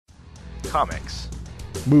Comics.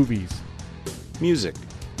 Movies. Music.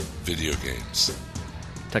 Video games.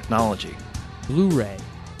 Technology. Blu-ray.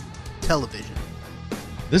 Television.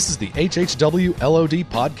 This is the HHW LOD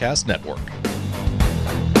Podcast Network.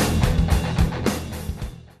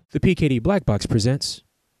 The PKD Black Box presents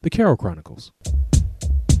the Carroll Chronicles.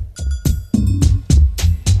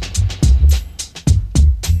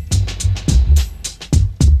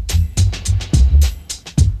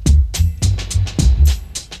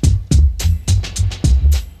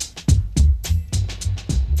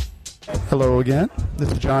 Hello again. This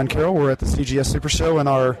is John Carroll. We're at the CGS Super Show, and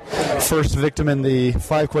our first victim in the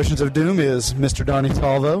 5 Questions of Doom is Mr. Donnie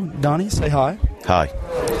Salvo. Donnie, say hi. Hi.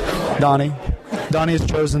 Donnie has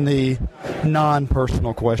chosen the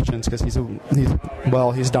non-personal questions because he's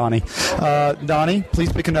Donnie. Donnie,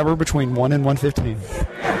 please pick a number between 1 and 115.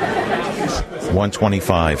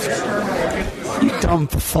 125. You dumb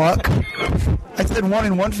fuck. I said 1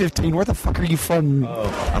 and 115. Where the fuck are you from?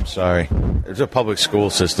 Oh, I'm sorry. It's a public school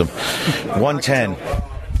system. 110.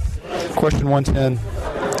 Question 110.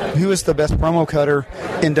 Who is the best promo cutter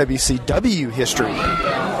in WCW history?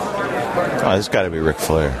 Oh, this got to be Ric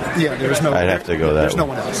Flair. Yeah, there's no. I'd have to go that There's way. no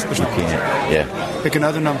one else. There's You no one else. can't. Yeah. Pick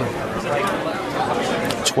another number.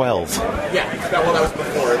 12.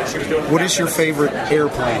 What is your favorite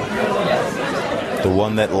airplane? The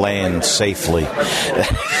one that lands safely.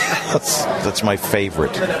 That's my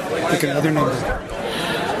favorite. Pick another number.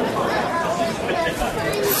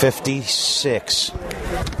 56.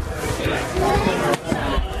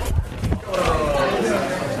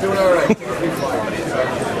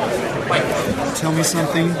 Tell me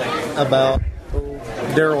something about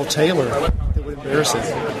Daryl Taylor that would embarrass him.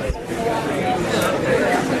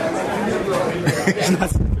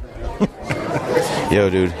 Yo,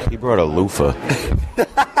 dude, he brought a loofah.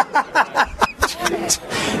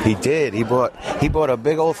 He did. He bought a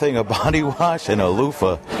big old thing of body wash and a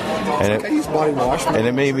loofah. And I use body wash.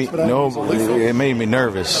 it made me it made me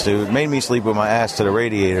nervous, dude. It made me sleep with my ass to the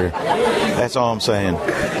radiator. That's all I'm saying.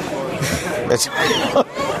 That's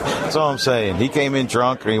all I'm saying. He came in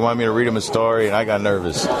drunk and he wanted me to read him a story, and I got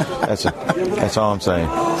nervous. That's all I'm saying.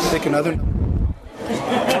 Pick another number.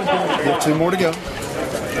 You have 2 more to go.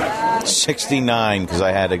 69, because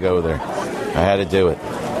I had to go there. I had to do it.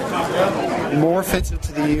 More offensive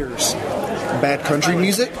to the ears. Bad country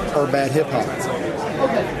music or bad hip hop?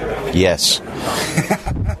 Yes.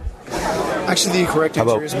 Actually, the correct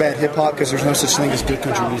answer is bad hip hop because there's no such thing as good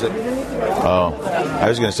country music. Oh, I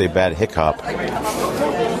was going to say bad hick hop.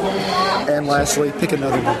 And lastly, pick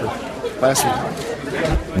another number. Last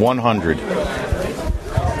one. 100.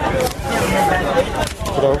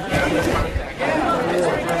 Hello.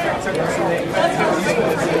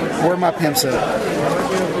 Where are my pimps at?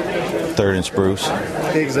 3rd and Spruce.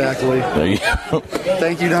 Exactly. There you go.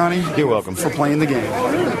 Thank you, Donnie. You're welcome. For playing the game.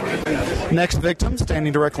 Next victim,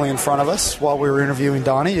 standing directly in front of us while we were interviewing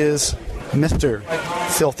Donnie, is Mr.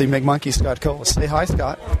 Filthy McMonkey Scott Cole. Say hi,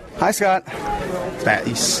 Scott. Hi, Scott. That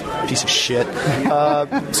piece of shit.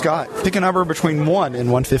 Scott, pick a number between 1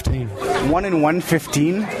 and 115. 1 and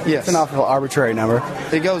 115? Yes. It's an awful arbitrary number.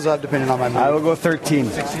 It goes up depending on my mood. I will go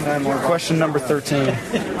 13. Question number 13.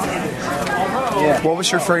 Yeah. What was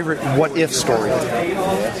your favorite what-if story?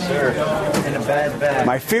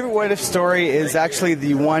 My favorite what-if story is actually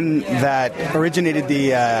the one that originated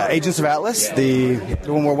the Agents of Atlas, the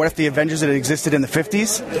one where what if the Avengers had existed in the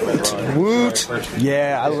 50s? Woot.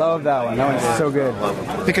 Yeah, I love that one. That one's so good.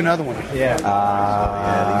 Pick another one.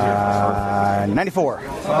 94.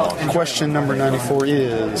 Question number 94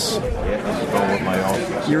 is,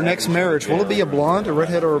 your next marriage, will it be a blonde, a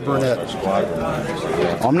redhead, or a brunette?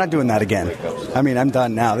 Oh, I'm not doing that again. I mean, I'm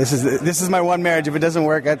done now. This is my one marriage. If it doesn't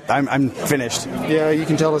work, I'm finished. Yeah, you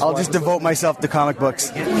can tell us. I'll just devote myself to comic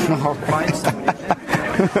books. All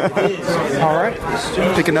right.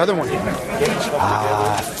 Pick another one.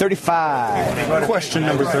 35. Question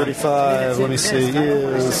number 35, let me see,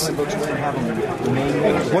 is,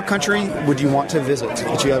 what country would you want to visit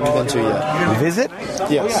that you haven't been to yet? Visit?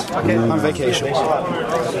 Yes, on vacation.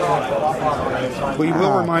 We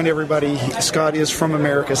will remind everybody, Scott is from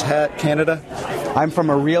America's Hat, Canada. I'm from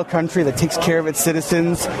a real country that takes care of its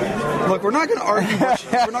citizens. Look, we're not going to argue.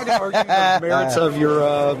 We're not going to argue the merits of your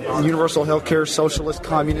universal healthcare socialist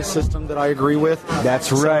communist system that I agree with.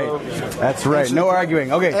 That's right. That's right. No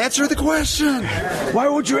arguing. Okay. Answer the question. Why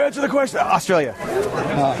won't you answer the question? Australia.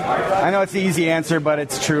 I know it's the easy answer, but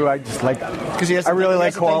it's true. I just like. I really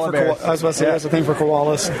like koala bears. I was about to say, he has a thing for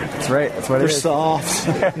koalas. That's right. That's what They're it is. soft.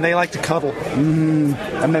 And they like to cuddle. And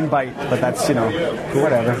then bite. But that's,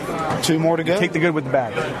 whatever. 2 more to go. Take the good with the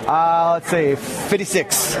bad. Let's say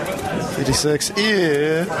 56. 56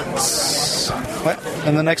 is... What?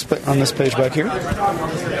 And the next on this page back here,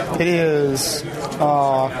 it is...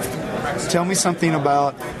 tell me something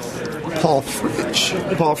about Paul French.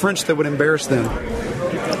 Paul French that would embarrass them.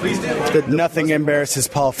 Nothing embarrasses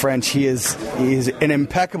Paul French. He is an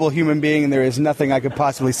impeccable human being, and there is nothing I could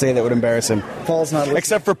possibly say that would embarrass him. Paul's not listening.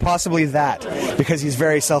 Except for possibly that, because he's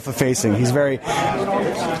very self-effacing. He's very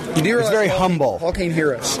humble. Paul can't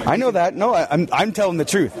hear us. I know that. No, I'm telling the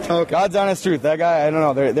truth. Okay. God's honest truth. That guy, I don't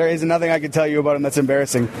know. There is nothing I can tell you about him that's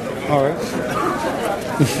embarrassing. All right.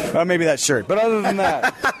 Well, maybe that shirt. But other than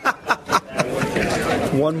that...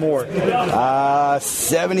 One more.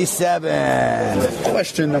 77.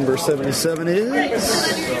 Question number 77 is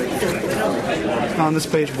on this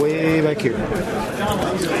page way back here.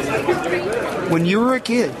 When you were a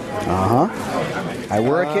kid. I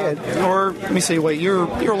were a kid. Or, let me see, wait, you're a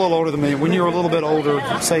little older than me. When you were a little bit older,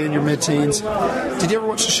 say in your mid-teens, did you ever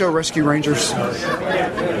watch the show Rescue Rangers?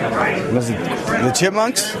 Was it the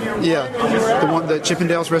Chipmunks? Yeah. The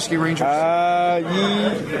Chippendales Rescue Rangers?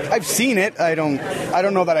 I've seen it. I don't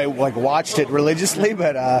know that I watched it religiously,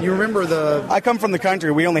 but you remember I come from the country.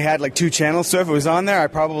 We only had 2 channels, so if it was on there, I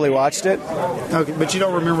probably watched it. Okay, but you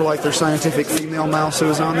don't remember their scientific female mouse that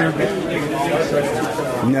was on there?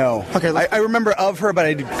 No. Okay. I remember of her, but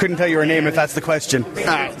I couldn't tell you her name if that's the question. All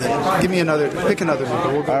right, then. Pick another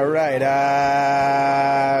number. All right.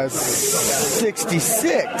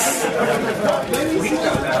 66.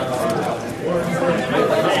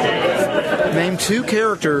 Name 2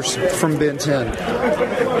 characters from Ben 10.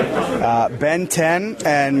 Ben 10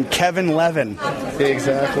 and Kevin Levin.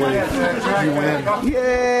 Exactly. You win.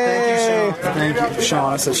 Yay! Thank you,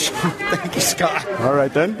 Sean. I said Sean. Thank you, Scott. All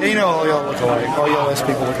right, then. You know all y'all look alike. All y'all S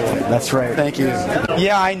people look alike. That's right. Thank you.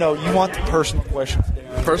 Yeah, I know. You want the personal questions.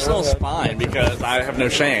 Personal is fine because I have no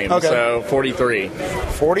shame. Okay. So 43.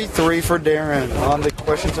 43 for Darren. On the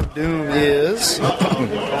questions of doom is...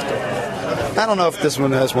 I don't know if this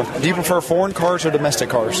one has one. Do you prefer foreign cars or domestic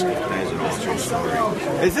cars?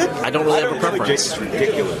 Is it? I don't really have a preference.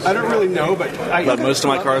 I don't really know, but most of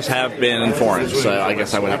my cars have been foreign, so I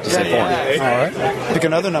guess I would have to say foreign. All right. Pick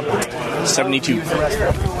another number. 72.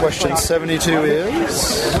 Question 72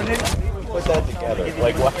 is... Put that together.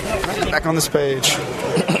 What? Back on this page.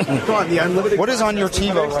 Come on, the unlimited. What is on your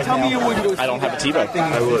TiVo right now? I don't have a TiVo.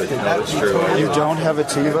 I would. That's true. You don't have a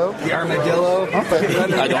TiVo? The armadillo. Okay.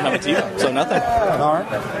 I don't have a TiVo, so nothing. All right.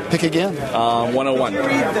 Pick again. 101.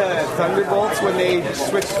 Read the Thunderbolts when they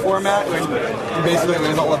switched format, when basically it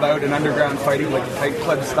was all about an underground fighting, Fight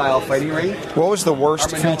Club style fighting ring. What was the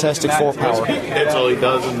worst Fantastic Four power? That's all he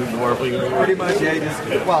does in Marvel. Pretty much, yeah.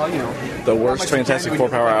 The worst Fantastic Four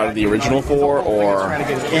power out of the original 4 or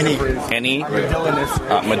any?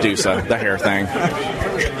 Medusa, the hair thing.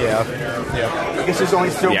 Yeah. I guess there's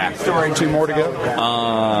only still Yeah. story. 2 more to go.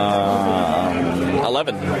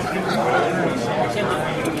 11.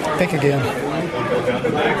 Pick again.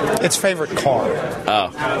 Its favorite car.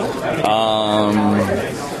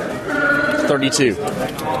 32.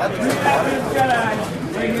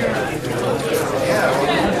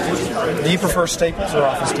 Do you prefer Staples or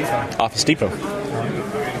Office Depot? Office Depot.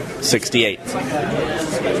 68.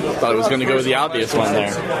 Thought I was going to go with the obvious one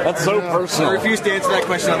there. That's so I personal. refuse to answer that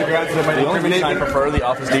question on the grounds that I might The only reason I incriminate. prefer the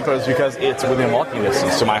Office Depot is because it's within walking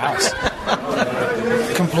distance to my house.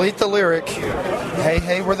 Complete the lyric. Hey,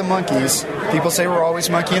 hey, we're the monkeys. People say we're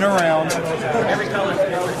always monkeying around.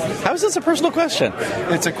 How is this a personal question?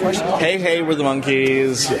 It's a question. Hey, hey, we're the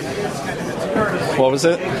monkeys. What was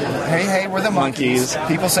it? Hey, hey, we're the monkeys.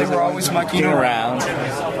 People say we're always monkeying around.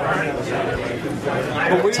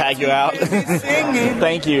 Tag you out.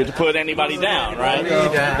 Thank you to put anybody down, right?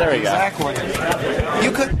 There we go. Exactly.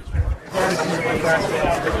 You could.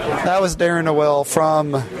 That was Darren Noel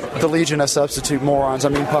from the Legion of Substitute Morons.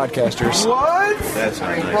 Podcasters. What? That's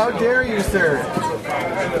not nice. How dare you, sir?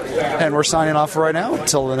 And we're signing off right now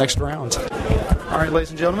until the next round. All right, ladies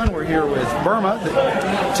and gentlemen, we're here with Burma,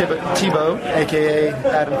 Thibault, a.k.a.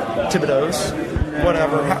 Adam Thibodeau's.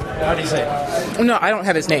 Whatever. How do you say it? No, I don't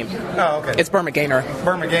have his name. Oh, okay. It's Burma Gaynor.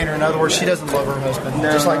 Burma Gaynor. In other words, she doesn't love her husband.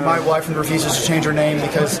 Just like my wife refuses to change her name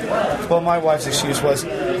because, my wife's excuse was,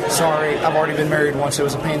 sorry, I've already been married once. It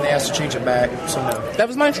was a pain in the ass to change it back, so no. That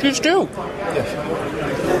was my excuse, too. Yes.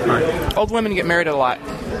 All right. Old women get married a lot.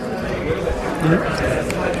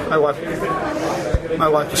 Mm-hmm. My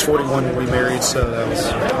wife was 41 when we married, so that was...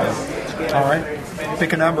 All right.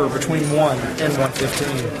 Pick a number between 1 and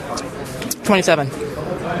 115. 27.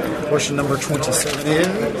 Question number 27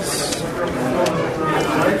 is...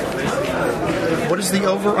 What is the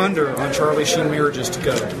over-under on Charlie Sheen marriages to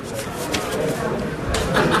go?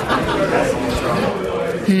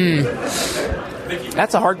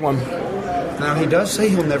 That's a hard one. Now, he does say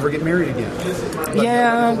he'll never get married again. But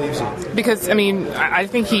Yeah, nobody believes him. because, I mean, I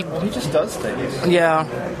think he just does things. Yeah.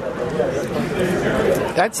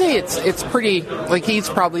 I'd say it's pretty, like, he's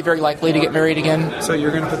probably very likely to get married again. So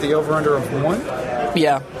you're going to put the over-under of 1?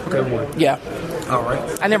 Yeah. Okay, 1. Yeah. All right.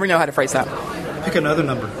 I never know how to phrase that. Pick another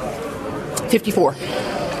number. 54.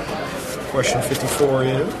 Question 54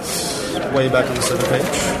 is way back on the 7th page.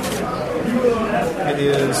 It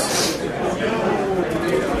is,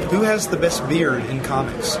 who has the best beard in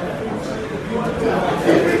comics?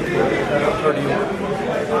 Or do you?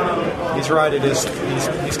 He's right. It is.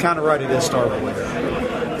 He's kind of right. It is Starboy.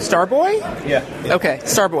 Starboy? Yeah. Okay,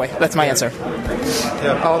 Starboy. That's my answer.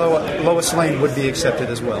 Yeah. Although Lois Lane would be accepted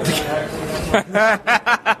as well.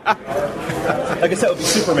 I guess that would be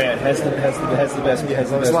Superman. Has the best.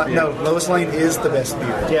 No, Lois Lane is the best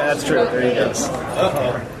beard. Yeah, that's true. There you go.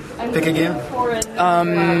 Pick again.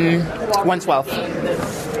 112.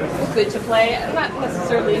 Good to play. I'm not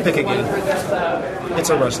necessarily Pick the one again. where there's It's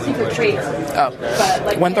a wrestling secret question. traits. Oh. But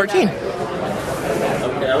like 113.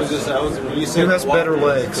 Who has better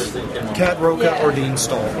legs, Cat Roca or Dean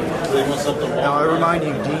Stall? Now I remind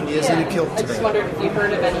you, Dean is in a kilt I just today. wondered if you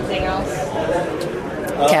heard of anything else.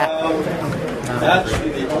 Cat.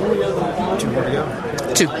 2 more to go.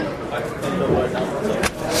 2.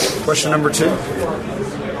 Question number 2.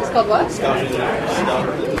 It's called what?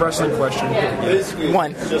 Wrestling question.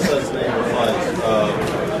 1.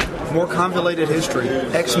 More convoluted history,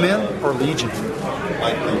 X-Men or Legion?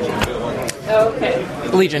 Okay.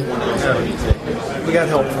 Legion. We got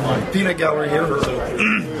help from Peanut Gallery here, her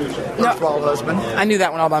worthwhile husband. I knew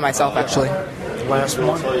that one all by myself, actually. Last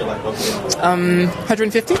one.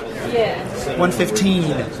 150? Yeah. 115.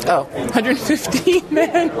 Oh, 115,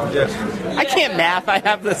 man. Yes. I can't math. I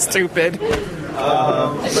have this stupid.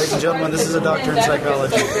 Ladies and gentlemen, this is a doctor in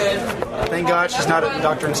psychology. Thank God she's not a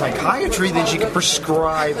doctor in psychiatry, then she can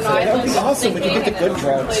prescribe things. That would be awesome. We can get the good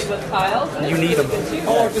drugs. You need them.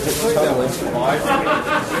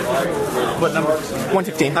 What number?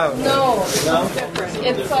 115. Oh. No, it's different.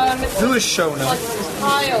 It's Who is Shona? like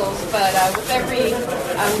tiles, but with every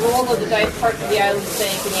roll of the dice, parts of the island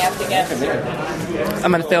sink, and you have to guess.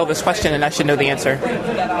 I'm going to fail this question, and I should know the answer.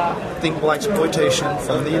 Think blaxploitation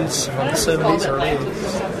from the 70s, early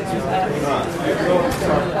 80s.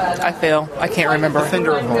 I fail. I can't remember.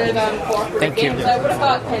 Defender of Home. Thank you.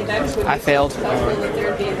 I failed.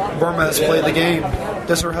 Burma has played the game.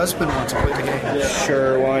 Does her husband want to play the game?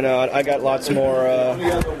 Sure, why not? I got lots more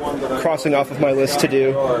crossing off of my list to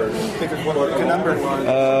do. Pick a number.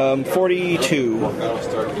 42.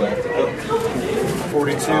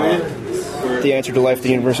 42 is. The answer to life, the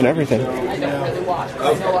universe, and everything.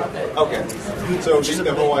 Okay. So just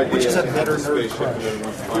the whole idea. Which is a better nerd crush?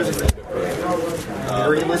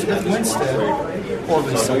 Mary Elizabeth Winstead or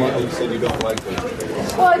Lisa Loeb? You said you don't like them.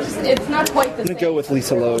 Well, it's not quite the I'm same. going to go with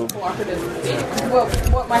Lisa Loeb. Well,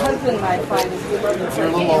 what my husband and I find is we love the You're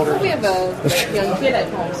a little older. We have a young kid at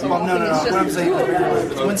home, so Well, no. it's just What I'm saying, two of Mary us.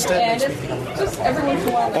 Elizabeth Winstead And makes me it's just every once in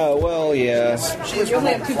a while. Oh, well, yeah. You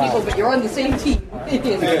only have 2 people, but you're on the same team. It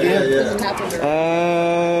doesn't happen very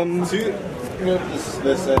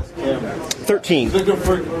This says Kim. 13. Looking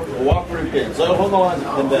for cooperative games. So hold on.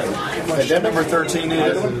 Question number 13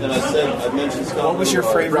 is. And I mentioned Scott. What was your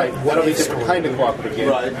favorite? That'll be different kind of cooperative game.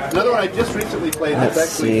 Right. Another one I just recently played that's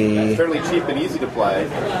actually fairly cheap and easy to play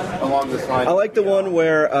along this line. I like the one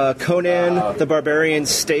where Conan the Barbarian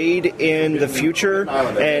stayed in the future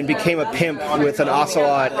and became a pimp with an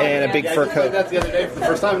ocelot and a big fur coat. That's the other day for the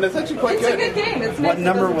first time, and it's actually quite It's a good game. It's What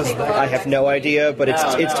number was that? I have no idea, but it's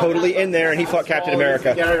totally in there, and he fought Captain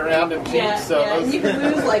America. Carry around and cheap, and you can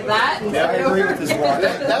lose like that. And I agree with his wife.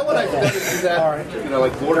 that one I better do that. You know,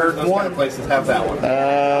 like border, those kind of places have that one.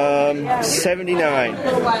 79. A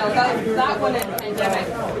little while. That one and Pandemic.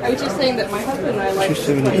 I was just saying that my husband and I like to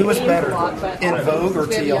play Who was games better, a lot, but In Vogue or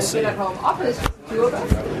we have a young TLC? kid at home. Often it's just the 2 of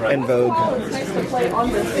us. And Vogue. Oh, it's nice to play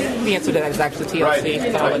on the same. The answer to that is actually TLC. Right. You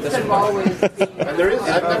know, I like this instead of one. always. And there is,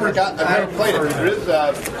 I've never played it. There is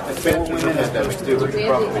expansion for Pandemic too.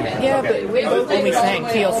 Yeah, but we both only sang.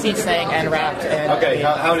 TLC sang and rapped. And Okay,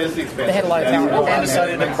 how is the they expansion? had a lot of talent. And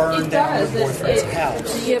decided to burn down does. her boyfriend's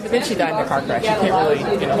house. Yeah, but then she died in a car crash. You can't really,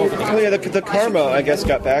 hold it Oh yeah, the karma I guess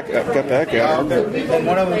got back at her. And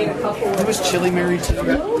one of them, who was Chili married to?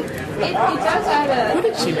 It does add a. Who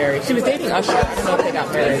did she marry? She was dating Usher. I don't know if they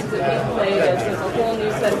got married. There's a whole new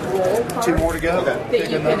set of role cards 2 more to go. that you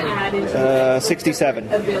can add into 67.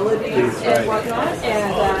 abilities and whatnot,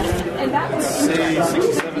 and that was. See,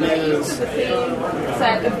 67 is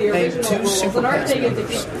name two super pets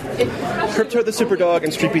members. Crypto the Super Dog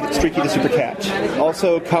and Streaky the Super Cat.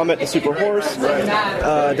 Also, Comet the Super Horse.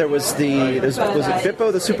 There was it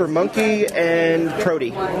Bippo the Super Monkey and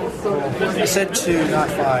Prody. I said 2, not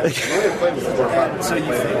 5. So you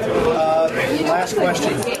failed. Last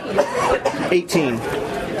question. 18.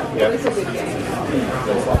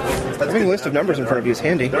 Having a list of numbers in front of you is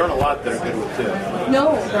handy. There aren't a lot that are good with 2.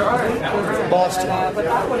 No, there aren't. Boston. But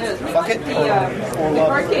that one is. Bucket or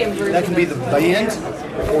card game version. that can be the band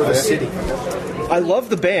or the city. I love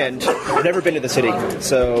the band. I've never been to the city,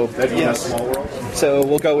 so Yes. so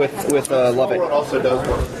we'll go with love it. It also does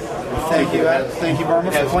work. Thank you,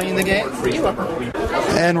 Burma, for playing the game.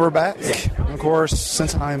 And we're back. Of course,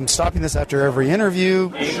 since I'm stopping this after every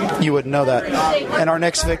interview, you wouldn't know that. And our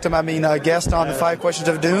next victim, guest on the 5 Questions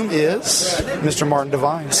of Doom is Mr. Martin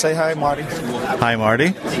Devine. Say hi, Marty. Hi,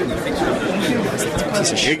 Marty.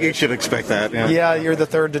 You should expect that. Yeah, you're the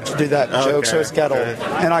third to do that joke, so it's got old.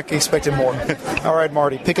 And I expected more. All right,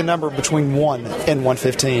 Marty, pick a number between 1 and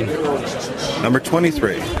 115. Number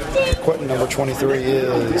 23. Number 23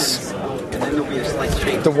 is...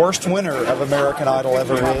 The worst winner of American Idol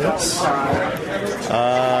ever is...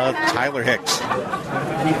 Tyler Hicks.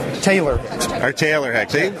 Taylor. Or Taylor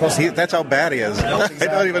Hicks. That's how bad he is. I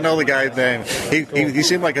don't even know the guy's name. He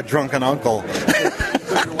seemed like a drunken uncle.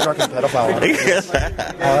 Drunken pedophile.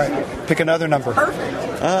 All right. Pick another number.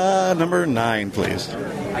 Number 9, please.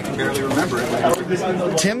 I can barely remember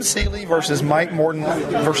it. Tim Seeley versus Mike Norton in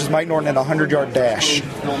a 100-yard dash.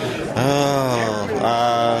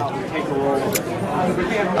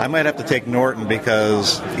 I might have to take Norton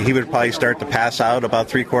because he would probably start to pass out about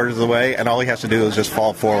 3/4 of the way, and all he has to do is just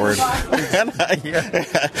fall forward. and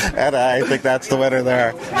I think that's the winner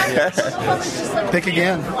there. Yes. Pick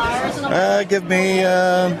again. Give me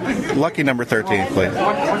lucky number 13, please.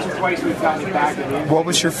 What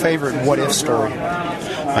was your favorite what-if story?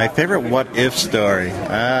 My favorite what-if story?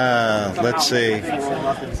 Let's see.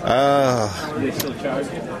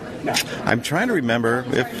 I'm trying to remember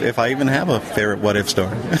if I even have a favorite what-if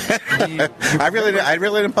story. I really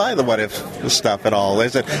didn't buy the what-if stuff at all.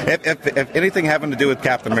 If anything having to do with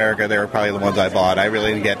Captain America, they were probably the ones I bought. I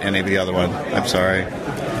really didn't get any of the other ones. I'm sorry.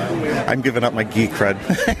 I'm giving up my geek cred.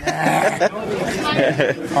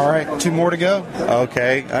 All right, 2 more to go.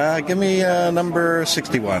 Okay, give me number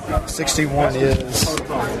 61. 61 is...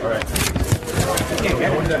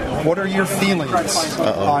 What are your feelings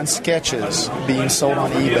on sketches being sold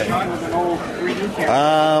on eBay?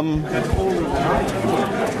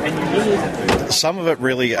 Some of it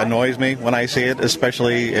really annoys me when I see it,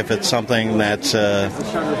 especially if it's something that's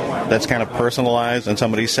kind of personalized and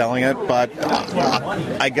somebody's selling it. But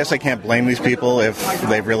I guess I can't blame these people if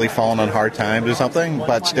they've really fallen on hard times or something.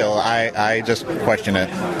 But still, I just question it.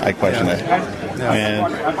 I question it, and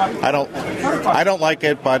I don't like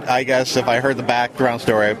it. But I guess if I heard the background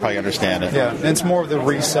story, I'd probably understand it. Yeah, it's more of the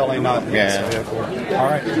reselling, not the All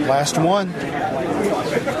right, last one.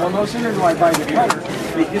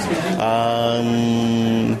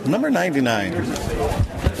 Number 99.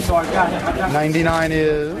 99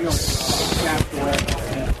 is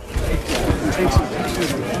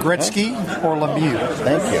Gretzky or Lemieux?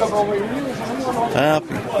 Thank you.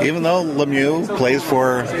 Even though Lemieux plays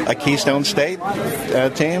for a Keystone State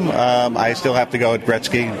team, I still have to go with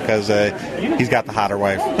Gretzky because he's got the hotter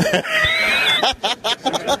wife.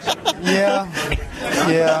 Yeah.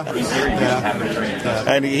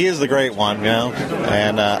 And he is the great one, you know.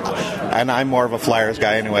 And I'm more of a Flyers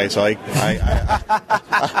guy anyway, so I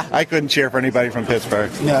couldn't cheer for anybody from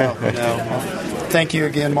Pittsburgh. No. Thank you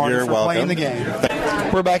again, Marty, You're for welcome. playing the game.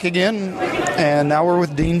 We're back again, and now we're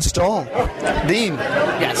with Dean Stahl. Dean,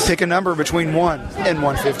 yes. Pick a number between 1 and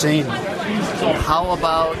 115. How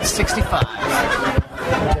about 65?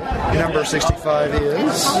 Number 65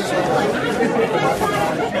 is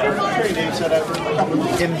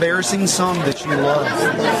embarrassing song that you love.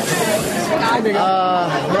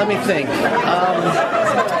 Let me think.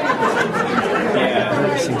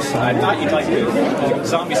 I thought you'd like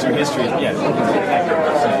Zombies Through History. Yeah.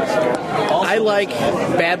 I like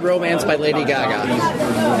Bad Romance by Lady Gaga.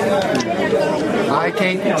 I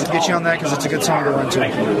can't get you on that because it's a good song to run to.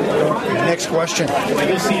 Next question. You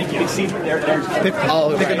can see Pick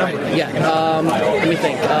a number. Yeah. Let me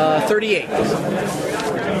think. 38.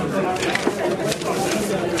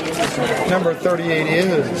 Number 38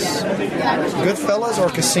 is Goodfellas or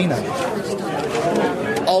Casino?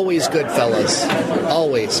 Always Goodfellas.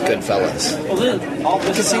 Always Goodfellas.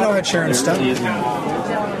 Casino had Sharon Stone.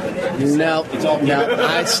 No.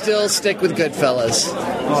 I still stick with Goodfellas.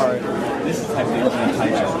 All right.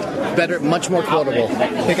 Better, much more quotable.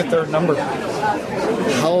 Pick a third number.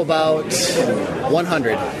 How about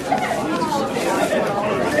 100?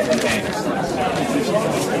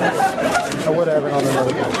 Or whatever on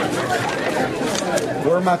another one.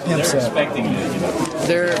 Where are my pimps at?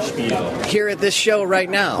 They're here at this show right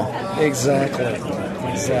now. Exactly.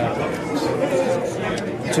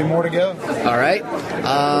 2 more to go. All right.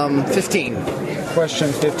 15.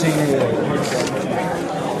 Question 15 is,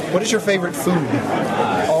 what is your favorite food?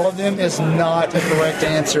 All of them is not a correct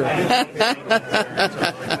answer.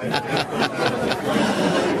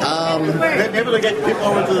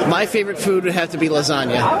 My favorite food would have to be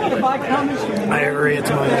lasagna. I agree, it's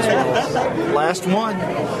mine as well. Last one.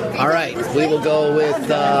 All right, we will go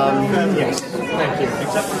with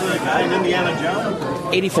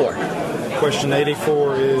 84. Question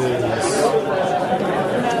 84 is,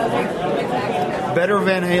 better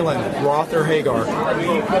Van Halen, Roth or Hagar?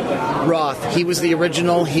 Roth. He was the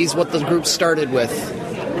original. He's what the group started with.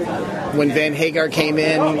 When Van Hagar came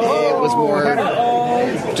in, it was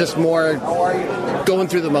just more going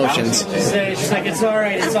through the motions. She's like, it's all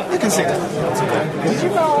right. It's all I can see that.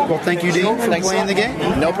 Well, thank you, Dean, for playing the game.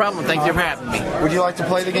 No problem. Thank you for having me. Would you like to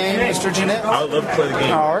play the game, Mr. Jeanette? I would love to play the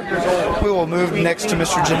game. All right. We will move next to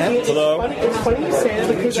Mr. Jeanette. Hello.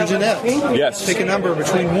 Mr. Jeanette. Yes. Pick a number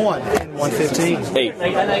between 1 and 115. 8. I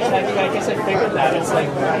guess I figured that. It's like,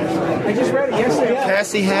 I just read it yesterday.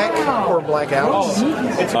 Cassie Hack or Black Alice?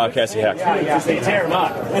 Cassie Hack. They tear him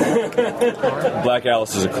up. Black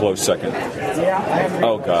Alice is a close second.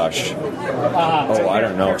 Oh gosh. Oh, I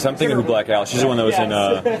don't know. Because I'm thinking who Black Alice. She's the one that was in.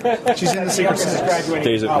 She's in the Secret Six.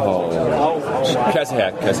 Days of. Cassie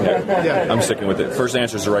Hack. Cassie Hack. Yeah. I'm sticking with it. First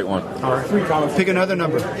answer is the right one. All right. Pick another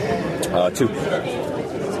number. 2.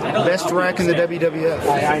 Best rack in the WWF.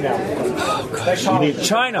 I know. You need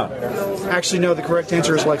China. Actually, no. The correct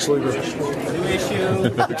answer is Lex Luger.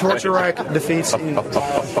 The torture rack defeats.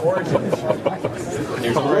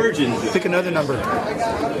 Pick another number.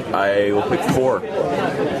 I will pick 4.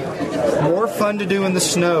 More fun to do in the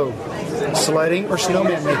snow, sledding or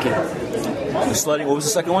snowman making? The sledding. What was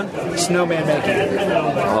the second one? Snowman making.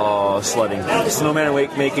 Oh, sledding. Snowman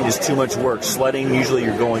making is too much work. Sledding, usually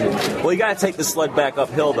you're going. Well, you got to take the sled back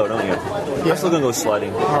uphill, though, don't you? I'm still gonna go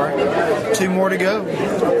sledding. All right. 2 more to go.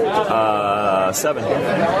 7.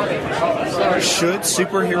 Should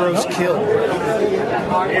superheroes kill?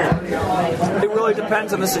 It really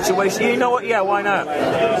depends on the situation. You know what? Yeah, why not?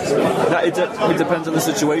 It depends on the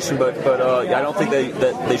situation, but I don't think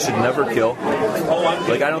that they should never kill.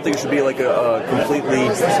 Like, I don't think it should be like a completely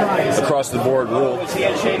across the board rule.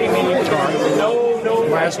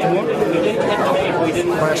 Last one.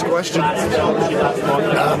 Last question.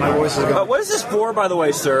 My voice is gone. What is this for, by the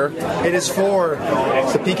way, sir? It is for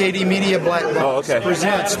the PKD Media Black Box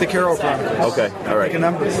presents the Carroll Chronicles. Okay, all right. Pick a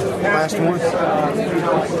number. Last one.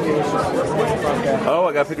 Oh,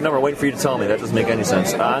 I got to pick a number. I'm waiting for you to tell me. That doesn't make any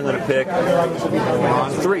sense. I'm going to pick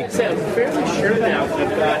 3.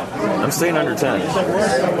 I'm staying under 10.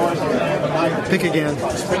 Pick again.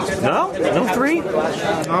 No 3.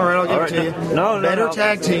 All right, I'll give it to you. No. Better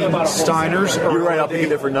tag team, Steiners. Or you're right. I'll pick a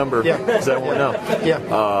different number. Yeah. Because I won't know. Yeah.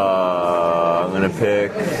 I'm going to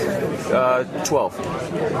pick 12.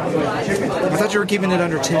 I thought you were keeping it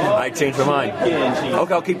under 10. I changed my mind.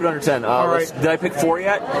 Okay, I'll keep it under 10. All right. Did I pick 4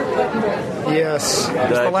 yet? Yes.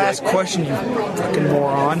 That's the last question, you fucking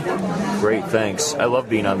moron. Great, thanks. I love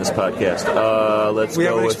being on this podcast. Let's we go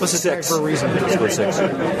have an with explicit 6. tag for a reason. Let's go 6.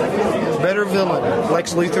 Better villain,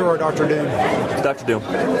 Lex Luthor or Dr. Doom? Dr. Doom.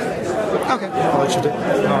 Okay, I'll let you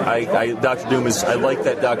do. Dr. Doom is. I like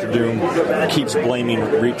that Dr. Doom keeps blaming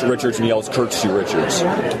Richards and yells "Curse you, Richards,"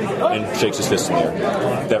 and shakes his fist in the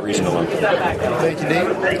air. That reason alone. Thank you,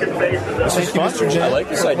 Dave. This is fun. Mr. Jen. I like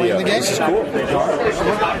this idea. This is cool.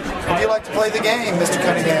 Would you like to play the game, Mr.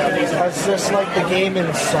 Cunningham? Is this like the game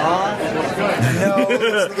in Saw? No,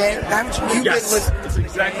 it's the game. It's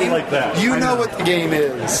exactly like that. You know what the game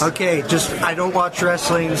is. Okay, just I don't watch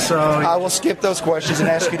wrestling, so I will skip those questions and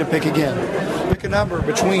ask you to pick again. Pick a number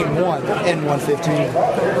between 1 and 115.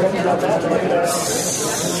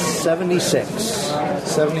 76.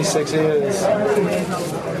 76 is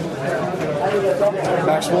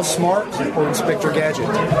Maxwell Smart or Inspector Gadget?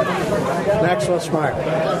 Maxwell Smart.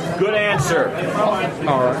 Good answer.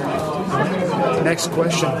 All right. Next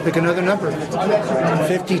question. Pick another number.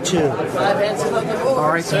 52. All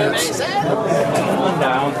right, then.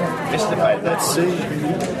 Let's see.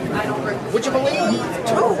 Would you believe?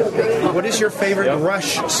 What is your favorite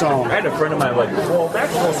Rush song? I had a friend of mine like, well,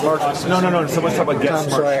 that's no smart. No. Someone's talking about Get Tom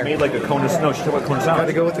Smart. Sawyer. She made like a Kona. No, she talked about Kona Sound. Got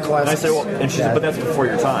to go with the classics. And I said, well, and she said, but that's before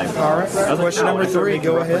your time. All right. I was Question like, number 3.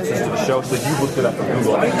 Go ahead. To the show, so you looked it up on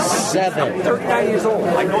Google. 7. I'm 39 years old.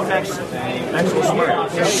 I know Max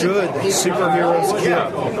Smart. Should superheroes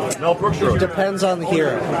kill? Mel Brooks wrote it. Depends on the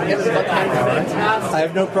hero. I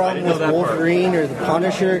have no problem with Wolverine or the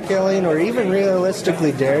Punisher killing, or even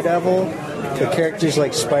realistically Daredevil. The characters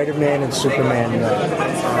like Spider-Man and Superman.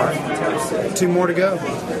 2 more to go.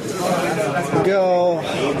 Go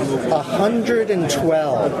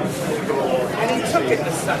 112.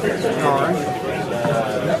 All right.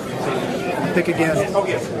 Pick again.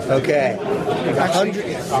 Okay.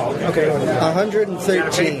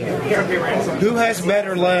 113. Who has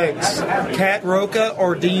better legs, Kat Roca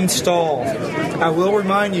or Dean Stahl? I will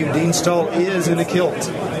remind you, Dean Stahl is in a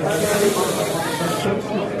kilt.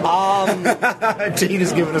 Dean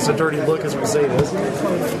is giving us a dirty look as we say this.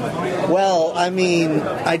 Well, I mean,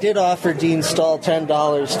 I did offer Dean Stahl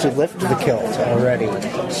 $10 to lift the kilt already.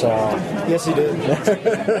 So yes, he did.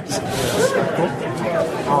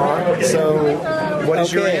 All right. So, what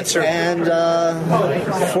is your answer? And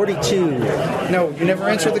 42. No, you never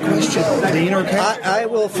answered the question. Dean or Kat? I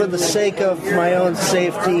will, for the sake of my own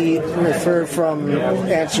safety, refer from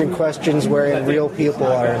answering questions wherein real people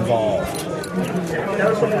are involved.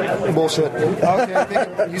 Bullshit.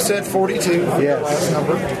 Okay, you said 42. Yes. Last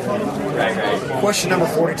number. Question number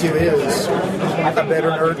 42 is a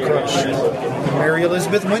better nerd crush, Mary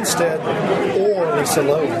Elizabeth Winstead or Lisa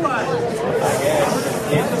Loeb?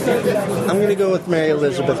 I'm going to go with Mary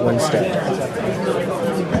Elizabeth Winstead.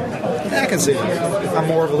 I can see that. I'm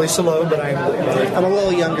more of a Lisa Loeb, but I'm a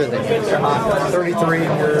little younger than you. 33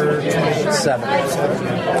 and you're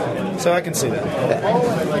 27. So I can see that.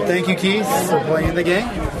 Thank you, Keith, for playing the game.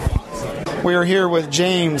 We are here with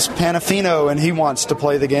James Panafino, and he wants to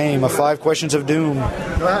play the game of 5 Questions of Doom. Go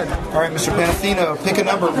ahead. All right, Mr. Panafino, pick a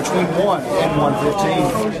number between 1 and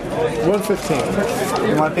 115. 115.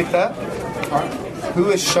 You want to pick that? All right. Who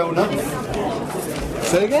is shown up?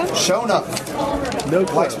 Say again? Shown up. No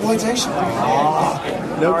clue. Exploitation. No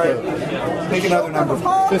clue. Right. Pick another number.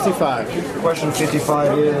 55. Question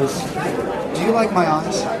 55 is, do you like my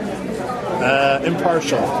eyes?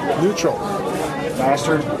 Impartial. Neutral.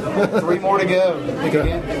 Bastard. 3 more to go. Pick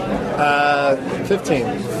again. 15.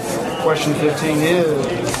 Question 15 is,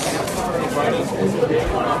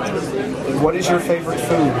 what is your favorite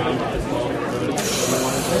food?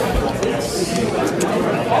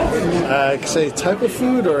 Say type of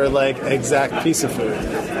food or like exact piece of food?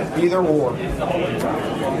 Either or.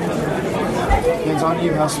 Depends on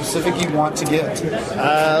you how specific you want to get.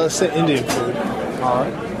 Let's say Indian food. All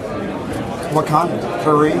right. What kind?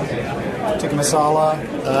 Curry? Tikka masala?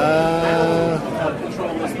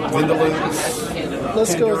 Vindaloo?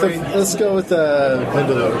 Let's go with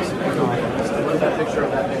Vindaloo.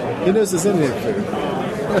 He knows his Indian food.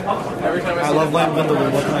 I love lamb vindaloo.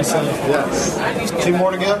 What can I say? Yes. 2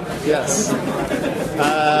 more to go? Yes.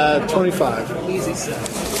 25.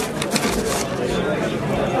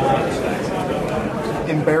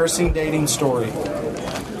 Embarrassing dating story.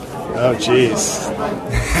 Oh, jeez.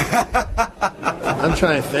 I'm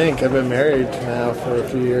trying to think. I've been married now for a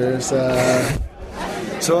few years.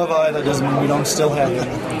 So have I. That doesn't mean we don't still have it.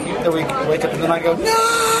 Then we wake up and then I go,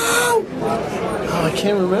 no! Oh, I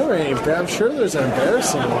can't remember any, but I'm sure there's an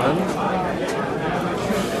embarrassing one.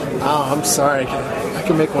 Oh, I'm sorry. I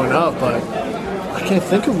can make one up, but I can't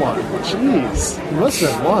think of one. Jeez. There must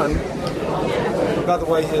have been one. By the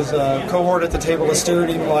way, his cohort at the table has stared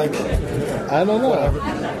at him like... I don't know.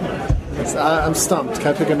 I'm stumped.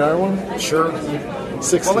 Can I pick another one? Sure.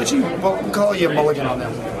 60. We'll call you a mulligan on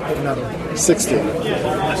that one. Pick another one. 60.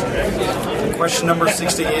 Question number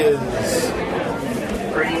 60 is...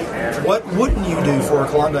 What wouldn't you do for a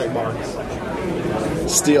Klondike bar?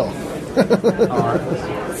 Steal. All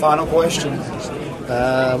right. Final question.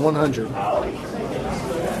 100.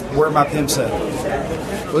 Where my pimp's at?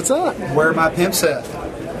 What's that? Where my pimp's at?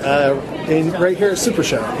 Right here at Super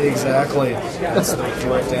Show. Exactly. That's the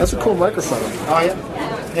correct answer. That's a cool microphone. Oh, yeah.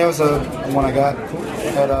 Yeah, it was the one I got.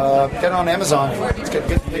 Got it on Amazon. It's good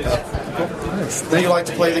pick up. Cool. Nice. Do you like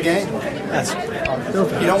to play the game? Yes.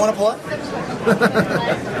 You don't want to play?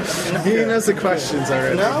 He knows the questions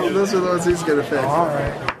already. No? Those are the ones he's going to pick. All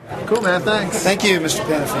right. Cool, man. Thanks. Thank you, Mr.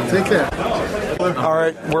 Panafine. Take care. All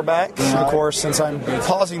right, we're back. Of course, since I'm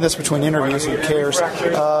pausing this between interviews, who cares?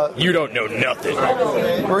 You don't know nothing.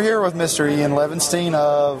 We're here with Mr. Ian Levinstein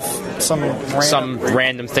of some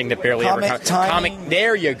random thing that barely ever comic timing.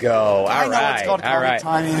 There you go. I know it's called comic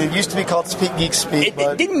timing. It used to be called Speak Geek Speak.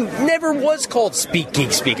 Never was called Speak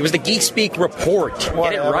Geek Speak. It was the Geek Speak Report.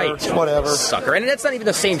 Get it right. Whatever. Sucker. And that's not even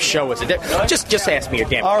the same show as it. Just ask me your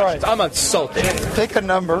damn questions. I'm insulted. Pick a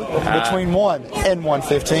number between 1 and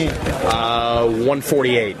 115.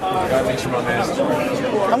 148.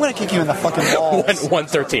 I'm going to kick you in the fucking balls.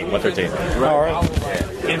 113. All right.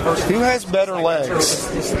 Who has better legs,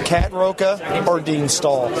 Cat Roca or Dean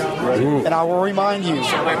Stahl? And I will remind you,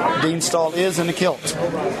 Dean Stahl is in a kilt.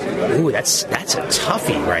 Ooh, that's a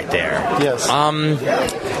toughie right there. Yes.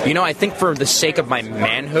 I think for the sake of my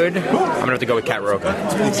manhood, I'm going to have to go with Cat Roca.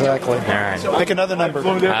 Exactly. All right. Pick another number.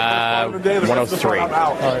 103.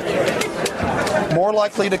 All right. More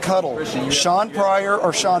likely to cuddle, Sean Pryor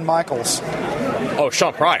or Shawn Michaels? Oh,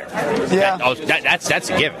 Sean Pryor. Yeah. That's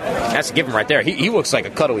a given. That's a given right there. He looks like a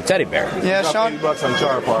cuddly teddy bear. Yeah, Sean. $80 on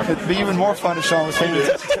Char Park. It'd be even more fun if Sean was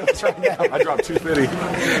famous right now. I dropped $250.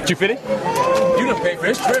 $250? You done paid for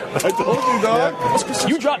this trip. I told you, dog. Yeah.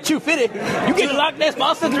 You dropped $250. You get a Loch Ness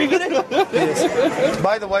Monster $350. Yes.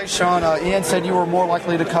 By the way, Sean, Ian said you were more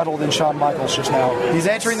likely to cuddle than Shawn Michaels just now. He's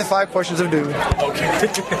answering the 5 questions of doom. Okay.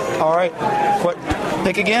 All right.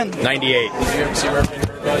 Pick again. 98.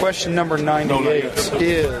 Question number 98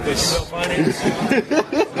 is...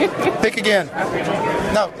 Pick again.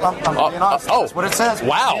 No, I'm being honest. That's what it says.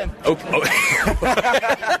 Wow. Okay.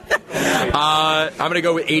 I'm going to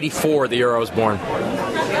go with 84, the year I was born.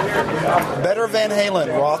 Better Van Halen,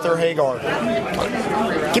 Roth or Hagar?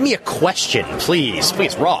 Give me a question, please.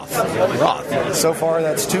 Please, Roth. So far,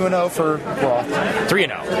 that's 2-0 for Roth.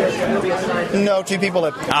 3-0. No, 2 people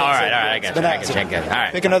have... All right, I got you. All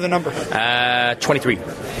right. Pick another number. 23.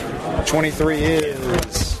 23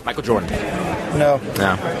 is... Michael Jordan. No.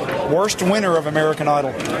 Worst winner of American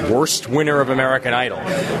Idol. Worst winner of American Idol.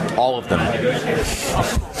 All of them.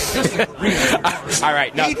 All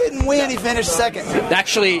right. No. He didn't win. He finished second.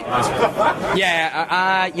 Actually,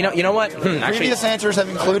 yeah. You know what? Previous answers have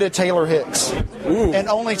included Taylor Hicks. Ooh. And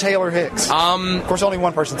only Taylor Hicks. Of course, only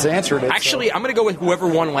one person's answered it. Actually, I'm going to go with whoever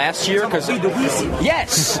won last year.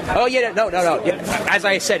 Yes. Oh, yeah. No. As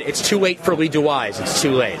I said, it's too late for Lee DeWise. It's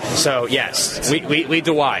too late. So, yes. Lee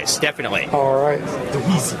DeWise. Definitely. All right.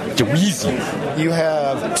 DeWeezy. You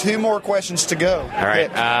have 2 more questions to go. All right.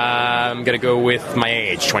 I'm going to go with my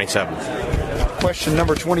age, 27. Question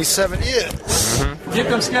number 27 is... Get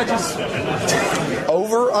them sketches.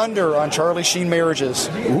 Over, under on Charlie Sheen marriages.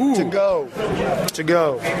 Ooh. To go.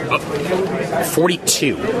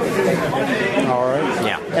 42. All right.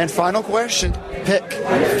 Yeah. And final question. Pick.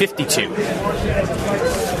 52.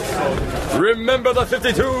 Remember the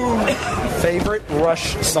 52. Favorite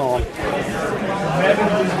Rush song.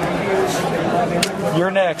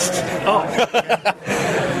 You're next.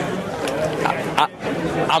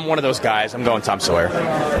 I'm one of those guys. I'm going Tom Sawyer.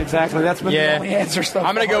 Exactly. That's been the only answer so far.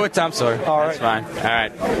 I'm going to go with Tom Sawyer. All right.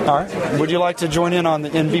 That's fine. All right. Would you like to join in on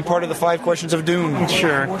and be part of the 5 questions of doom?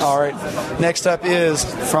 Sure. All right. Next up is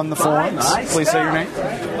from the forums. Please say your name.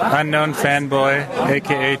 Unknown Fanboy,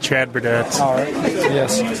 a.k.a. Chad Burdett. All right.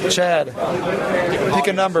 Yes. Chad, pick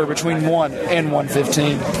a number between 1 and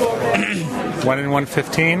 115. 1 and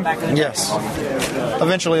 115? Yes.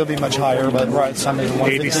 Eventually it'll be much higher, but right, something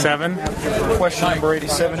 87. Question number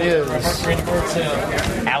 87 is...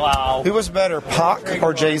 Hello. Who was better, Pac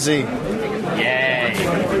or Jay-Z? Yay.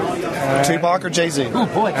 Tupac or Jay-Z? Oh,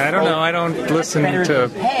 boy. I don't know. I don't listen to...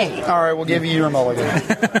 Hey. All right, we'll give you your mulligan.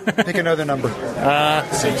 Pick another number.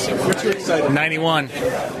 91.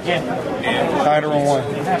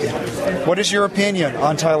 901. What is your opinion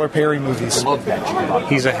on Tyler Perry movies?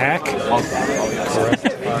 He's a hack. Correct.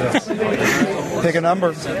 Yes. Pick a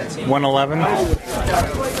number. 111.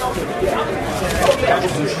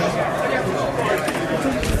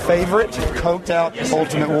 Favorite coked out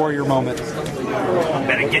Ultimate Warrior moment?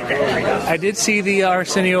 Better get that. I did see the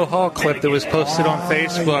Arsenio Hall clip that was posted on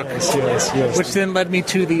Facebook, yes. which then led me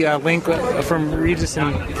to the link from Regis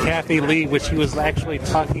and Kathy Lee, which he was actually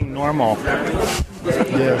talking normal.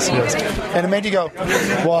 Yes. And it made you go,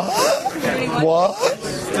 what?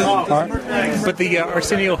 All right. But the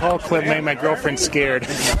Arsenio Hall clip made my girlfriend scared.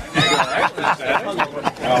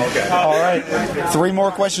 All right. 3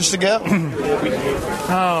 more questions to go.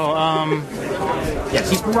 Yes,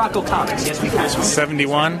 he's from Rocco Comics. Yes, we can.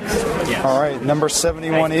 71. Yes. All right, number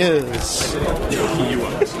 71 is.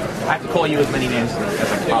 I have to call you as many names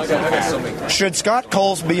as I possibly can. Should Scott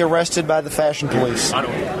Coles be arrested by the fashion police?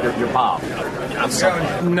 You're Bob.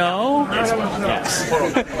 No. Yes.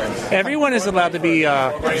 Everyone is allowed to be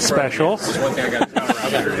special.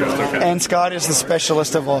 And Scott is the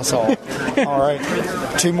specialist of us all. All right.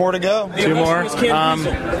 2 more to go. 2 more.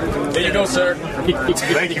 There you go, sir.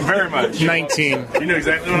 Thank you very much. 19. You know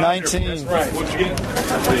exactly what 19. That's right. What'd you get?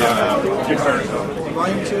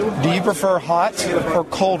 Do you prefer hot or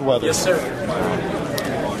cold weather? Yes, sir.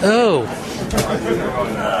 Oh.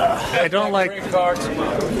 I don't like.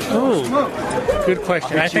 Oh, good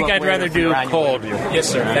question. I think I'd rather do cold. Yes,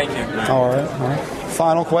 sir. Thank you. All right.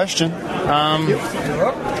 Final question.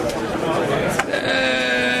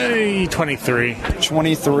 23.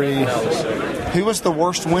 23. Who was the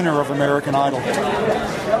worst winner of American Idol?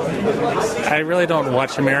 I really don't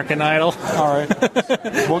watch American Idol. All right.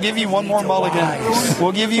 We'll give you one more mulligan.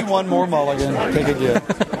 We'll give you one more mulligan. Pick again.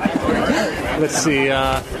 Let's see.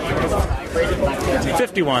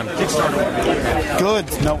 51. Good.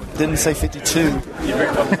 No, didn't say 52.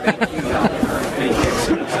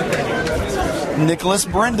 Nicholas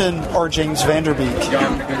Brendan or James Vanderbeek?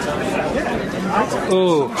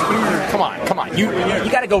 Ooh, come on! You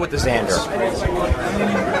got to go with the Xander.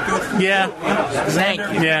 Yeah. Thank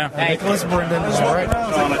you. Yeah. Nicholas Brendan is right.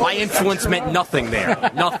 My influence meant nothing there.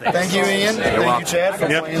 Nothing. Thank you, Ian. Thank you, Chad, for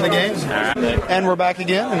playing the game. And we're back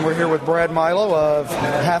again, and we're here with Brad Milo of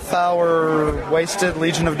Half Hour Wasted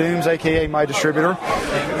Legion of Dooms, a.k.a. my distributor.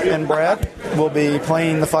 And Brad will be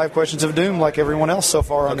playing the 5 questions of Doom like everyone else so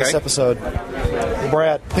far on this episode.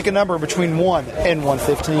 Brad, pick a number between 1 and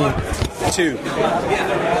 115. 2.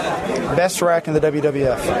 Best rack in the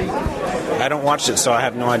WWF. I don't watch it, so I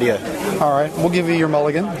have no idea. All right, we'll give you your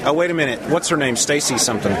mulligan. Oh, wait a minute. What's her name? Stacy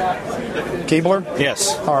something. Keebler?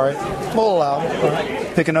 Yes. All right, we'll allow it. All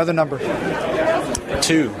right. Pick another number. 2.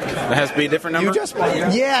 That has to be a different number? You just...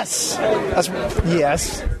 Yes.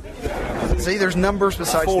 Yes. See, there's numbers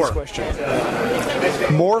besides 4. this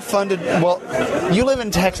question. More fun to... Well, you live in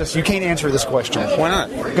Texas. You can't answer this question. Why not?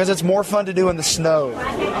 Because it's more fun to do in the snow.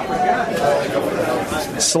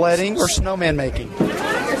 Sledding or snowman making?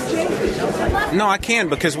 No, I can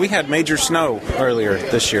because we had major snow earlier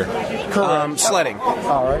this year. Correct. Sledding.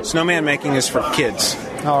 All right. Snowman making is for kids.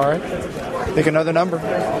 All right. Pick another number.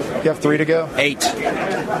 You have 3 to go. 8.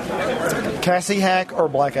 Cassie Hack or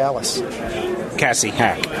Black Alice? Cassie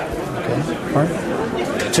Hack. Okay. All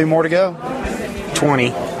right. 2 more to go.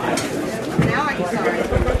 20.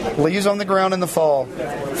 Leaves on the ground in the fall.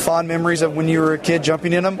 Fond memories of when you were a kid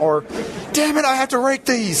jumping in them, or, damn it, I have to rake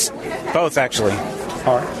these. Both, actually.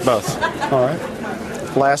 All right. Both. All right.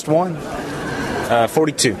 Last one.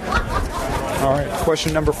 42. All right.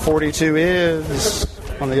 Question number 42 is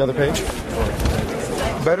on the other page.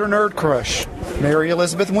 Better nerd crush, Mary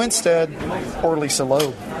Elizabeth Winstead or Lisa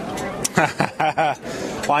Loeb?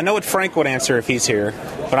 Well, I know what Frank would answer if he's here,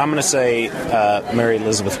 but I'm going to say Mary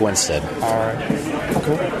Elizabeth Winstead. All right.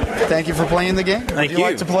 Cool. Thank you for playing the game. Thank Would you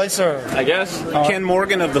like to play, sir? I guess. Ken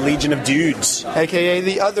Morgan of the Legion of Dudes. A.K.A.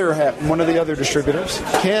 the other one of the other distributors.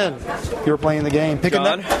 Ken, you're playing the game. Pick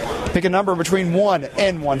a number between 1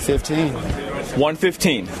 and 115.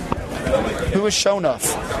 115. Who is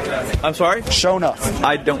Shonuff? I'm sorry? Shonuff.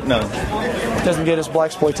 I don't know. Doesn't get us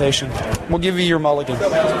blaxploitation. We'll give you your mulligan.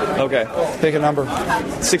 Okay. Pick a number.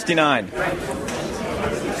 69.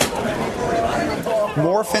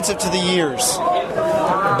 More offensive to the ears.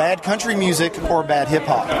 Bad country music or bad hip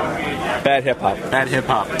hop? Bad hip hop. Bad hip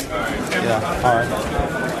hop. Yeah. All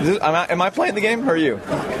right. Am I playing the game or are you?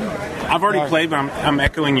 I've already played, but I'm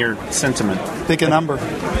echoing your sentiment. Pick a number.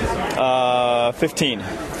 15.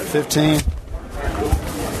 15.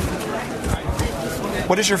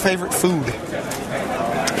 What is your favorite food?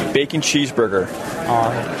 Bacon cheeseburger. All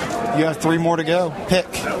right. You have 3 more to go. Pick.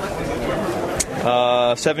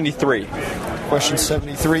 73. Question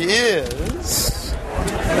 73 is...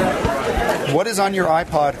 What is on your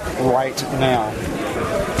iPod right now?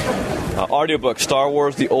 Audiobook, Star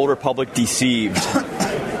Wars, The Old Republic Deceived.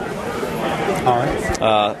 All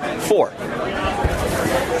right. 4.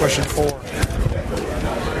 Question 4.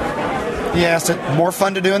 He asked it, more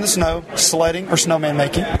fun to do in the snow, sledding or snowman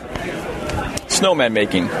making? Snowman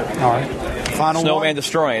making. All right. Final Snowman one.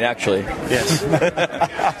 destroying, actually. Yes.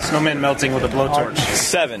 Snowman melting with a blowtorch.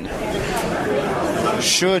 7.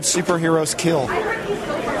 Should superheroes kill?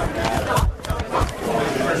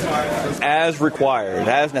 As required,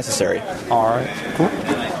 as necessary. All right. Cool.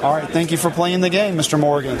 All right. Thank you for playing the game, Mr.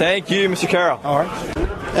 Morgan. Thank you, Mr. Carroll. All right.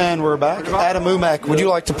 And we're back. Adam Umack, would you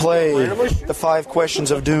like to play the 5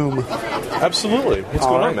 questions of Doom? Absolutely. What's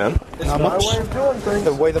going on, man? Not much.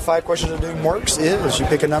 The way the 5 questions of Doom works is you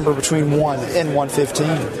pick a number between 1 and 115.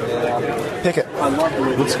 Pick it.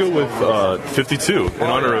 Let's go with 52 in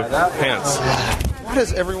honor of Pants. Why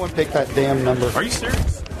does everyone pick that damn number? Are you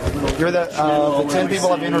serious? You're the 10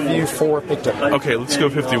 people I've interviewed, 4 picked it. Okay, let's go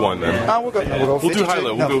 51 then. We'll go 52. We'll do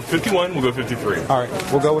high-low. We'll go 51, we'll go 53. All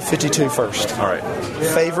right, we'll go with 52 first. All right.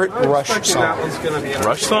 Favorite Rush song?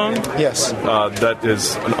 Rush song? Yes. That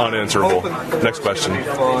is unanswerable. Next question.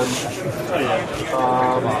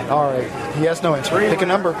 All right, he has no answer. Pick a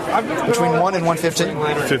number between 1 and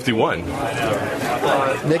 115. 51.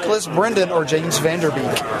 Nicholas Brendan or James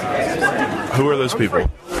Vanderbeek? Who are those people?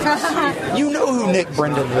 You know who Nick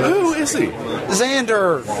Brendan is. Who is he?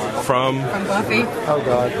 Xander. From Buffy. Oh,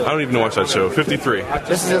 God. I don't even watch that show. 53.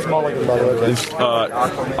 This is his mulligan, by the way.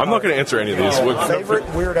 I'm not going to answer any of these. Favorite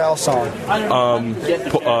Weird Al song?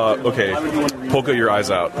 Okay. Polka Your Eyes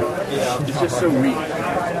Out.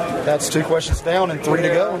 That's 2 questions down and 3 to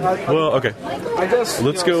go. Well, okay.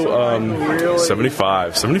 Let's go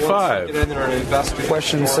 75. 75.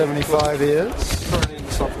 Question 75 is?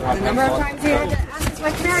 The number of times you had to ask his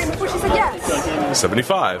wife to marry him before she said yes.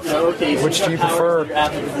 75. Which do you prefer,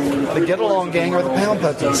 the Get Along Gang or the Pound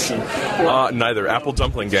Puppies? Neither. Apple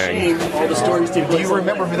Dumpling Gang. Do you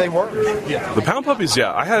remember who they were? The Pound Puppies,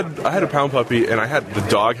 yeah. I had a Pound Puppy, and I had the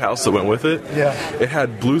dog house that went with it. Yeah. It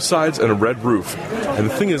had blue sides and a red roof. And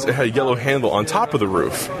the thing is, it had a yellow handle on top of the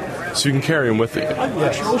roof. So you can carry them with you.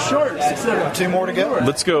 Yes. 2 more to go.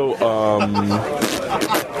 Let's go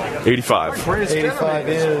 85. 85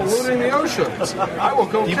 is... the oceans. I will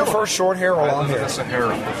go. Do you prefer short hair or long hair? Short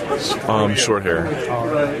hair.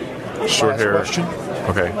 Short hair. Question.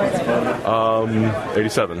 Okay.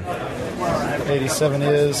 87. 87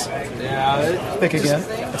 is... Pick again.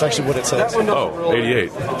 That's actually what it says. Oh,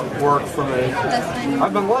 88. Work for me.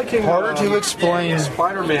 I've been liking Harder to explain.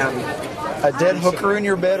 Spider-Man. A dead hooker in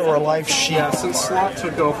your bed or a live sheep? Yeah, since Slot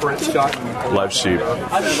took over, it's gotten... Live sheep.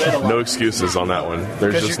 No excuses on way.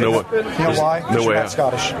 There's just no way. You know why? No way not out.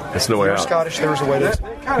 Scottish. It's no way You're out. Scottish, there's a way to...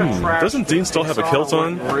 Doesn't Dean still have a kilt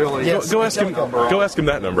on? Yes, Go ask him. Go ask him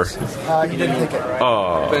that number. He didn't pick it.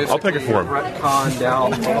 I'll pick it for him.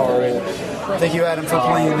 Thank you, Adam, for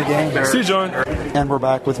playing the game. See you, John. And we're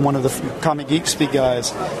back with one of the Comic Geek Speak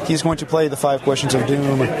guys. He's going to play the 5 questions of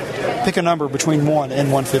Doom. Pick a number between 1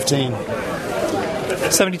 and 115.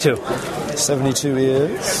 72. 72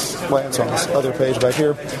 is... Well, it's on this other page back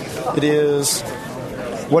here. It is...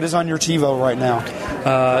 What is on your TiVo right now?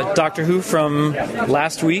 Doctor Who from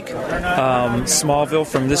last week, Smallville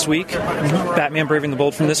from this week, Batman Braving the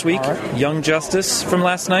Bold from this week, Young Justice from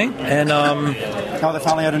last night, and... they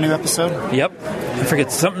finally had a new episode? Yep. I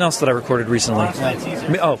forget something else that I recorded recently.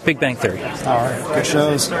 Oh, Big Bang Theory. All right, good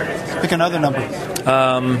shows. Pick another number.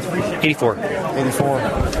 84. 84.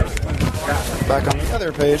 Back on the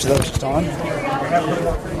other page that I was just on.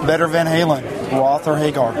 Better Van Halen, Roth or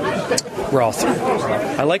Hagar? Roth.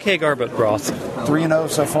 I like Hagar, but Roth. 3-0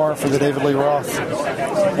 so far for the David Lee Roth.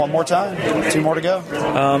 One more time. 2 more to go.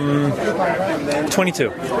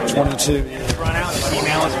 22. 22.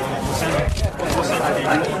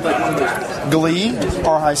 Glee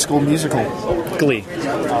or High School Musical? Glee.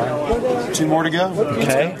 2 more to go.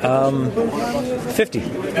 Okay. 50.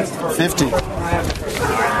 50.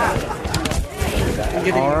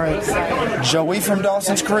 All right. Joey from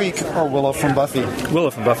Dawson's Creek or Willow from Buffy? Willow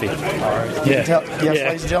from Buffy. All right. Yeah. Yes,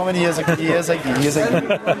 ladies and gentlemen, he is a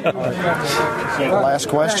Last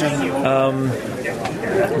question.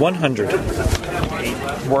 100.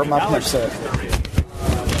 Where my pimp set?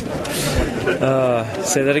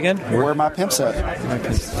 Say that again? Where my pimp set?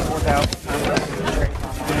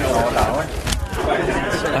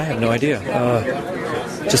 I have no idea.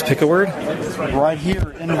 Just pick a word. Right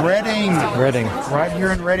here in Reading. Reading. Right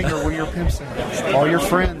here in Reading are where your pimps at. All your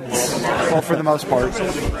friends. Well, for the most part. All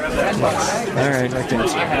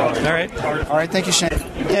right. All right, thank you, Shane.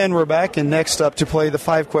 And we're back, and next up to play the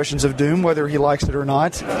 5 questions of Doom, whether he likes it or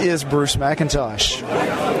not, is Bruce McIntosh.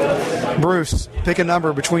 Bruce, pick a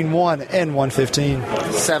number between 1 and 115.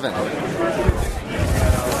 7.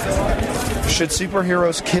 Should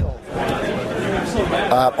superheroes kill?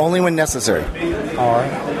 Only when necessary. All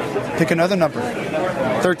right. Pick another number.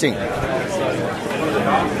 13.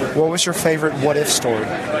 What was your favorite What If story?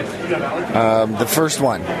 The first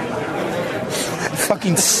one.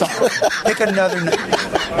 Fucking suck. Pick another number.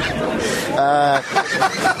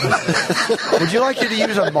 Would you like you to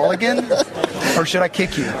use a mulligan? Or should I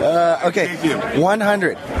kick you? Okay.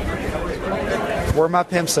 100. Where my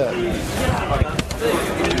pimps at?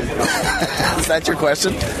 Is that your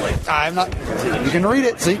question? I'm not. You can read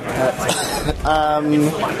it. See.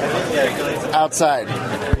 Outside.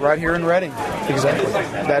 Right here in Reading. Exactly.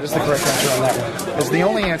 That is the correct answer on that one. It's the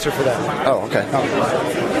only answer for that one. Oh, okay.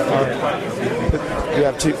 All right. You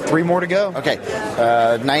have 3 more to go. Okay.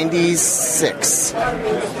 96.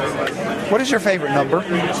 What is your favorite number?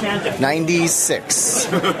 96.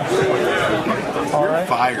 All right.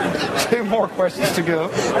 Fired. 2 more questions to go.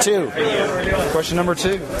 2. Question number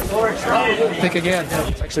 2. Pick again.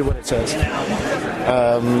 That's actually what it says.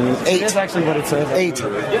 8. It is actually what it says. 8.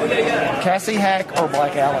 Cassie Hack or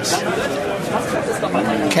Black Alice?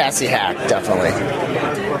 Cassie Hack, definitely.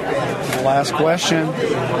 Last question.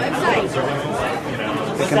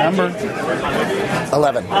 Pick a number.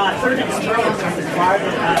 11.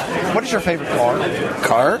 What is your favorite car?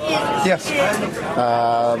 Car? Yes.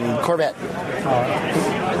 Corvette.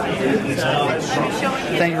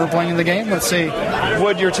 Thank you for playing the game. Let's see.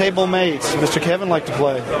 Would your table mates, Mr. Kevin, like to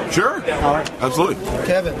play? Sure. All right. Absolutely.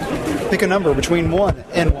 Kevin, pick a number between 1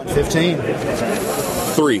 and 115.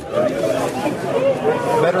 3.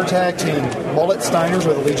 Better tag team, Mullet Steiners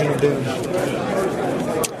or the Legion of Doom?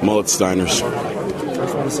 Mullet Steiners.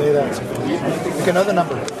 First one to say that. Pick another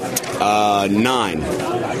number. 9.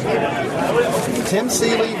 Tim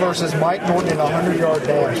Seeley versus Mike Norton in a 100-yard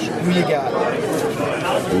dash. Who you got?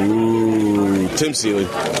 Ooh, Tim Seeley.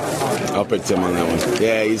 I'll pick Tim on that one.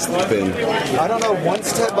 Yeah, he's thin. I don't know. One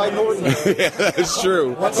step by Norton. Yeah, that's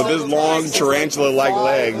true. With his long tarantula-like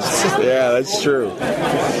legs. Yeah, that's true.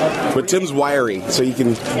 But Tim's wiry, so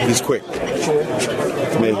he's quick. Sure.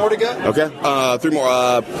 3 more to go? Okay. 3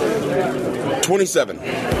 more. 27.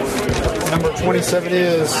 Number 27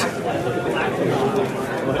 is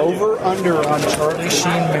over/under on Charlie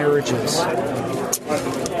Sheen marriages.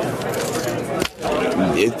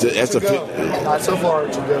 That's Not so far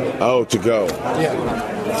to go. Oh, to go. Yeah.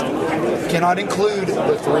 Cannot include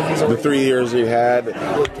the 3 years. The 3 years he had.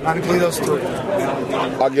 Cannot include those 3.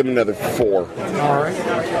 I'll give him another 4. All right.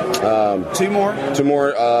 2 more. 2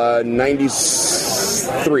 more.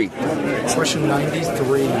 93. Question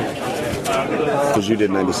 93. Because you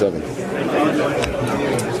did 97.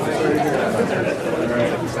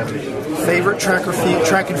 Favorite track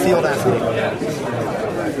and field athlete?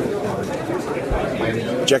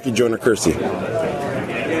 Jackie Jonah Kersey.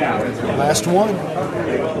 Last one.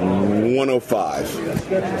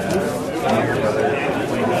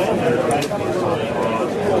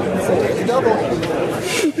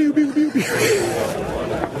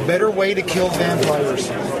 105. Better way to kill vampires: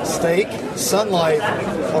 steak, sunlight,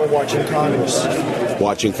 or watching Congress?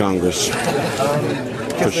 Watching Congress.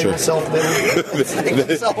 For sure.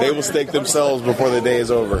 They will stake themselves before the day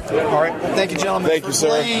is over. All right. Thank you, gentlemen. Thank you,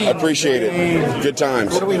 sir. I appreciate it. Good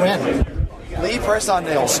times. What do we win? Lee, press on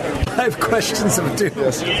nails. 5 questions of doom.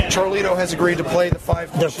 Yes. Charlito has agreed to play the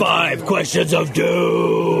 5 questions. The 5 questions of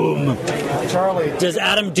doom. Charlie. Does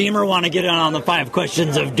Adam Deemer want to get in on the 5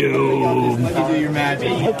 questions of doom? Let me do your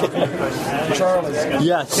magic. Okay. Charlie.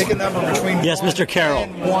 Yes. Pick a number between Mr. Carroll.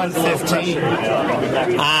 115.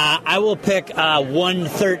 I will pick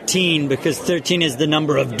 113 because 13 is the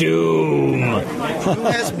number of doom. Who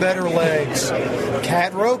has better legs,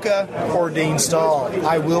 Kat Roca or Dean Stahl?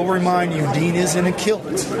 I will remind you, Dean is in a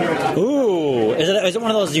kilt. Ooh, is it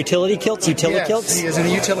one of those utility kilts? Yes, Kilts? he is in a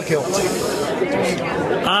utility kilt.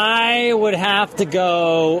 I would have to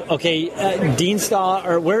go. Okay, Dean Stahl,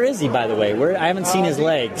 or where is he, by the way? I haven't seen his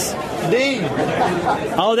legs. Dean.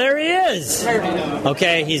 Oh, there he is.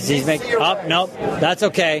 Okay, he's making. Oh, nope, that's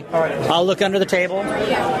okay. I'll look under the table.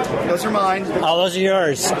 Those are mine. Oh, those are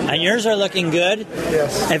yours, and yours are looking good.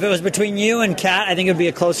 Yes. If it was between you and Kat, I think it would be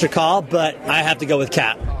a closer call, but I have to go with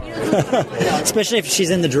Kat. Especially if she's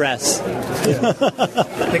in the dress.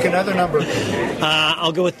 Pick another number.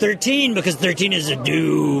 I'll go with 13 because 13 is a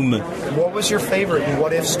doom. What was your favorite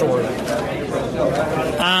What If story?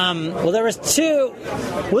 Well, there was 2.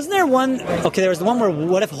 Wasn't there one? Okay, there was the one where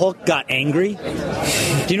What If Hulk got angry?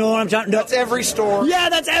 Do you know what I'm talking about? That's every story. Yeah,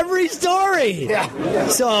 that's every story. Yeah.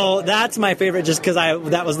 So that's my favorite, just because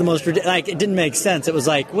that was the most like it didn't make sense. It was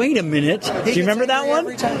like, wait a minute. Do you remember that one?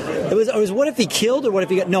 It was what if he killed or what if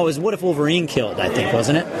he got? No, it was what if Wolverine killed. I think,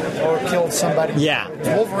 wasn't it? Or killed somebody. Yeah.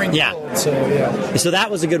 Wolverine killed. So yeah. So that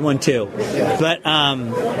was a good one too. Yeah. But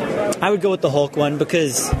I would go with the Hulk one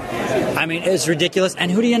because, I mean, it's ridiculous. And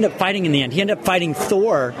who did he end up fighting in the end? He ended up fighting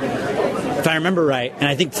Thor. if I remember right. And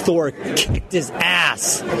I think Thor kicked his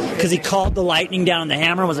ass because he called the lightning down on the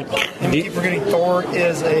hammer and was like... And we keep forgetting Thor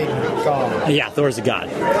is a god. Yeah, Thor's a god.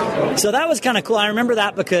 So that was kind of cool. I remember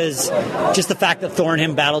that because just the fact that Thor and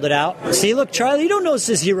him battled it out. See, look, Charlie, you don't know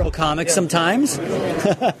this hero comics sometimes.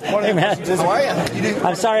 Hey, man.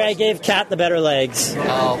 I'm sorry I gave Kat the better legs.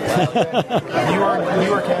 Oh. You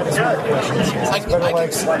are Kat is better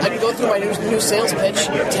questions. I can go through my new sales pitch.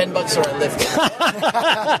 $10 or I lift.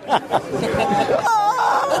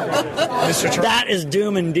 That is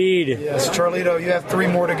doom indeed. Yes, Charlito, you have 3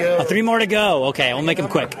 more to go. 3 more to go. Okay, we'll make them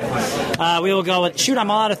quick. We will go with... Shoot, I'm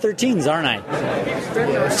all out of 13s, aren't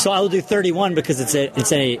I? So I will do 31 because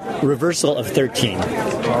it's a reversal of 13. All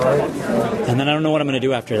right. And then I don't know what I'm going to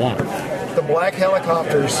do after that. The black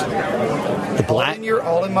helicopters. The black?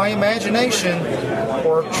 All in my imagination,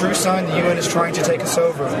 or true sign the UN is trying to take us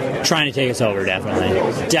over. Trying to take us over, definitely.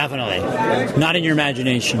 Definitely. Not in your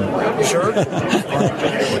imagination. You sure?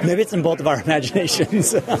 Maybe it's in both of our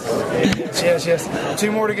imaginations. Yes.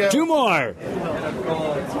 2 more to go. 2 more.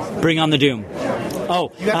 Bring on the doom.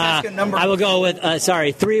 Oh, you have to ask a number. I will go with,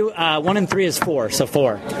 3. 1 and 3 is 4, so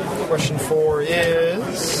 4. Question 4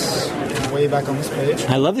 is way back on this page.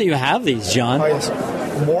 I love that you have these, John. Oh, yes.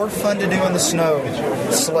 More fun to do in the snow,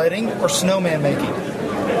 sledding or snowman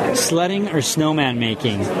making? Sledding or snowman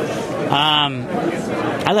making?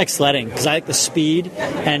 I like sledding because I like the speed.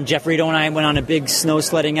 And Jeff Rito and I went on a big snow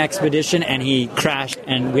sledding expedition, and he crashed,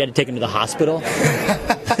 and we had to take him to the hospital.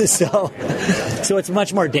 So it's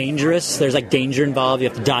much more dangerous. There's like danger involved. You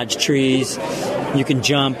have to dodge trees. You can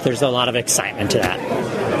jump. There's a lot of excitement to that.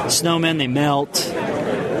 Snowmen, they melt.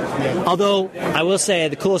 Although, I will say,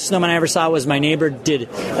 the coolest snowman I ever saw was my neighbor did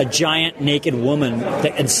a giant naked woman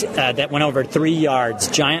that went over 3 yards,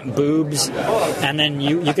 giant boobs, and then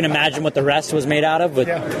you can imagine what the rest was made out of with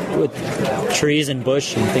trees and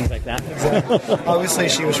bush and things like that. Exactly. Obviously,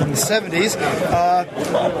 she was from the 70s.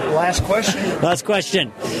 Last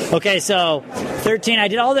question. Okay, so 13. I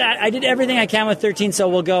did all that. I did everything I can with 13, so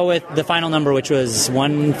we'll go with the final number, which was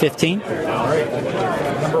 115. All right.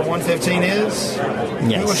 Number 115 is...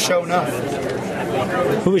 Yes. Who was Shonuff?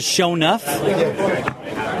 Who was Shonuff?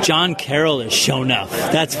 Yeah. John Carroll is Shonuff.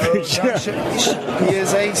 That's for sure. He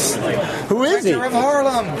is Who is he? of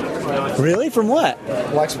Harlem. Really? From what?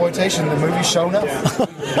 Blaxploitation, the movie Shonuff.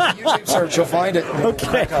 YouTube search, you'll find it.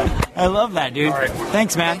 Okay. I love that, dude. Right.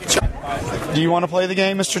 Thanks, man. Do you want to play the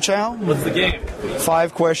game, Mr. Chow? What's the game?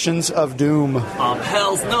 5 questions of doom.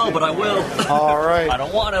 Hells no, but I will. All right. I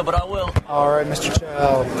don't want to, but I will. All right, Mr.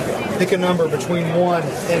 Chow. Pick a number between 1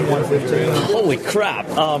 and 115. Holy crap.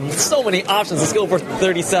 So many options. Let's go for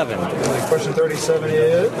 37. Question 37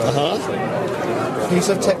 is... Piece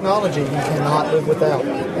of technology you cannot live without.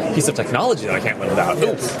 Piece of technology that I can't live without.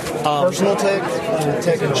 Yes. Personal tech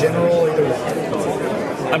in general, either way.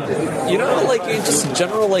 Just in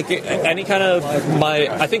general, any kind of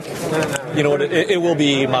I think, you know what, it will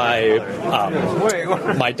be my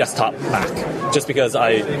my desktop Mac, just because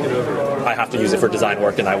I have to use it for design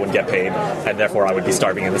work and I wouldn't get paid, and therefore I would be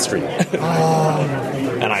starving in the street.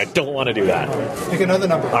 And I don't want to do that. Pick another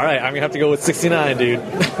number. All right, I'm going to have to go with 69, dude.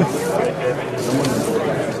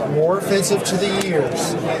 More offensive to the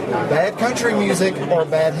ears, bad country music or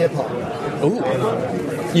bad hip-hop? Ooh.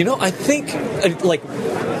 I think,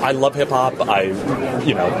 I love hip-hop. I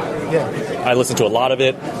listen to a lot of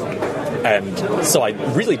it. And so I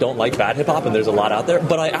really don't like bad hip-hop, and there's a lot out there.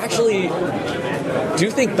 But I actually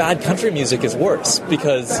do think bad country music is worse,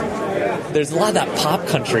 because there's a lot of that pop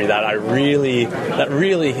country that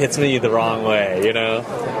really hits me the wrong way,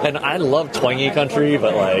 And I love twangy country,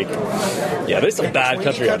 but there's some bad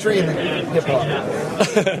country. Country and hip-hop.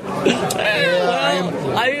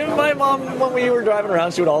 My mom, when we were driving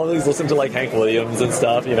around, she would always listen to Hank Williams and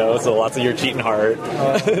stuff, so lots of Your Cheating Heart.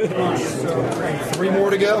 3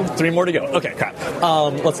 more to go. 3 more to go. Okay, crap.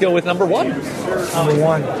 Let's go with number 1. Number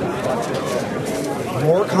 1.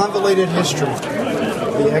 More convoluted history.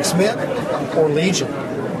 The X-Men or Legion?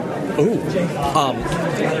 Ooh.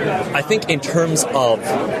 I think in terms of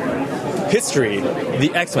history,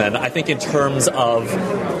 the X-Men. I think in terms of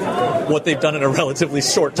what they've done in a relatively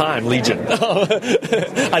short time, Legion.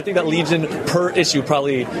 I think that Legion per issue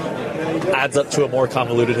probably adds up to a more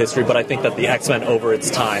convoluted history, but I think that the X-Men over its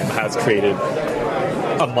time has created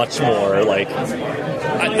a much more,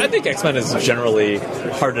 I think X-Men is generally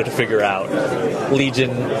harder to figure out.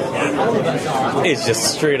 Legion is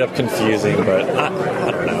just straight up confusing, but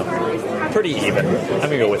I don't know. Pretty even. I'm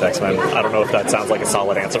going to go with X-Men. I don't know if that sounds like a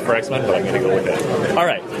solid answer for X-Men, but I'm going to go with it. All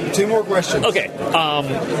right. 2 more questions. Okay.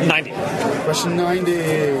 90. Question 90.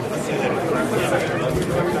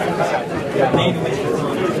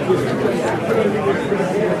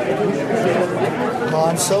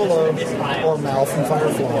 Han Solo or Mal from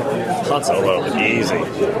Firefly? Han Solo, easy.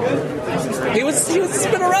 He was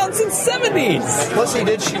been around since '70s. Plus, he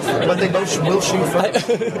did shoot, but they both will shoot first.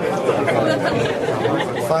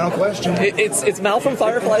 Final question. It's Mal from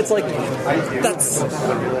Firefly. It's like that's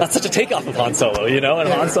such a takeoff of Han Solo, you know. And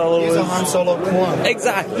Han Solo is a Han Solo clone.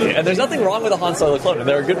 Exactly. And there's nothing wrong with a Han Solo clone. And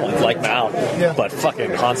there are good ones like Mal. Yeah. But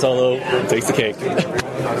fucking Han Solo takes the cake.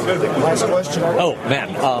 Last question. Oh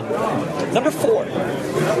man, number 4.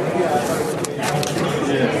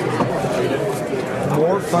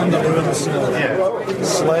 More fun to do in the snow.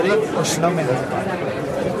 Sledding or snowman?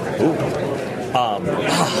 Ooh. I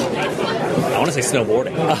want to say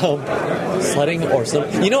snowboarding. Sledding or snow.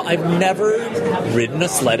 You know, I've never ridden a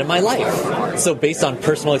sled in my life. So based on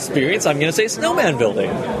personal experience, I'm going to say snowman building.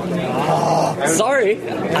 Sorry.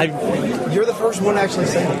 You're the first one to actually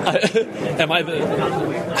say it.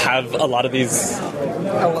 Have a lot of these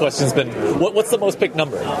questions been... What's the most picked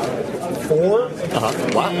number? 4.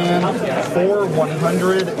 Wow. And 4,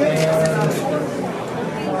 100, and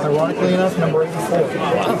ironically enough, number 84.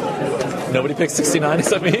 Wow. Nobody picked 69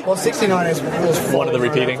 except me? Well, 69 is one of the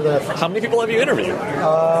repeating. How many people have you interviewed?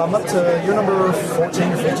 I'm up to your number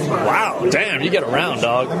 14 or 15. Wow, damn, you get around,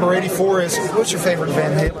 dog. Number 84 is, what's your favorite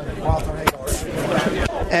Van Halen?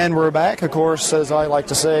 And we're back, of course, as I like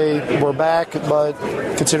to say, we're back, but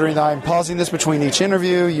considering that I'm pausing this between each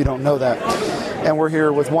interview, you don't know that. And we're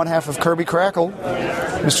here with one half of Kirby Crackle,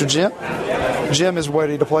 Mr. Jim. Jim is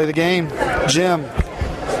ready to play the game. Jim.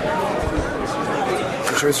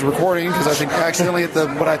 I'm sure it's recording because I think I accidentally hit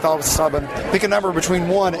what I thought was the stop button. Pick a number between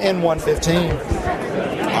 1 and 115.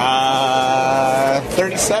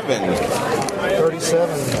 37.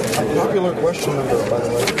 37. A popular question number, by the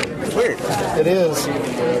way. Weird. It is.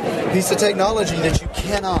 A piece of technology that you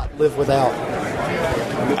cannot live without.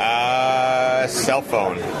 Cell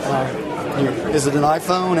phone. Is it an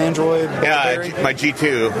iPhone, Android? Yeah, my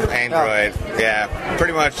G2 Android. Yeah,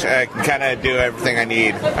 pretty much I can kind of do everything I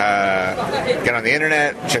need. Get on the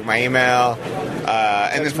internet, check my email,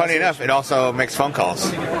 and then funny enough, it also makes phone calls.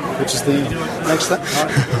 Which is the next thing.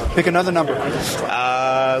 Pick another number.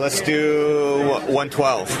 Let's do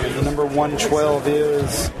 112. The number 112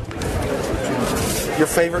 is your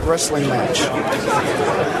favorite wrestling match.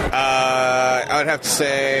 I would have to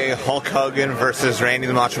say Hulk Hogan versus Randy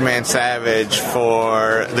the Macho Man Savage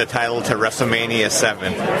for the title to WrestleMania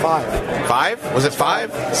 7. 5? Was it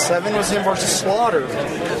 5? 7 was him versus Slaughter.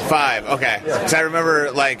 5, okay. Because I remember,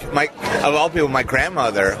 of all people, my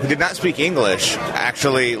grandmother, who did not speak English,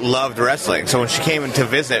 actually loved wrestling. So when she came in to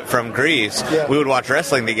visit from Greece, we would watch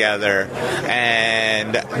wrestling together,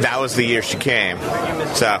 and that was the year she came.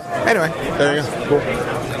 So, anyway, there you go. Cool.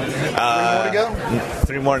 3 more to go?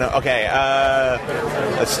 3 more to go. Okay,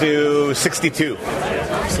 let's do 62.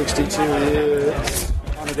 62 is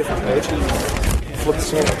on a different page. Flip the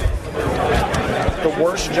sword. The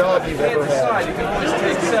worst job you've ever had.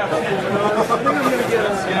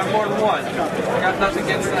 More than one. I got nothing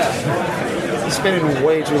against that. You're spending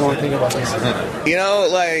way too long thinking about this. You know,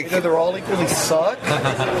 they're all equally suck.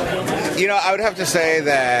 You know, I would have to say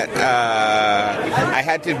that I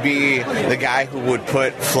had to be the guy who would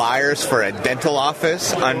put flyers for a dental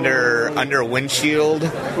office under a windshield.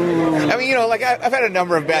 I mean, you know, I've had a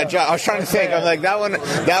number of bad jobs. I was trying to think. I'm like, that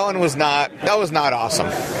one was not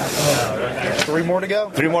awesome. 3 more to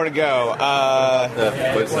go. 3 more to go.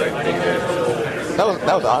 That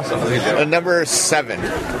was awesome. Number 7.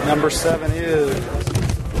 Number 7 is,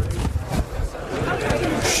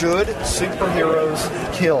 should superheroes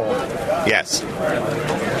kill? Yes.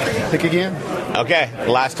 Pick again. Okay,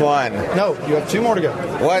 last one. No, you have 2 more to go.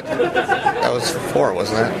 What? That was 4,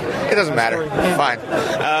 wasn't it? It doesn't matter. Fine.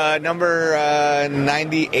 Number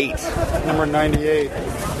 98. Number 98.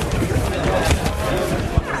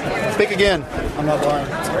 Pick again. I'm not lying.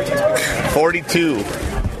 42.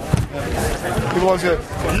 People always go,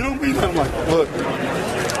 you don't mean that. I'm like, look,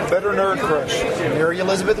 better nerd crush. Mary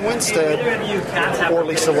Elizabeth Winstead or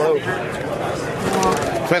Lisa Loeb.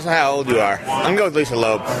 Depends on how old you are. I'm going to go with Lisa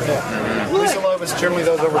Loeb. Yeah. Lisa Loeb is generally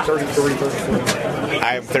those over 33, 34.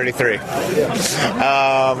 I am 33. Yeah.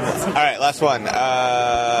 All right, last one.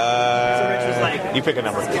 You pick a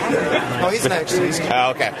number. Oh, he's next.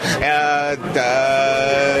 Okay.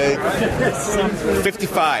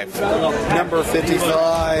 55. Number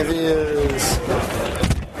 55 is...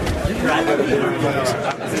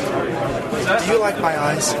 Do you like my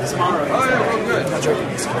eyes? I'm not joking.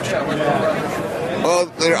 Well,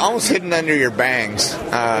 they're almost hidden under your bangs.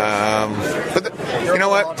 But you know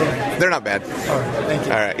what? They're not bad. All right, thank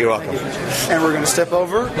you. All right, you're welcome. And we're going to step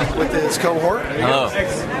over with his cohort. Hello. All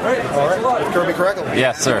right, Kirby Crackle.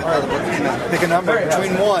 Yes, sir. All right, pick a number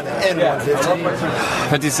between 1 and 115.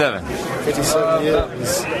 57. 57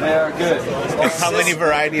 is. Yeah, good. How many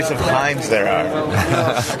varieties of Heinz there are?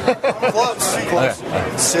 Close. Okay.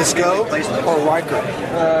 Cisco or Riker?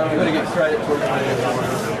 I'm going to get credit for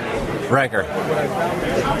Riker.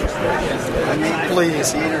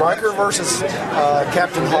 Please. Riker versus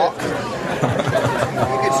Captain Hawk.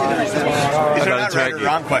 These are not right or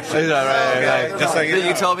wrong questions. Right. Just so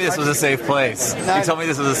you told me this was a safe place. You told me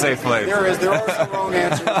this was a safe place. There are some wrong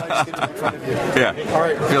answers. I just get to make fun of you. Yeah. All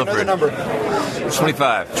right. Feel Another free. number.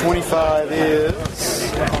 25. 25 is.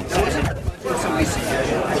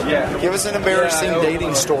 Give us an embarrassing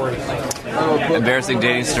dating story. Embarrassing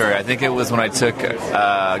dating story. I think it was when I took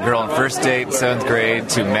a girl on first date, 7th grade,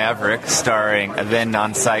 to Maverick, starring a then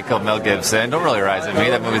non-psycho Mel Gibson. Don't really rise at me.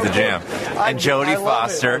 That movie's the jam. And Jodie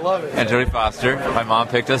Foster. And Jodie Foster. My mom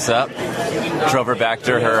picked us up, drove her back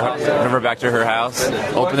to her house,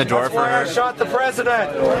 opened the door for her. I shot the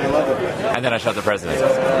president. And then I shot the president.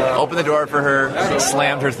 Opened the door for her,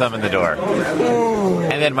 slammed her thumb in the door.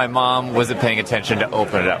 And then my mom wasn't paying attention to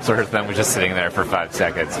open it up, so her thumb was just sitting there for 5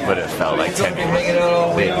 seconds, but it felt like 10 minutes.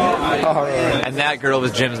 And that girl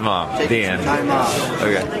was Jim's mom. The end.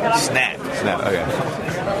 Okay. Snap. Okay.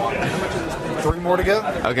 3 more to go?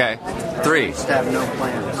 Okay. 3. Just have no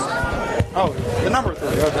plans. Oh, the number 3.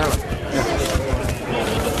 Okay.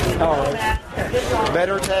 All right.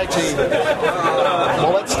 Better tag team.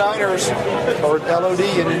 Mullet Steiners or LOD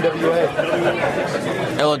and NWA?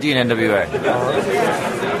 LOD and NWA. All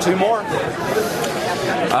right. 2 more.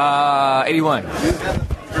 81.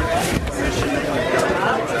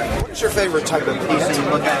 What's your favorite type of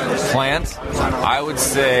Plant? I would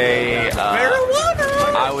say herbs.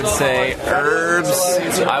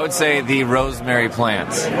 I would say the rosemary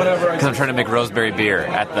plants. Because I'm trying to make rosemary beer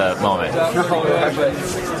at the moment.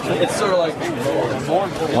 It's sort of like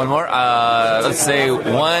One more? Let's say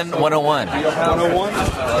 101. 101?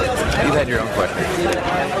 You had your own question.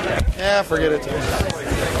 Yeah, forget it.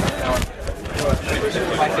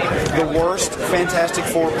 The worst Fantastic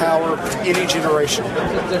Four power in a generation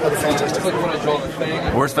of the Fantastic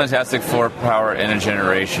Four. Worst Fantastic Four power in a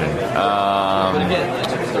generation.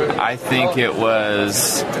 I think it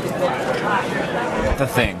was the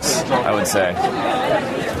Things, I would say.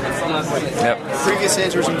 Yep. Previous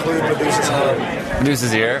answers include Medusa's hair.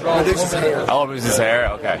 Medusa's ear? Medusa's hair. Oh, Medusa's hair?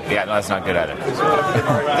 Okay. Yeah, no, that's not good at it.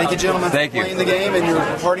 Thank you, gentlemen, Thank for you. playing the game, and your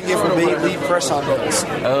parting gift will be lead press-on buttons.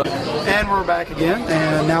 And we're back again,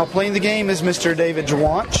 and now playing the game is Mr. David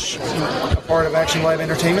Jwanch, a part of Action Live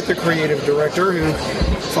Entertainment, the creative director, who,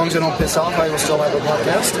 as long as I don't piss off, I will still have a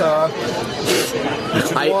podcast.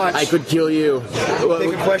 Mr. Jwanch, I could kill you.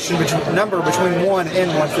 Pick a question number between 1 and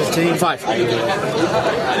 115. 5.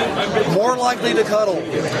 More likely to cuddle,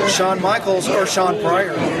 Shawn Michaels or Sean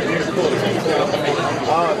Pryor?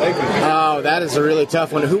 Oh, that is a really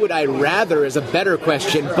tough one. Who would I rather is a better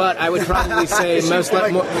question, but I would probably say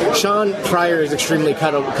Sean Pryor is extremely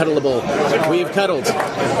cuddleable. We've cuddled.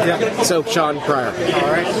 Yeah. So Sean Pryor.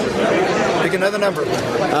 All right. Pick another number.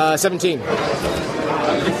 17.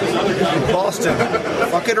 Boston.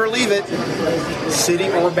 Fuck it or leave it. City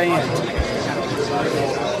or band?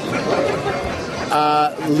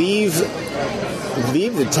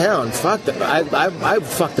 Leave the town. Fuck the. I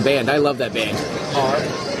fuck the band. I love that band. All right.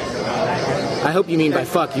 I hope you mean by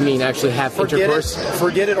fuck you mean actually have intercourse.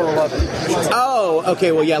 Forget it or love it. Oh,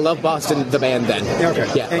 okay. Well, yeah, love Boston the band then. Okay.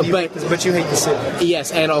 Yeah, but you hate the city.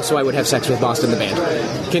 Yes, and also I would have sex with Boston the band.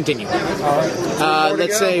 Continue. All right.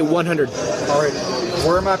 Let's say 100. All right.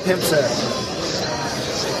 Where are my pimps at?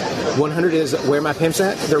 100 is where my pimps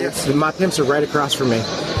at? Yes. My pimps are right across from me.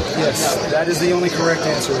 Yes, that is the only correct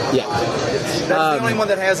answer. Yeah. That's the only one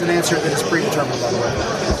that has an answer that is predetermined, by the way.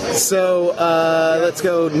 So, let's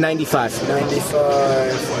go 95.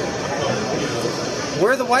 95.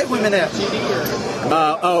 Where are the white women at?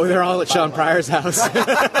 They're all at Sean Pryor's house.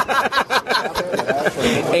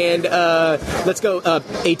 And let's go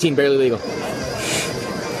 18, barely legal.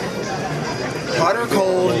 Hot or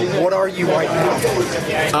cold, what are you right now?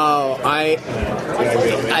 Oh, I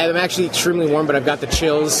am actually extremely warm, but I've got the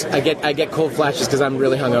chills. I get cold flashes because I'm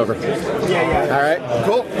really hungover. Yeah. All right.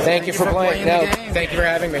 Cool. Thank you for playing. the game. Thank you for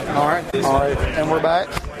having me. All right. And we're back.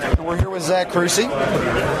 And we're here with Zach Crucy.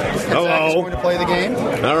 Hello. Zach is going to play the game.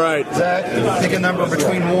 All right. Zach, pick a number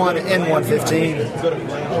between 1 and 115.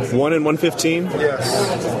 1 and 115?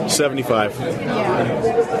 Yes. 75.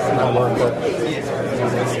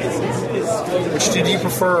 Which do you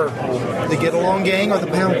prefer, the Get Along Gang or the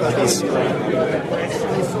Pound Puppies?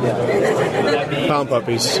 Pound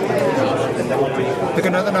Puppies. Pick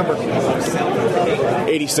another number.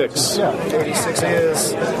 86. 86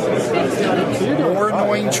 is More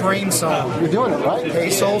Annoying Train Song. You're doing it right. Hey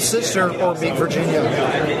Soul Sister or Meet Virginia.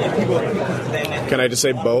 Can I just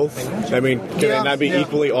say both? I mean, can they not be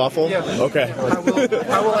equally awful? Yeah. Okay. I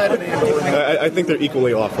will add an and. I think they're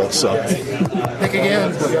equally awful, so. Pick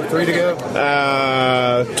again. We got 3 to go.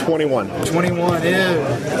 21. 21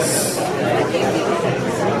 is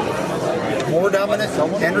More Dominant,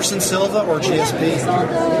 Anderson Silva or GSP?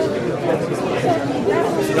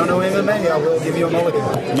 If you don't know MMA, I will give you a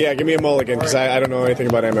mulligan. Yeah, give me a mulligan, because I don't know anything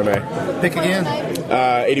about MMA. Pick again.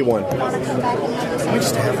 81. We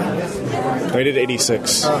just have it. I did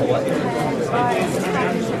 86.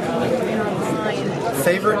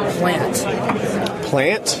 Favorite plant?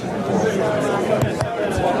 Plant?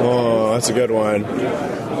 Oh, that's a good one.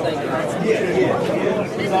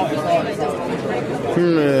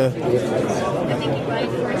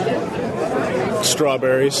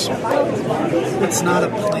 Strawberries. It's not a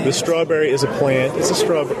plant. The strawberry is a plant. It's a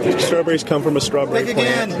strawberry. Strawberries come from a strawberry Pick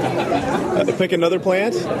plant. again. Pick another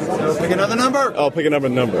plant? No, pick another number. Oh, pick another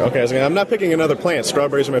number. Okay, I'm not picking another plant.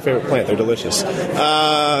 Strawberries are my favorite plant. They're delicious. 12.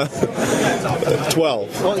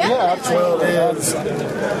 Well, yeah, 12 is.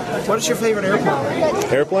 What is your favorite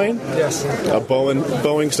airplane? Airplane? Yes. A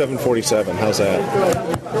Boeing 747. How's that?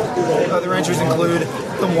 Other entries include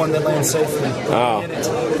the one that lands safely. Oh.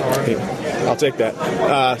 I'll take that.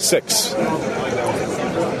 6.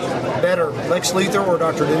 Better, Lex Luthor or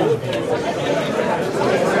Dr. Doom?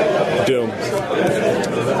 Doom.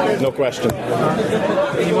 No question.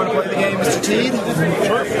 You want to play the game, Mr. Teed?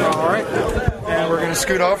 Sure. All right. And we're going to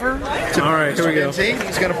scoot over to All right, here we go. Teed.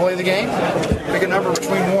 He's going to play the game. Pick a number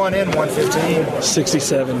between 1 and 115.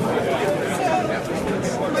 67.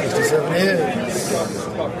 67 is.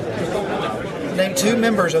 Name 2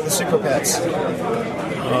 members of the Super Pets.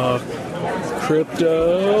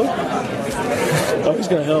 Crypto. Oh, he's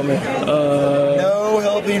gonna help me. No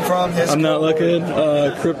helping from his. I'm not looking.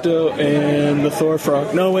 Crypto and the Thor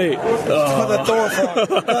frog. No, wait. The Thor frog.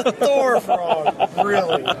 The Thor frog.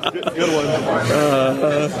 Really? Good one.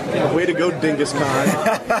 Way to go, Dingus Khan.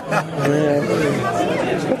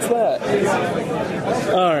 What's that?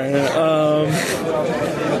 All right.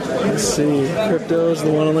 Let's see. Crypto is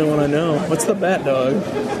the only one I know. What's the bat dog?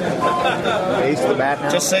 Ace the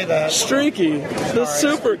bat. Just say that. Streaky, the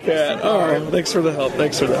super cat. Oh, thanks for the help.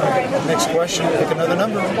 Thanks for that. Next question. Pick another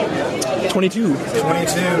number. 22. 22.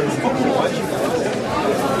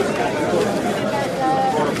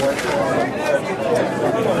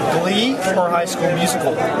 Glee or High School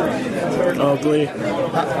Musical? Oh, Glee.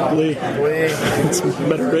 Glee. It's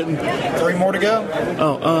better written. 3 more to go.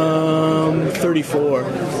 34.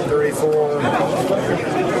 34.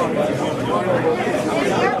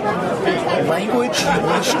 Language you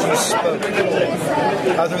wished you spoke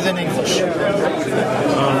other than English.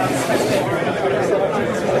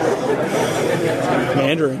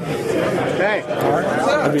 Mandarin. Okay. All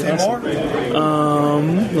right. 2 more.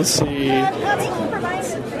 Let's see.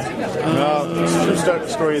 Just start the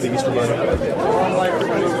story of the Easter Bunny.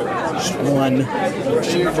 1.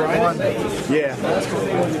 Yeah.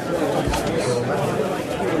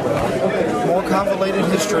 More convoluted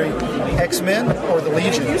history. X-Men or the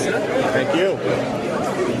Legion? Thank you.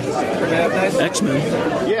 X-Men.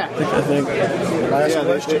 Yeah. I think. Last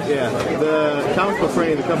question. The comic book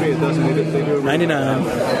frame, the company that doesn't do it, they do it. 99.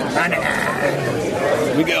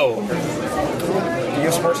 We go. Are you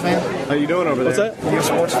a sports fan? How you doing over there? What's that? Are you a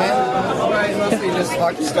sports fan? Mostly just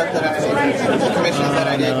hockey stuff that I commissions that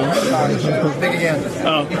I did. Big again.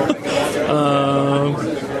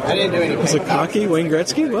 I didn't do anything. Was it cocky? Wayne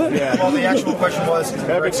Gretzky? What? Yeah. Well, the actual question was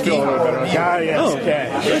Gretzky or Yes. Oh, Okay.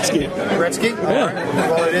 Gretzky. Gretzky? Yeah. All right.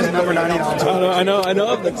 Well, it is number 99. I know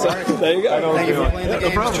of them. So there you go. Thank you for playing the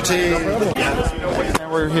game, Mr. T. And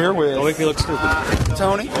we're here with Don't make me look stupid.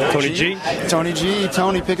 Tony. Tony G. Tony G.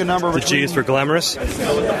 Tony, pick a number The between... G is for glamorous.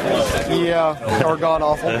 Yeah, or god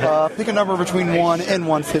awful. Pick a number between 1 and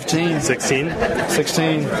 115. 16.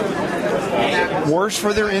 16. Worst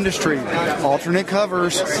for their industry, alternate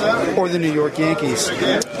covers, or the New York Yankees?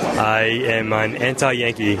 I am an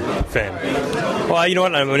anti-Yankee fan. Well, you know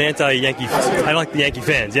what? I'm an anti-Yankee. I like the Yankee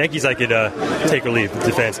fans. Yankees I could take or leave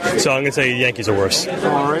the fans. So I'm going to say Yankees are worse.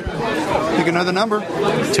 All right. Pick another number.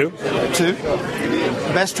 2. 2.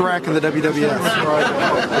 Best rack in the WWF.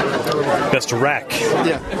 Best rack.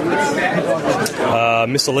 Yeah.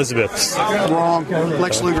 Miss Elizabeth's. Wrong.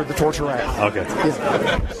 Lex Luger, the torture rack. Okay.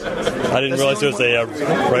 Yeah. I didn't realize there was a right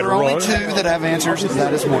There or are only wrong. two that have answers.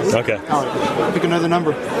 That is one. Okay. All right. Pick another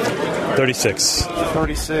number. 36.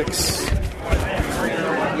 36.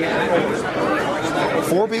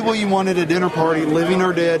 4 people you want at a dinner party, living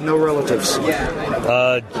or dead, no relatives.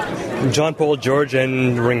 John, Paul, George,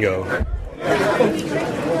 and Ringo.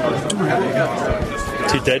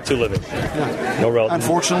 2 dead, 2 living. No relatives.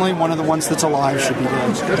 Unfortunately, one of the ones that's alive should be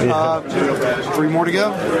dead. 3 more to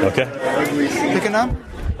go. Okay. Pick a number.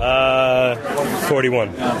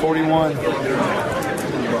 41. 41.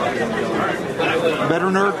 Better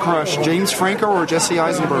nerd crush, James Franco or Jesse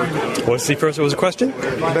Eisenberg? What's the first? What was the question?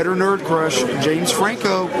 Better nerd crush, James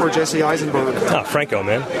Franco or Jesse Eisenberg? Ah, Franco,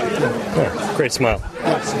 man. Yeah, great smile.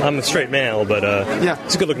 I'm a straight male, but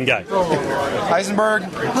he's a good-looking guy. Eisenberg,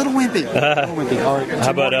 a little wimpy. Little wimpy. All right.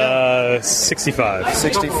 How about 65?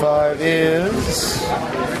 65 is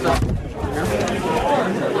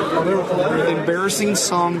embarrassing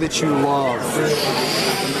song that you love.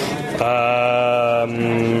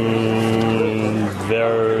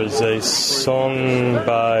 There's a song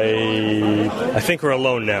by I Think We're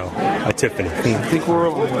Alone Now by Tiffany. I think we're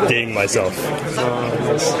alone. Dating myself.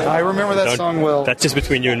 I remember that song well. That's just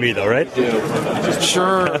between you and me, though, right?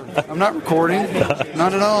 Sure. I'm not recording.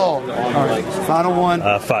 Not at all. All right. Final one.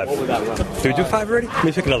 5. Did we do 5 already? Let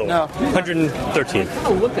me pick another one. No. 113.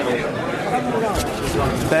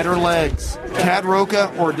 Better legs, Tad Roca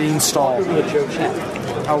or Dean Stahl?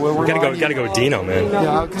 I will Gotta go with Dino, man.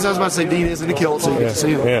 Yeah, because I was about to say Dean isn't a kill, so you get to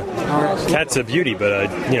see him. Yeah. All right. Cat's a beauty, but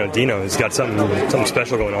Dino has got something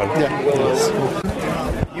special going on. Yeah.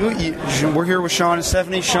 We're here with Sean and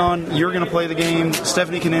Stephanie. Sean, you're going to play the game.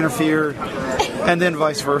 Stephanie can interfere, and then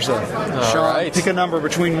vice versa. Sean, right. pick a number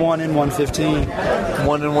between 1 and 115.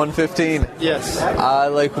 1 and 115. Yes. I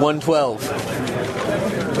like 112.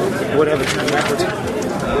 Whatever.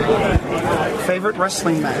 Favorite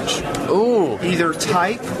wrestling match? Ooh. Either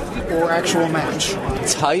type or actual match.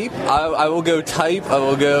 Type? I will go type. I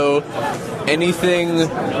will go anything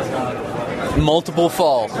multiple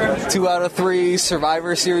fall. 2 out of 3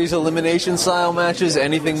 Survivor Series elimination style matches.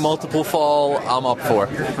 Anything multiple fall, I'm up for.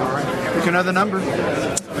 Pick another number.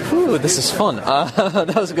 Ooh, this is fun.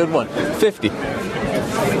 That was a good one. 50.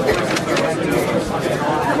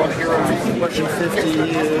 Question 50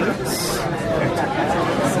 is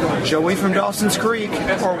Joey from Dawson's Creek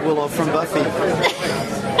or Willow from Buffy?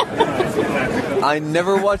 I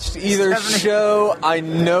never watched either show. I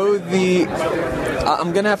know the...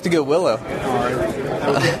 I'm going to have to go Willow.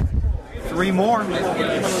 3 more.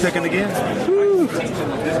 Picking again. Woo.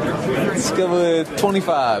 Let's go with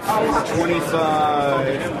 25.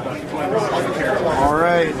 25. All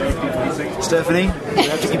right. Stephanie, you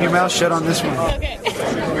have to keep your mouth shut on this one. Okay.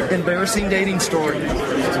 Embarrassing dating story.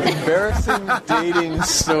 Embarrassing dating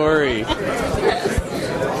story.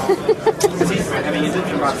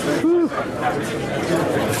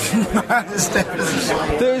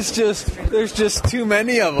 There's just too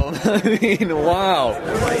many of them. I mean, wow.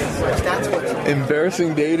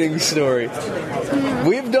 Embarrassing dating story.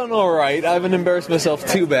 We've done all right. I haven't embarrassed myself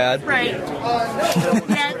too bad. Right.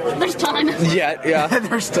 Yeah, there's time. Yet, yeah.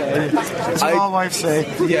 There's time. That's what all wives say.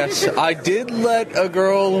 Yes, I did let a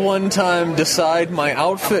girl one time decide my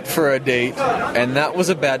outfit for a date, and that was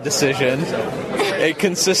a bad decision. It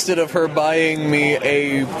consisted of her buying me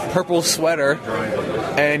a purple sweater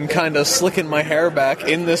and kind of slicking my hair back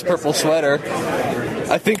in this purple sweater.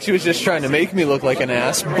 I think she was just trying to make me look like an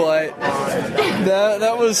ass, but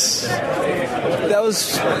that was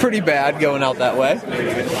pretty bad going out that way. All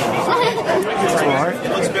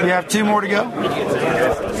right. We have 2 more to go.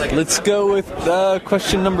 Let's go with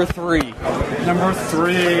question number 3. Number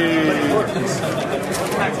 3.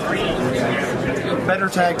 Better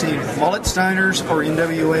tag team, Mullet Steiners or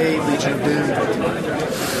NWA Legion of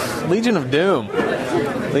Doom? Legion of Doom.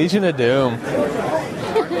 Legion of Doom.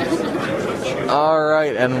 All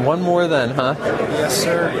right, and one more then, huh? Yes,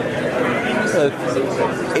 sir.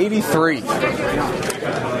 83.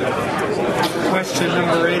 Question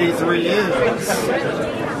number 83 is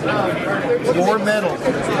more metal,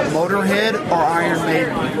 Motorhead or Iron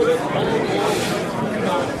Maiden?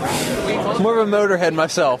 More of a Motorhead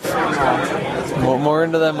myself. More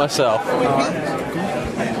into that myself.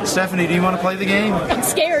 Stephanie, do you want to play the game? I'm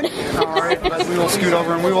scared. All right, we will scoot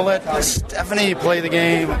over and we will let Stephanie play the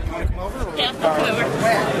game. Yeah, come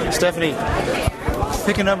over. Stephanie,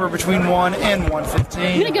 pick a number between 1 and 115.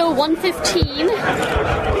 I'm going to go 115.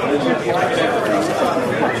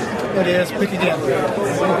 It is. Pick again.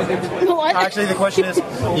 What? Actually, the question is,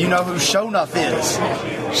 you know who Shonuff is?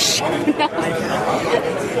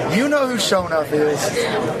 You know who Shonuff is.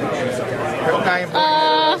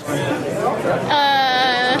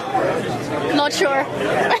 not sure.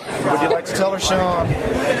 Would you like to tell her, Sean?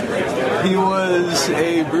 He was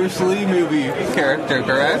a Bruce Lee movie character,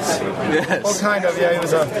 correct? Yes. Well, kind of. Yeah, he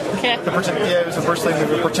was a. Okay. He was a Bruce Lee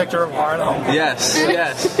movie, Protector of Ireland. Yes.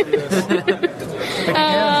 Yes.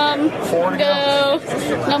 Go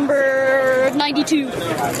number 92.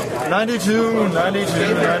 92.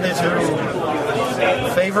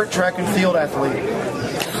 Favorite track and field athlete?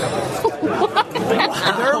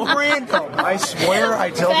 They're random. I swear,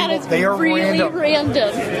 I tell That people is they are really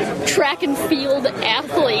random. Track and field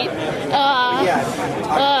athlete.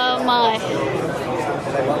 Oh my.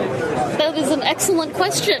 That is an excellent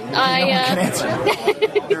question. No one can answer.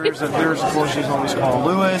 There's of course, she's always called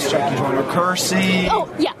Lewis, Jackie Joyner Kersey. Oh,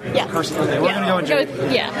 yeah. Kersey. Okay, we're going to go in Jackie.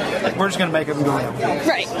 Yeah. We're just going to make them go in.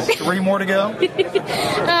 Right. 3 more to go.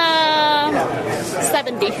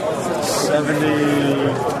 70.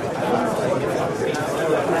 70.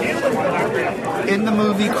 In the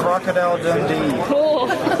movie Crocodile Dundee,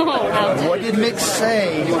 what did Mick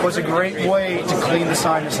say was a great way to clean the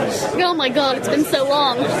sinuses? Oh my god, it's been so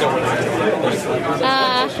long.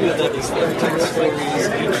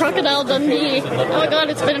 Crocodile Dundee. Oh my god,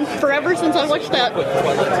 it's been forever since I watched that.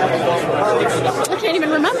 I can't even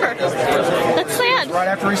remember. That's sad. Right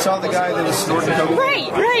after he saw the guy that was snorting coke.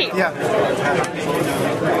 Right. Yeah.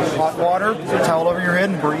 Hot water, towel over your head,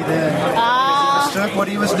 and breathe in. Mistook what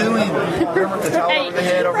he was doing. Remember the towel over the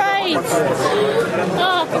head. Right.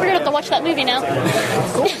 Oh, we're gonna have to watch that movie now.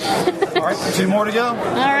 Cool. All right, 2 more to go. All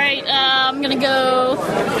right, I'm gonna go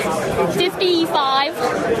 55.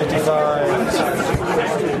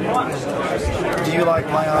 55. Do you like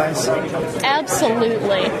my eyes?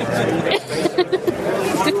 Absolutely.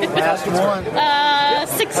 Last one.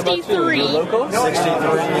 63. 63. I'm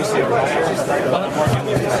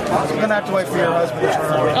gonna have to wait for your husband to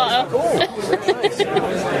turn around.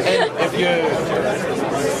 And if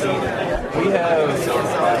we have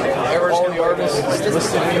all the artists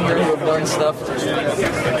listed in here who have done stuff.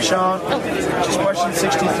 Sean, just question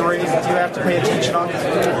 63. Do you have to pay attention on it?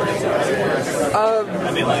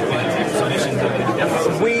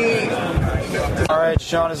 All right,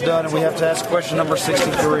 Sean is done, and we have to ask question number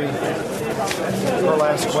 63. Our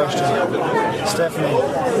last question. Stephanie,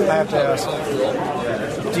 I have to ask.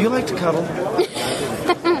 Do you like to cuddle?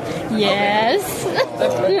 Yes.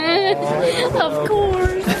 Of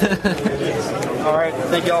course. All right,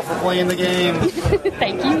 thank y'all for playing the game.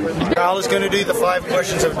 Thank you. Kyle is going to do the 5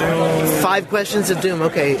 questions of doom. 5 questions of doom.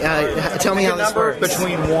 Okay, tell me how this works.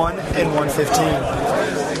 Between 1 and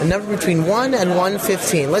 115. A number between 1 and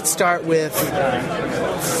 115. Let's start with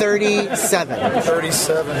 37.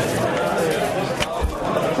 37.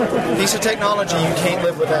 Piece of technology you can't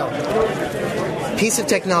live without. Piece of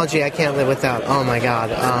technology I can't live without. Oh my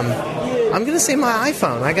god. I'm gonna say my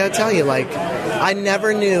iPhone. I gotta tell you, I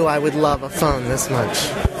never knew I would love a phone this much.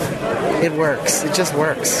 It works. It just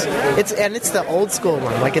works. It's the old school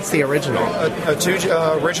one, it's the original. A 2G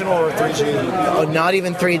original or a 3G? Oh, not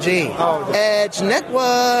even 3G. Oh, Edge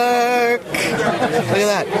Network. Look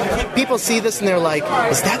at that. People see this and they're like,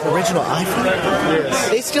 "Is that an original iPhone? Yes.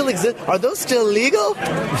 They still exist? Are those still legal?"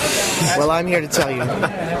 Well, I'm here to tell you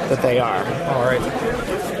that they are. All right.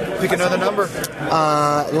 Pick another number.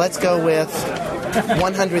 Let's go with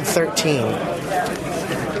 113.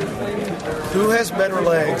 Who has better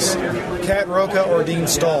legs, Kat Roca or Dean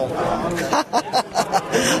Stahl?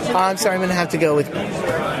 I'm sorry, I'm going to have to go with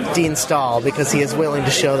Dean Stahl because he is willing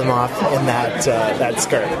to show them off in that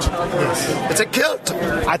skirt. Yes. It's a cult.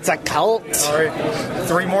 It's a cult. All right.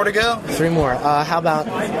 3 more to go? 3 more. How about,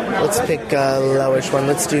 let's pick a lowish one.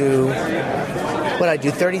 Let's do, what did I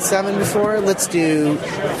do, 37 before? Let's do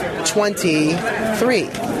 23.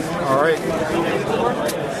 All right.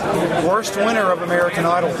 Worst winner of American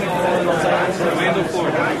Idol?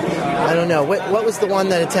 I don't know. What was the one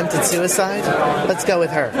that attempted suicide? Let's go with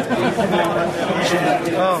her.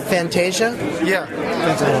 Fantasia? Yeah.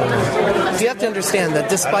 You have to understand that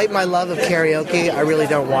despite my love of karaoke, I really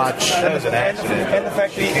don't watch. That was an accident. And the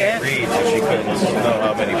fact she can't read, so she couldn't know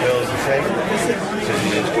how many pills to take.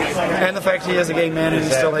 And the fact he is a gay man and he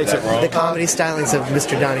still hates it. The comedy stylings of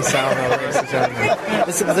Mr. Donnie Salvo, ladies and gentlemen.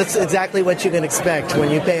 That's exactly what you can expect when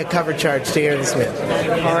you pay a cover charge to hear this man.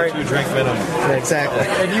 All right. 2-drink minimum. Exactly.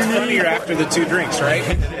 And you need you're after the 2 drinks, right?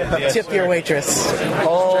 Yes, tip your waitress.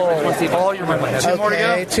 All your money. 2 more to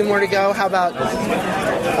go? 2 more to go. How about,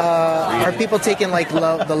 are people taking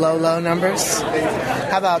the low numbers?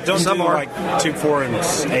 How about Don't do 2, 4, and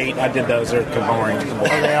 8. I did those. They're boring. Oh,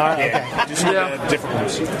 they are? Yeah. Okay. Do some different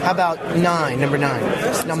ones. How about 9? Number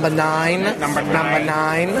 9. Number 9. Number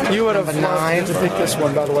 9. You would have Number 9 to pick this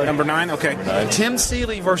one, by the way. Number 9. Okay. Tim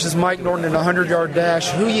Seeley versus Mike Norton in a 100-yard dash.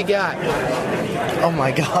 Who you got? Oh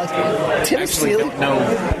my God, Tim Seeley. Don't know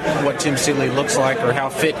what Tim Seeley looks like or how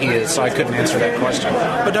fit he is, so I couldn't answer that question.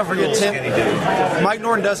 But don't forget, Mike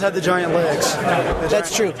Norton does have the giant legs.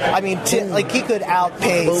 That's true. I mean, he could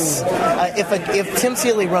outpace. If Tim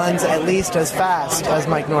Seeley runs at least as fast as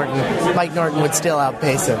Mike Norton would still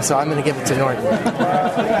outpace him. So I'm going to give it to Norton.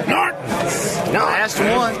 No,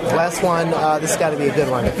 Last one. This has got to be a good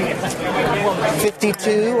one.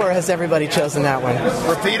 52, or has everybody chosen that one?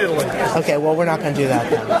 Repeatedly. Okay, well, we're not going to do that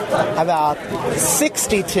then. How about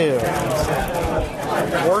 62?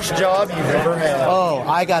 Worst job you've ever had. Oh,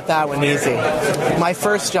 I got that one easy. My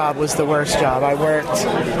first job was the worst job. I worked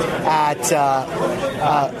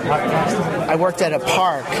at a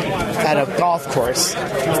park, at a golf course,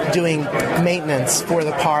 doing maintenance for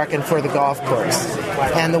the park and for the golf course.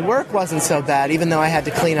 And the work wasn't so bad, even though I had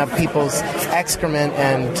to clean up people's excrement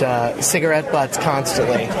and cigarette butts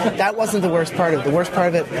constantly. That wasn't the worst part of it. The worst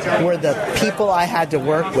part of it were the people I had to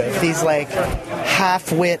work with. These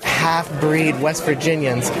half-wit, half-breed West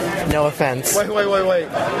Virginians. No offense. Wait.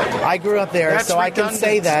 I grew up there, That's so redundant. I can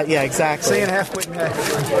say that. Yeah, exactly. Saying half-wit and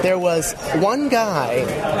half. There was one guy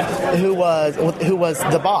who was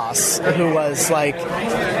the boss, who was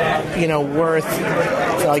worth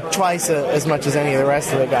twice as much as any of the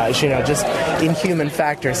rest of the guys, just in human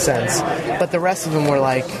factor sense. But the rest of them were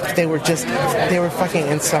they were fucking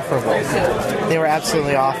insufferable. They were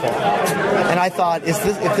absolutely awful. And I thought, if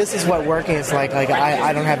this is what working is like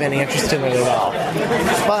I don't have any interest in it at all.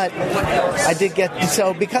 But I did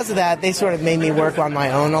so because of that, they sort of made me work on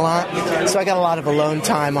my own a lot. So I got a lot of alone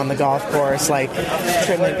time on the golf course, trimming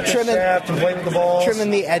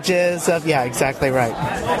the edges of, yeah, exactly right.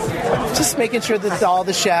 Just making sure that all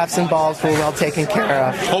the shafts and balls were well taken care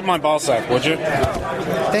of. Hold my ball sack, would you?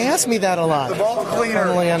 They ask me that a lot. The ball cleaner.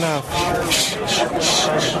 Funnily enough.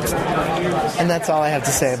 And that's all I have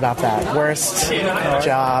to say about that. Worst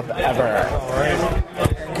job ever.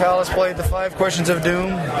 Kyle has played the 5 questions of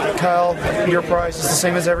doom. Kyle, your prize is the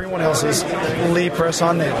same as everyone else's. Lee, press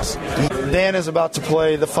on nails. Dan is about to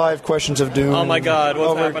play the 5 questions of doom. Oh my God,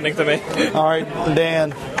 what's happening to me? All right,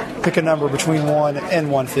 Dan, pick a number between 1 and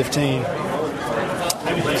 115.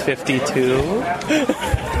 52.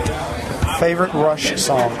 Favorite Rush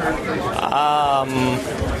song?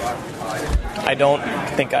 I don't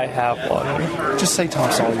think I have one. Just say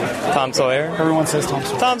Tom Sawyer. Tom Sawyer? Everyone says Tom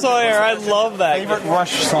Sawyer. Tom Sawyer, I love that. Favorite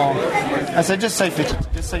Rush song? I said just say 50.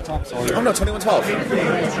 Just say Tom Sawyer. Oh no, 2112.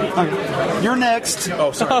 Okay. You're next.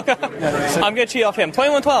 Oh, sorry. I'm going to cheat off him.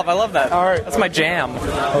 2112, I love that. All right. That's my jam.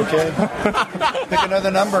 Okay. Pick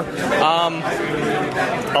another number.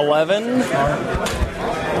 11.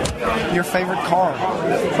 Your favorite car?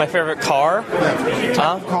 My favorite car?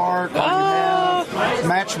 Car you have.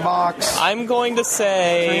 Matchbox. I'm going to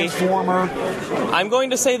say... Transformer. I'm going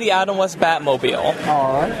to say the Adam West Batmobile.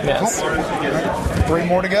 All right. Yes. Cool. 3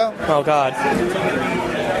 more to go. Oh, God.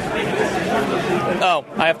 Oh,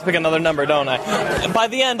 I have to pick another number, don't I? By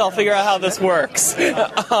the end, I'll figure out how this works.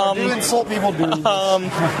 Do insult people, do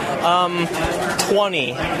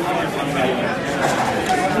 20.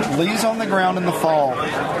 Leaves on the ground in the fall.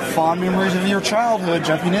 Fond memories of your childhood,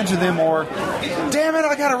 jumping into them, or damn it,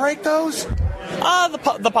 I gotta rate those.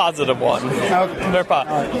 The positive one. Okay. They're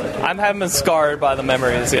I haven't been scarred by the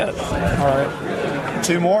memories yet. All right.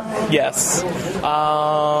 2 more? Yes.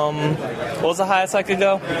 What was the highest I could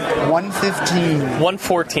go? 115.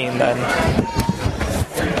 114 then.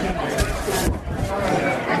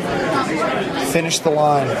 Finish the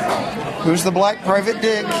line. Who's the black private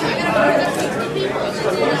dick?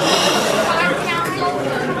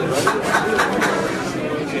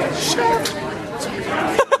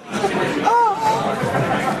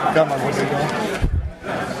 Come on, what's it going?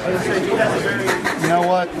 You know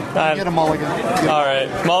what? Get a mulligan. All right,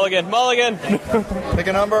 mulligan. Pick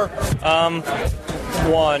a number.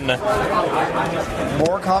 1.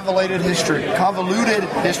 More convoluted history.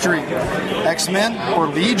 X-Men or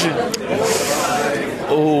Legion?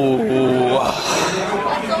 Ooh.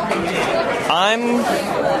 I'm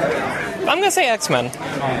gonna say X-Men.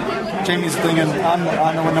 Jamie's thinking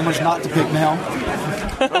I know what numbers not to pick now.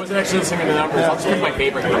 I wasn't actually thinking the numbers. I'll just pick my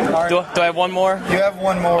favorite number. Right. Do I have one more? You have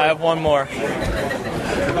one more. I have one more.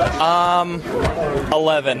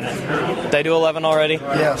 11. Did I do 11 already?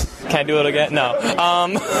 Yes. Can I do it again? No.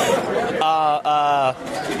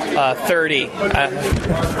 30.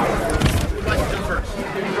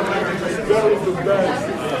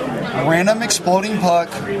 Random exploding puck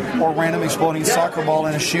or random exploding soccer ball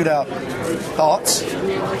in a shootout. Thoughts?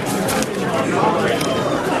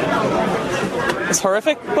 It's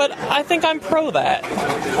horrific, but I think I'm pro that.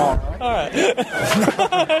 All right.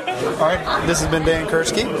 All right. This has been Dan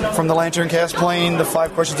Kursky from the Lantern Cast playing the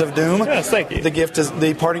 5 Questions of Doom. Yes, thank you.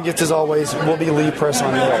 The parting gift, as always, will be Lee Press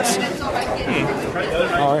on nails.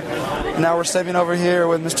 All right. Now we're stepping over here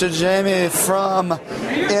with Mr. Jamie from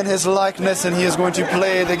In His Likeness, and he is going to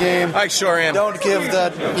play the game. I sure am. Don't give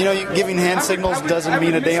that. Giving hand signals doesn't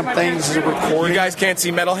mean a damn thing. This is a recording. You guys can't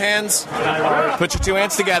see metal hands? Put your 2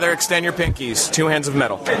 hands together, extend your pinkies. 2 hands of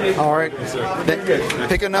metal. All right.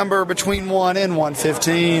 Pick a number between 1 and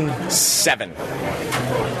 115. 7.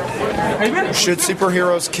 Should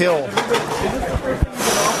superheroes kill?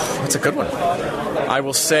 That's a good one. I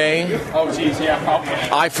will say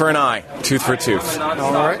eye for an eye, tooth for a tooth.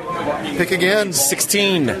 All right. Pick again.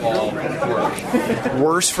 16.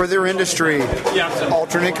 Worse for their industry.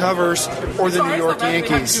 Alternate covers or the New York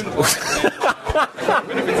Yankees.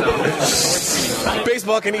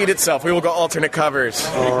 Baseball can eat itself. We will go alternate covers.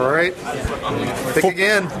 All right. Pick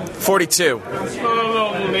again. 42.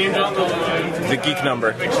 The geek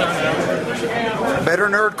number. Better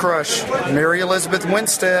nerd crush. Mary Elizabeth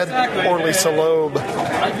Winstead or Lisa Loeb?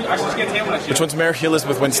 Which one's Mary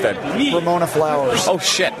Elizabeth Winstead? Ramona Flowers. Oh,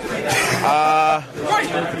 shit.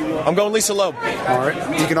 I'm going Lisa Loeb. All right.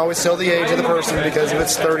 You can always tell the age of the person because if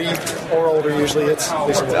it's 30 or older, usually it's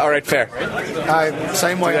Lisa Loeb. All right, fair.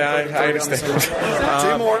 Same way. Yeah, I understand.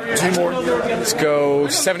 2 more. Let's go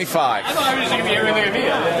 75.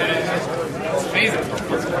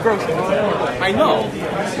 I know.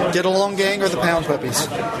 Get Along Gang or the Pound Puppies?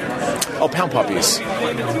 Oh, Pound Puppies.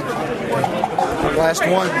 Last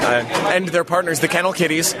one. And their partners, the Kennel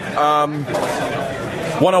Kitties.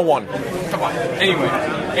 101. Come on. Anyway.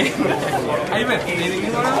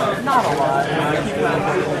 Not a lot.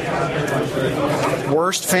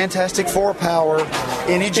 Worst Fantastic Four power,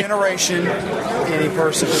 any generation, any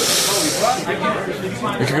person.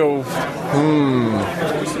 We could go.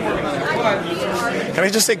 Can I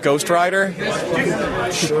just say Ghost Rider?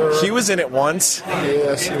 Sure. He was in it once.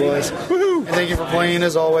 Yes, he was. Woohoo! Thank you for playing.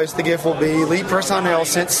 As always, the gift will be Lee Personnel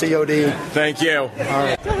sent COD. Thank you. All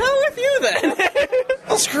right. The hell with you then?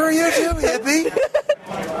 Well, screw you too, hippie.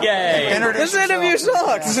 Yay. This interview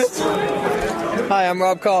sucks. Hi, I'm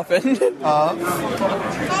Rob Coffin.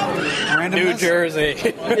 New Jersey.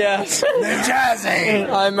 Yes. New Jersey.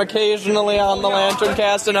 I'm occasionally on the Lantern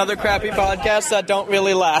Cast and other crappy podcasts that don't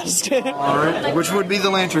really last. All right. Which would be the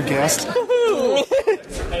Lantern Cast?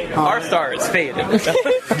 Our star is faded.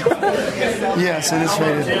 Yes, it is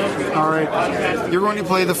faded. All right. You're going to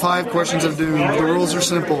play the 5 Questions of Doom. The rules are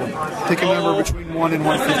simple. Pick a number between 1 and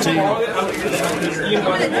 115.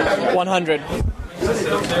 100.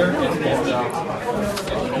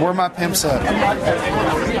 Where my pimps at?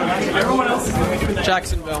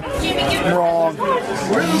 Jacksonville. Wrong.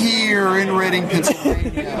 We're here in Reading,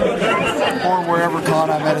 Pennsylvania. Or wherever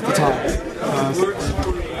con I'm at the time.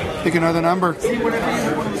 Pick another number.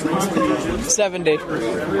 70.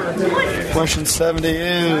 Question 70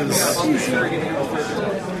 is,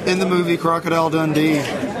 in the movie Crocodile Dundee,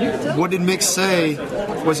 what did Mick say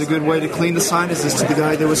was a good way to clean the sinuses to the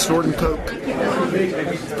guy that was snorting coke?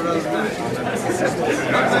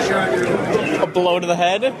 A blow to the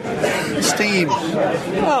head? Steam.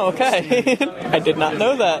 Oh, okay. I did not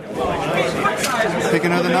know that. Pick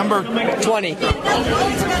another number. 20.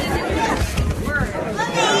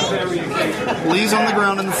 Leaves on the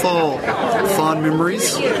ground in the fall. Fond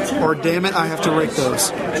memories. Or damn it, I have to rake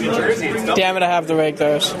those. Damn it, I have to rake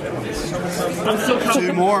those.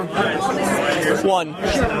 2 more. 1.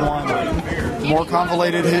 More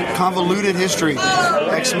convoluted history.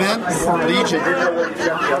 X-Men or Legion?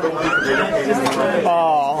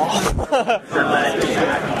 Oh.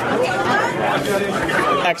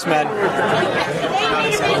 X-Men.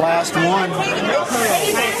 Last one.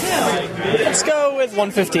 Let's go with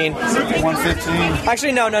 115. 115.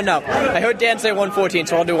 Actually, no. I heard Dan say 114,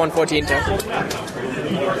 so I'll do 114 too.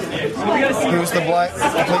 Who's the black?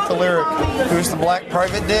 Complete the lyric. Who's the black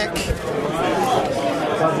private dick?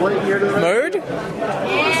 Mood?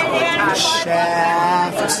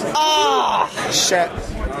 Shaft. Ah! Shaft.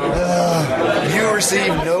 You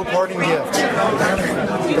receive no parting gift.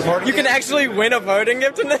 You can actually win a voting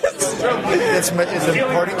gift in this? The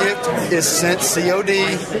parting gift is sent COD.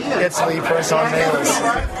 It's Lee Press on nails.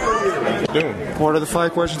 Doom. What are the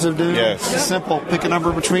 5 questions of Doom? Yes. Simple. Pick a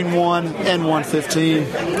number between 1 and 115.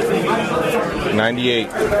 98.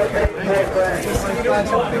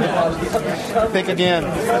 Pick again.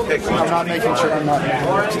 I'm not making sure I'm not.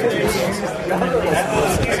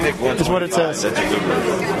 That's what it says.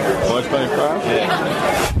 125?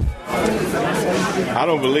 Yeah. I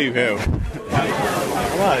don't believe him.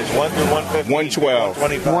 Come on, it's 1 through 150. 112.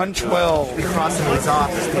 112. Be crossing these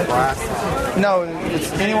off as people ask. No,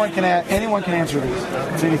 it's, anyone can answer these.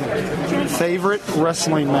 It's anything. Favorite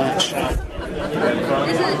wrestling match?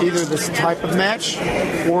 Either this type of match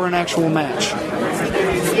or an actual match.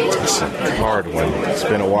 It's a hard one. It's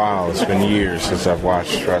been a while. It's been years since I've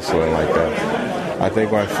watched wrestling like that. I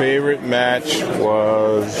think my favorite match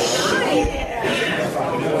was...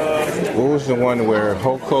 What was the one where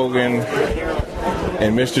Hulk Hogan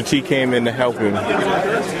and Mr. T came in to help him?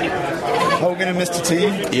 Hogan and Mr. T?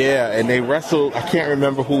 Yeah, and they wrestled. I can't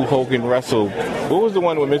remember who Hogan wrestled. What was the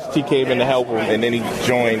one where Mr. T came in to help him and then he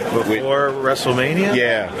joined before WrestleMania?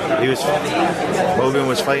 Yeah. Hogan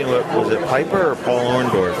was fighting with, was it Piper or Paul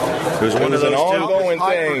Orndorff? It was one of those an ongoing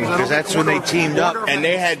thing. Because that's when they teamed up. And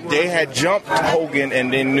they had jumped Hogan,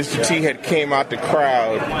 and then Mr. T had came out the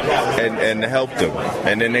crowd and helped him.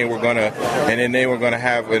 And then they were gonna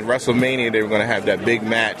have at WrestleMania they were gonna have that big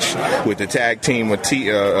match with the tag team with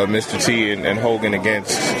Mr. T and Hogan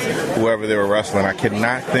against whoever they were wrestling. I could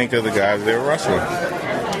not think of the guys they were wrestling.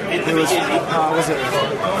 It was it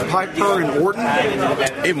Piper and Orton?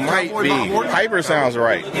 It might be. Piper sounds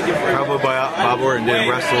right. Probably Bob Orton didn't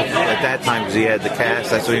wrestle at that time because he had the cast.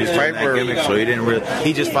 That's what he was doing, that gimmick. So he didn't really.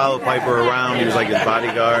 He just followed Piper around. He was like his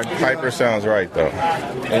bodyguard. Piper sounds right though.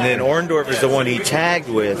 And then Orndorff is the one he tagged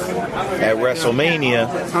with at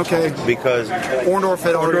WrestleMania. Okay. Because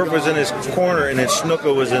Orndorff was in his corner and then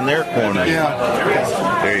Snuka was in their corner.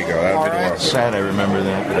 Yeah. There you go. That would be the one. Sad, I remember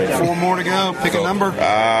that. 4 more to go. Pick a number.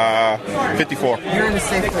 54. You're in the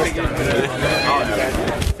safe place.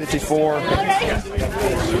 54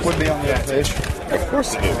 would be on the other page. Of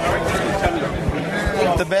course it is.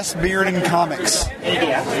 The best beard in comics.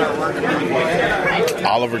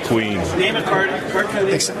 Oliver Queen.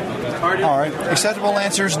 All right. Acceptable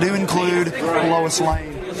answers do include Lois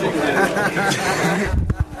Lane.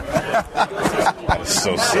 That is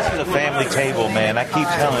so sick. This is a family table, man. I keep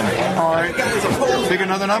telling you. All right. Pick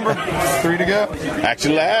another number. 3 to go.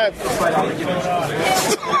 Action Lab.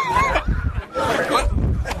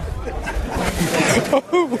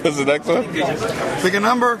 What's the next one? Pick a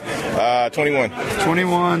number. 21.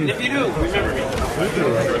 21.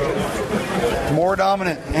 More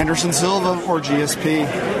dominant, Anderson Silva or GSP?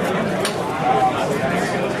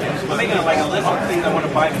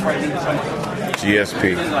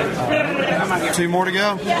 GSP. 2 more to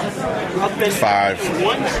go.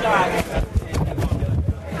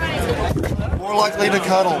 5. More likely to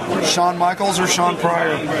cuddle, Shawn Michaels or Sean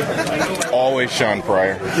Pryor? Always Sean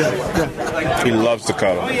Pryor. He loves to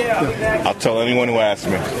cuddle. I'll tell anyone who asks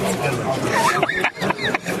me.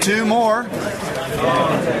 2 more.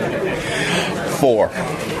 4.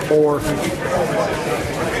 4.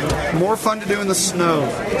 More fun to do in the snow,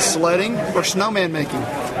 sledding or snowman making?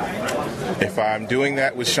 If I'm doing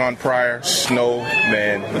that with Sean Pryor,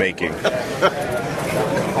 snowman making.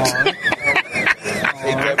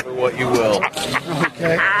 Take that for what you will.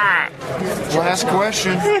 Okay. Last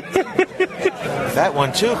question. That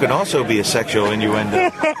one, too, can also be a sexual innuendo.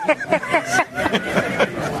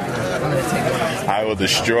 I will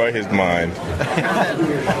destroy his mind.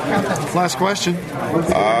 Last question.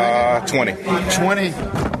 20. 20.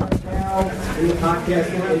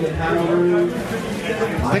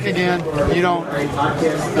 Pick again. You don't.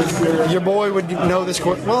 Your boy would know this.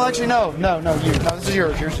 Well, actually, no. You. No, this is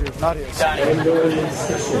yours. Yours, not his.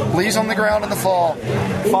 Leaves on the ground in the fall.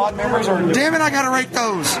 Fond memories or damn it, I gotta rate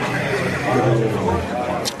those.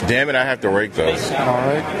 Damn it, I have to rake those. All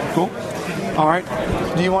right. Cool. All right.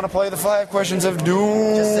 Do you want to play the 5 questions of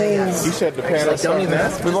doom? You said the panel.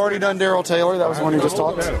 We've already done Daryl Taylor. That was the one who just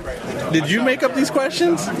talked. Did you make up these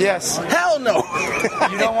questions? Yes. Hell no.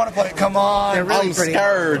 You don't want to play. Come on. I'm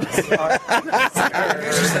scared.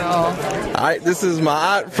 All right, this is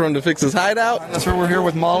my aunt from the Fixer's Hideout. That's where we're here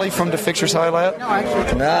with Molly from the Fixer's Hideout.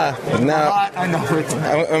 Nah. I know.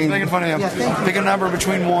 I'm making fun of him. Pick a number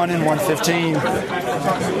between 1 and 115.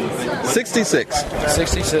 66.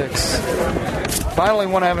 66. Finally,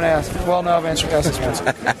 one I haven't asked. Well, no, I've asked this once.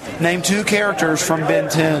 Name 2 characters from Ben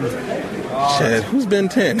 10. Shit, who's Ben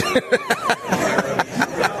 10?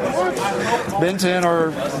 Ben 10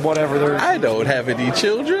 or whatever. I don't have any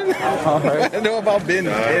children. All right. I know about Ben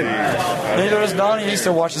 10. Neither does Donnie. He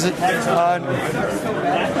still watches it.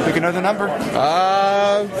 Pick another number.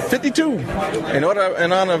 52. In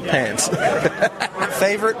honor of pants.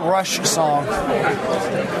 Favorite Rush song?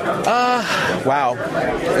 Wow.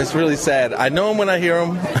 It's really sad. I know them when I hear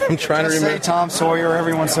them. I'm trying to remember. Say Tom Sawyer.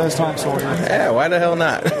 Everyone says Tom Sawyer. Yeah, why the hell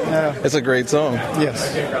not? Yeah. It's a great song.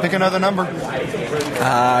 Yes. Pick another number.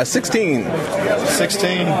 16.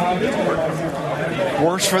 16.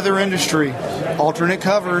 Worst for their industry, alternate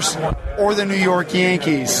covers, or the New York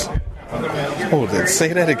Yankees? Oh,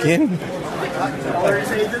 say that again?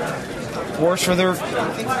 Worst for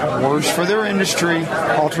their industry,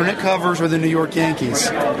 alternate covers, or the New York Yankees?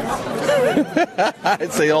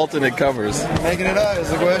 I'd say alternate covers. Making it up is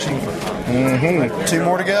the question. Mm-hmm. 2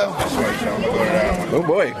 more to go. Oh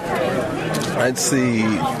boy. I'd see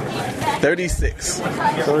 36.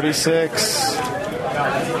 36.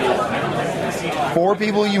 4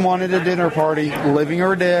 people you wanted at a dinner party, living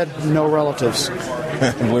or dead, no relatives.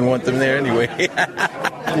 Wouldn't want them there anyway.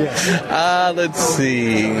 Let's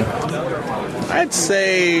see. I'd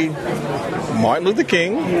say Martin Luther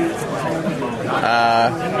King.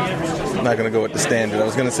 I'm not going to go with the standard. I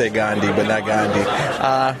was going to say Gandhi, but not Gandhi.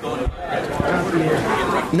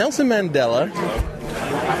 Nelson Mandela.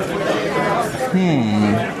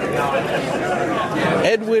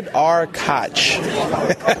 Edward R. Koch.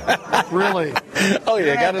 Really? Oh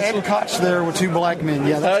yeah, got Ed Koch there with 2 black men.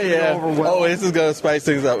 Yeah. That's Oh, this is gonna spice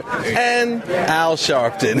things up. And Al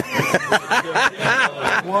Sharpton.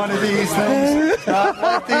 One of these things, not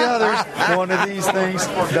like the others. One of these things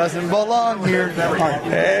doesn't belong here. Right.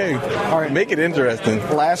 Hey, all right, make it interesting.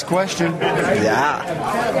 Last question.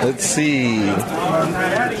 Yeah. Let's see.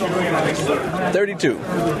 32.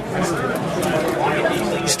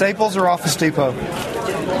 Staples or Office Depot?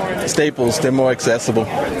 Staples. They're more accessible.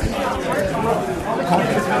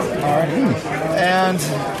 And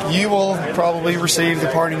you will probably receive the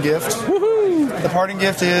parting gift. Woohoo! The parting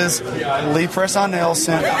gift is Lee Press-On-Nail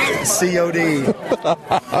sent COD.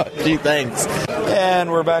 Gee, thanks. And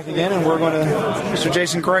we're back again, and we're going to... Mr.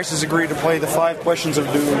 Jason Christ has agreed to play the 5 questions of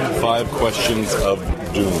doom. 5 questions of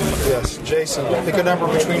doom. Yes, Jason, pick a number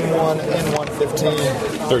between 1 and 115.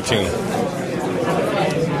 13.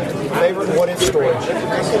 Favorite what-if story?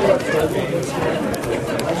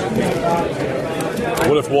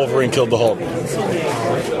 What if Wolverine killed the Hulk?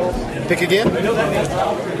 Pick again.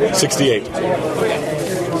 68.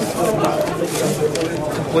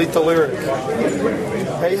 Complete the lyric.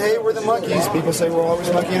 Hey, hey, we're the monkeys. People say we're always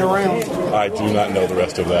monkeying around. I do not know the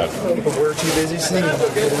rest of that. But we're too busy singing.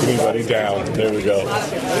 Anybody down? There we go.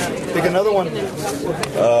 Pick another one.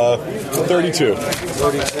 32.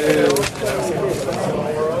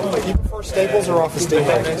 32. You prefer Staples or Office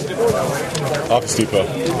Depot? Office Depot.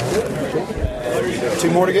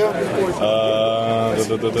 2 more to go.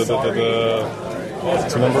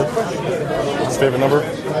 What's your number? What's your favorite number?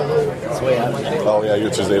 Oh yeah,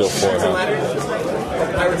 yours is 804.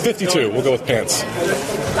 Huh? 52. We'll go with pants.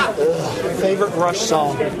 Favorite Rush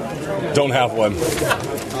song? Don't have one.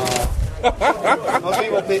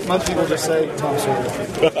 Most people just say Tom Sawyer.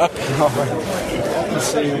 All right. Let's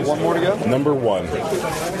see. 1 more to go. Number 1.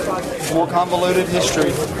 More convoluted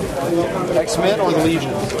history. X-Men or the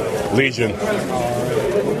Legion? Legion.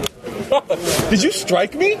 Did you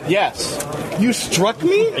strike me? Yes. You struck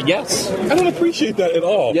me? Yes. I don't appreciate that at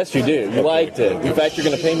all. Yes, you do. You liked it. In fact, you're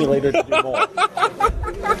going to pay me later to do more.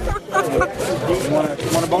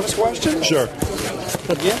 Want a bonus question? Sure.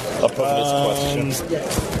 Yeah. A bonus question.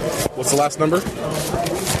 What's the last number?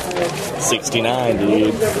 69,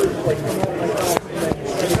 dude.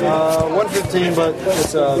 115, but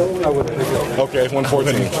it's I wouldn't pick it. Okay,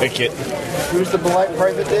 114. Pick it. Who's the black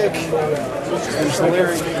private dick? Who's the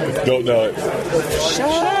lyric? Don't know it. Shut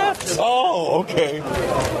up! Oh, okay.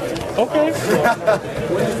 Okay.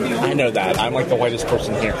 I know that. I'm like the whitest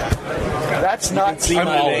person here. That's not... See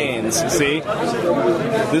my veins. See?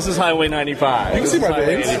 This is Highway 95. You can see my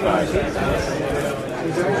veins.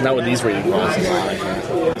 Not with these reading glasses on.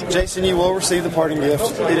 Jason, you will receive the parting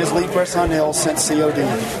gift. It is Lee Press-On-Nail sent COD.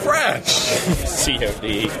 Fresh!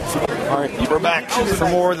 COD. All right, we're back for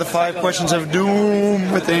more of the 5 questions of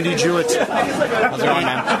doom with Andy Jewett. How's it going,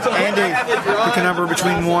 man? Andy, pick a number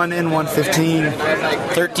between 1 and 115.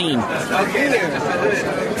 13.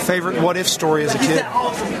 Favorite what-if story as a kid?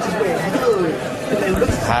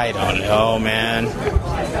 I don't know, man.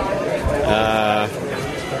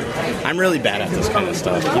 I'm really bad at this kind of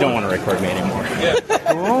stuff. You don't want to record me anymore.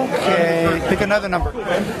 Okay, pick another number.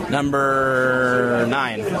 Number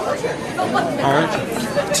 9. All right.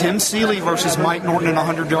 Tim Seeley versus Mike Norton in a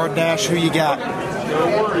 100-yard dash. Who you got?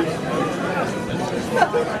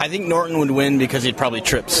 I think Norton would win because he'd probably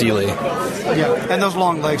trip Seeley. Yeah, and those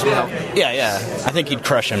long legs would help. Yeah. I think he'd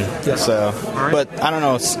crush him. Yeah. So, but I don't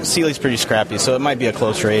know. Seeley's pretty scrappy, so it might be a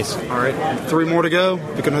close race. All right, 3 more to go.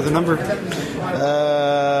 Pick another number.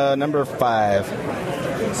 Number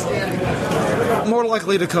 5. More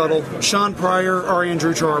likely to cuddle, Sean Pryor or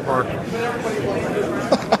Andrew Charbar?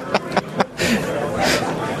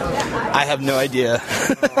 I have no idea.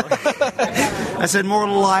 I said more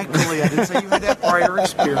likely. I didn't say you had that prior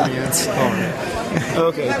experience.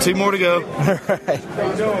 Okay, 2 more to go. All right.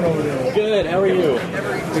 Good. How are you?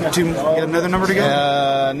 You got another number to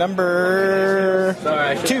go? Number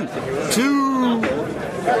 2. 2.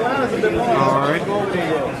 All right.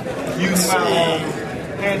 You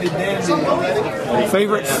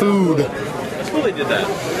favorite food? Really did that.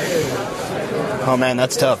 Oh man,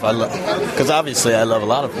 that's tough. Because obviously I love a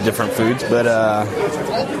lot of different foods, but I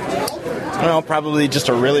don't know, probably just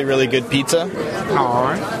a really, really good pizza. All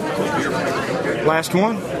right. Last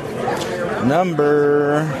one.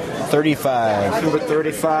 Number 35. Number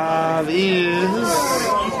 35 is...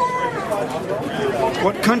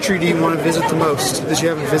 What country do you want to visit the most that you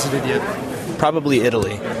haven't visited yet? Probably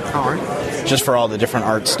Italy. All right. Just for all the different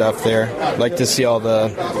art stuff there. Like to see all the...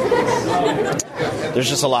 There's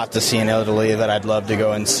just a lot to see in Italy that I'd love to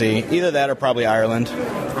go and see. Either that or probably Ireland.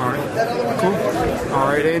 All right. Cool. All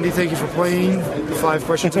right, Andy, thank you for playing the 5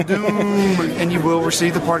 Questions of Doom. And you will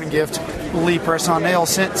receive the parting gift, Lee Press on Nail,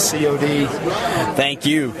 sent COD. Thank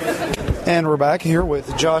you. And we're back here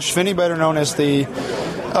with Josh Finney, better known as the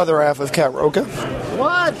other half of Cat Roca.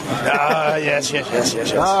 What? Yes.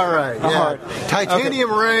 All right. Yeah. All right. Titanium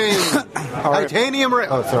Rain. Right. Titanium Rain.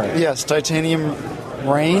 Oh, sorry. Yes, Titanium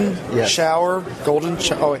Rain. Yes. Shower. Golden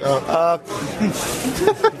shower. Oh, wait.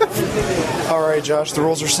 All right, Josh. The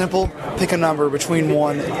rules are simple. Pick a number between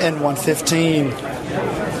 1 and 115.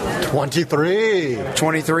 23.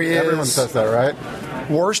 23 is... Everyone says that, right?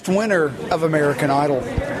 Worst winner of American Idol.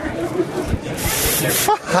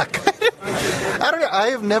 Fuck. I don't know. I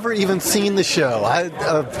have never even seen the show.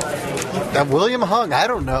 William Hung. I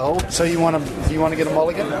don't know. So you want to get a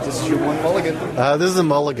mulligan? This is your one mulligan. This is a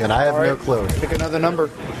mulligan. I have no clue. Pick another number.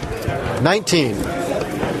 19.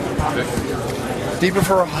 Do you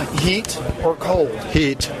prefer heat or cold?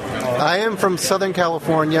 Heat. I am from Southern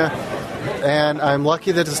California, and I'm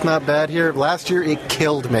lucky that it's not bad here. Last year, it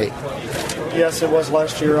killed me. Yes, it was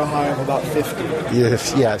last year, a high of about 50.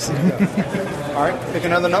 Yes. All right, pick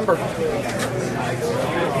another number.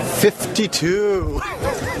 52.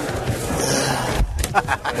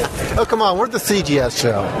 Oh, come on, we're the CGS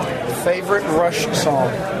show. Favorite Rush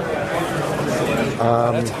song?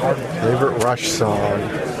 Favorite Rush song?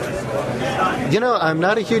 You know, I'm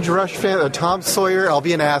not a huge Rush fan. Tom Sawyer, I'll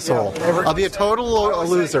be an asshole. I'll be a total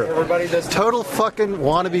loser. Everybody does. Total fucking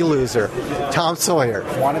wannabe loser. Tom Sawyer.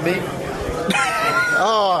 Wannabe?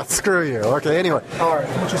 Oh, screw you. Okay, anyway. All right.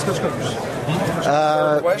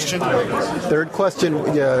 Third question,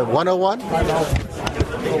 101?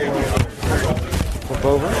 Flip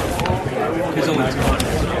over.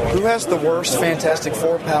 Who has the worst Fantastic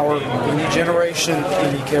Four power? Any generation,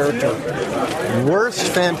 any character? Worst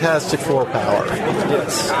Fantastic Four power?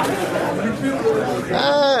 Yes.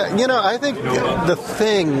 I think the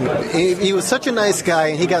Thing, he was such a nice guy,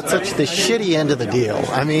 and he got such the shitty end of the deal.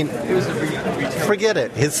 I mean, forget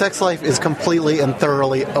it. His sex life is completely and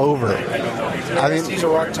thoroughly over. I mean, he's a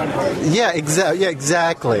rock ton. Yeah,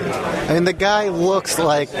 exactly. I mean, the guy looks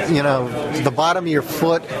like, the bottom of your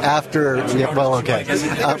foot after. Yeah, well, okay.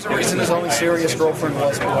 There's a reason his only serious girlfriend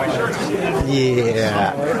was Dwight.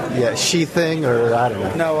 Yeah, She Thing, or I don't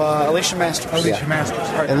know. No, Alicia Masters. Alicia Masters.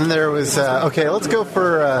 Right. And then there was. Okay, let's go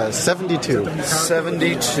for 72.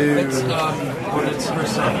 72.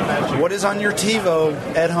 What is on your TiVo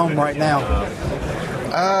at home right now?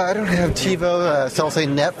 I don't have TiVo, so I'll say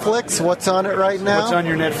Netflix. What's on it right now? What's on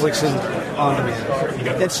your Netflix on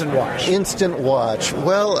demand? Instant Watch. Instant Watch.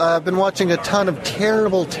 Well, I've been watching a ton of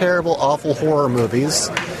terrible, awful horror movies,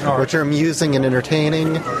 which are amusing and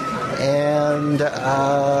entertaining. And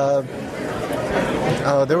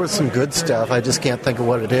there was some good stuff. I just can't think of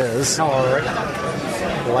what it is. All right.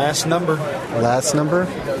 Last number.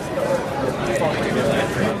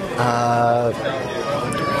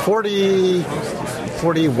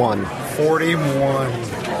 41.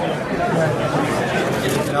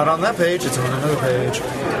 Not on that page, it's on another page.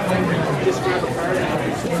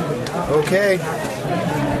 Okay.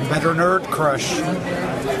 Better nerd crush.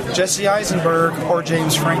 Jesse Eisenberg or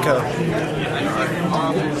James Franco?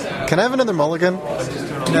 Can I have another mulligan?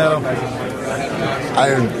 No. I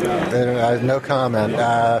have no comment.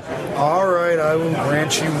 All right, I will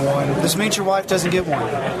grant you one. This means your wife doesn't get one.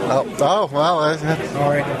 Oh well. All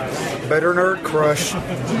right. Better Nerd Crush,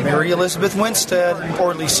 Mary Elizabeth Winstead,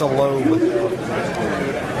 or Lisa Loeb.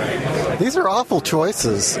 These are awful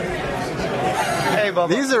choices. Hey, Bubba.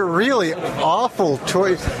 These are really awful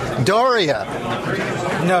choices. Doria.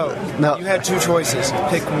 No. No. You had two choices.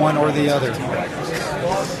 Pick one or the other.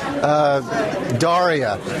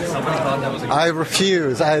 Daria. I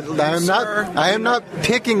refuse. I am not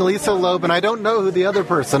picking Lisa Loeb, and I don't know who the other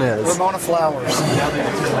person is. Ramona Flowers.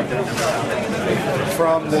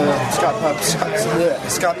 From the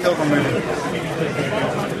Scott Pilgrim movie.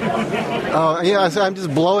 Oh, yeah, so I'm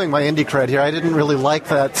just blowing my indie cred here. I didn't really like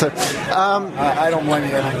that. So, I don't blame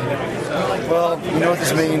you. Well, you know what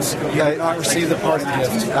this means. You did not receive the parting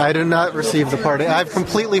gift. I do not receive the parting. I've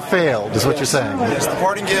completely failed, is what you're saying. Yes, the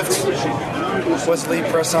parting gift was Lee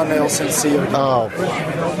press-on nails since COD. Oh.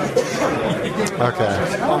 Okay.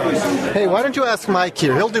 Hey, why don't you ask Mike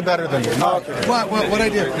here? He'll do better than you. Okay. What I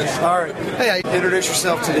did? All right. Hey, introduce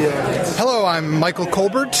yourself to the audience. Hello, I'm Michael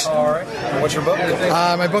Colbert. All right. What's your book?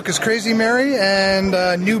 My book is Crazy Mary and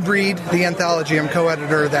New Breed, the anthology. I'm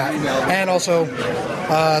co-editor of that. And also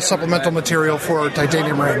supplemental material for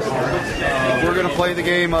Titanium Ring. We're going to play the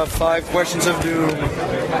game of 5 questions of doom.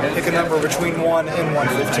 Pick a number between 1 and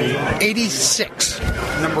 115. 86.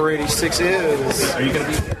 Number 86 is... Are you going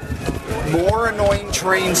to be... More Annoying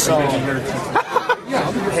Train Song.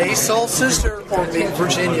 Hey Soul Sister or Meet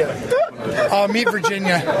Virginia? Meet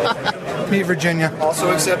Virginia. Meet Virginia.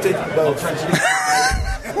 Also accepted? Both.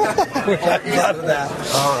 Glad of that.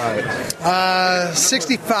 All right.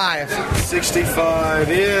 65. 65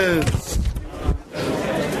 is...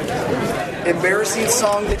 Embarrassing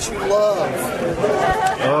song that you love.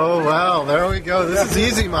 Oh, wow. There we go. This is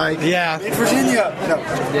easy, Mike. Yeah. Meet Virginia. No.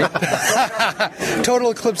 Total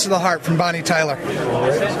Eclipse of the Heart from Bonnie Tyler.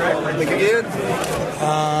 Think again.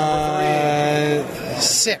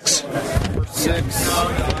 6. 6.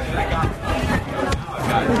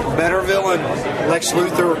 Better villain, Lex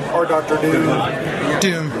Luthor or Dr. Doom?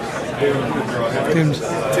 Doom. 2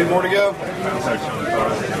 more to go.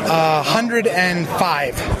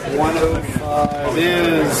 105. 105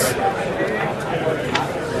 is...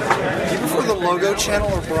 Do you prefer the Logo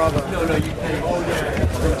channel or Bravo?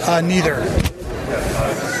 Neither.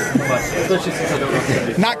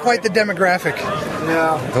 Not quite the demographic.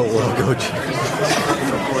 Yeah. The Logo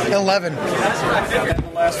channel. 11.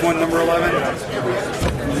 The last one, number 11.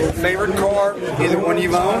 Favorite car, either one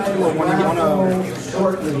you've owned or one you want to own?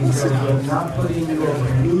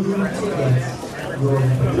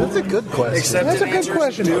 That's a good question. Accepted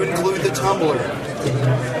answers do include the tumbler.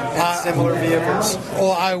 Similar vehicles.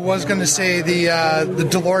 Well, I was going to say the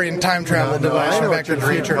DeLorean time travel device from Back to the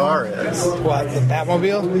Future. Car is. What, the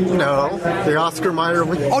Batmobile? No, the Oscar Mayer.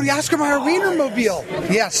 Oh, the Oscar Mayer Wienermobile.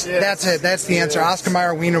 Yes, that's it. That's the answer. Oscar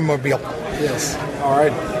Mayer Wienermobile. Yes. All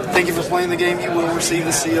right. Thank you for playing the game. You will receive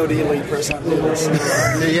the COD Elite Press on Deals.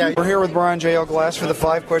 Yeah. We're here with Brian J.L. Glass for the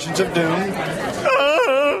 5 questions of doom.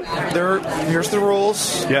 Here's the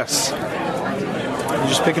rules. Yes. You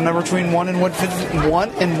just pick a number between 1 and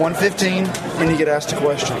 115, and you get asked a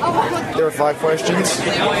question. There are 5 questions.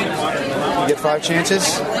 You get 5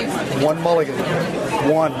 chances. 1 mulligan.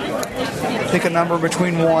 1. Pick a number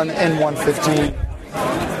between 1 and 115.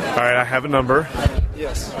 All right, I have a number.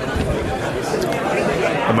 Yes.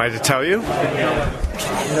 Am I to tell you?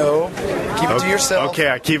 No. Keep it to yourself. Okay,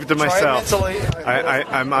 I keep it to myself. Try it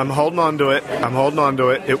mentally. I'm holding on to it. I'm holding on to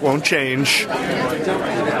it. It won't change.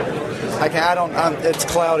 It's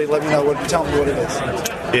cloudy. Let me know. Tell me what it is.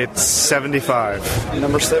 It's 75.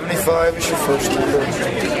 Number 75 is your first number.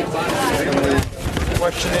 The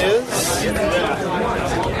question is,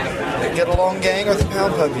 Get Along Gang or the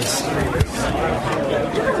Pound Puppies?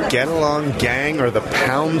 Get Along Gang or the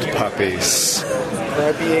Pound Puppies?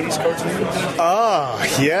 Crappy 80s cartoons? Oh,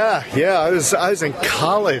 yeah. I was in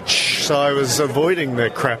college, so I was avoiding the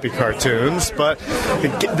crappy cartoons. But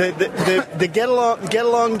the Get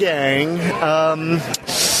Along Gang,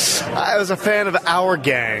 I was a fan of Our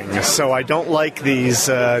Gang, so I don't like these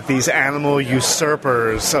animal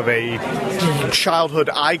usurpers of a childhood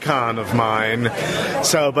icon of mine.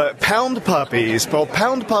 So, but Pound Puppies. Well,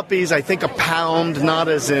 Pound Puppies, I think a pound, not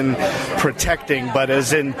as in protecting, but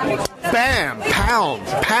as in bam, pound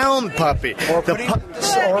puppy. Or putting them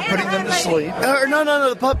to sleep.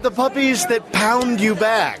 No. The puppies that pound you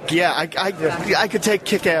back. Yeah, I could take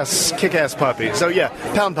kick-ass puppies. So yeah,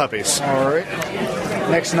 Pound Puppies. All right.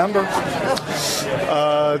 Next number.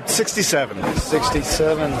 67.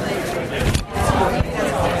 67.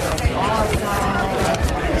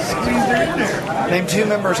 Name 2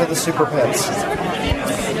 members of the Super Pets.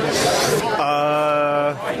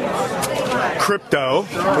 Crypto.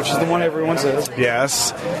 Which is the one everyone says.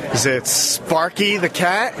 Yes. Is it Sparky the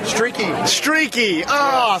cat? Streaky. Streaky.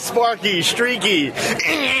 Ah, Sparky, Streaky.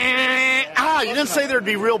 You didn't say there'd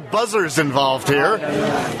be real buzzers involved here.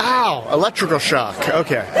 Ow, electrical shock.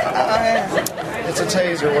 Okay. It's a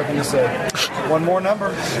taser, what can you say? One more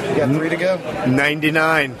number. You got 3 to go.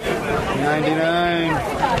 99. 99.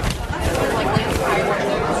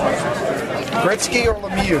 Gretzky or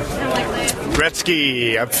Lemieux?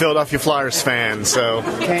 Gretzky. I'm a Philadelphia Flyers fan, so.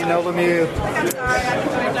 Can't know Lemieux.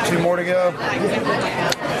 2 more to go.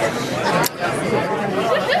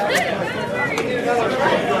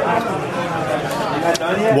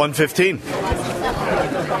 $115.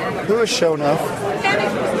 Who has shown up?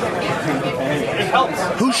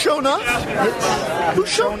 Who's shown up? Who's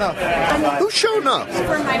shown up? Who's shown up?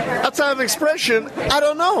 Outside of expression, I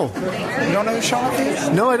don't know. You don't know who shown up is?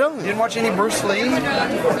 No, I don't. You didn't watch any Bruce Lee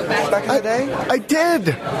back in the day? I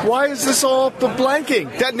did. Why is this all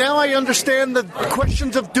blanking? That now I understand the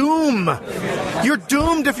questions of doom. You're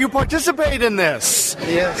doomed if you participate in this.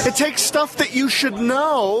 Yes. It takes stuff that you should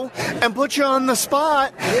know and puts you on the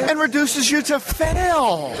spot and reduces you to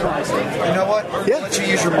fail. You know what? Yeah. Let you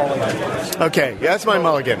use your mulligan. Okay, yeah, that's my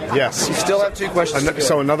mulligan. Yes. You still have 2 questions.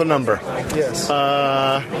 So another number. Yes.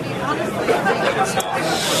 05.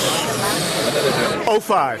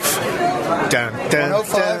 Dun, dun,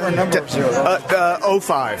 05 or number 0?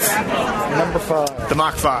 05. Number 5. The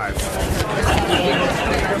Mach 5.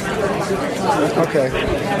 Okay.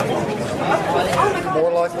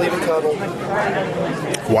 More likely to cuddle.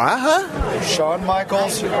 What? Shawn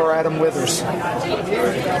Michaels or Adam Withers?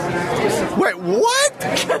 Wait, what?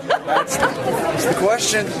 That's the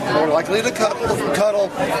question. More likely to cuddle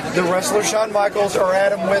the wrestler Shawn Michaels or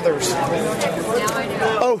Adam Withers?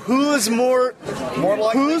 Oh, who's more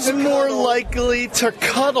likely to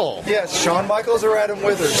cuddle? Yes, Shawn Michaels or Adam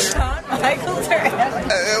Withers? Shawn Michaels or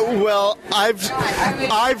Adam well,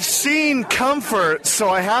 I've seen Comfort, so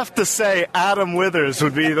I have to say Adam Withers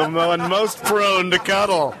would be the one most prone to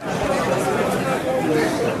cuddle.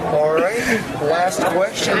 All right, last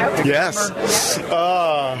question. Yes.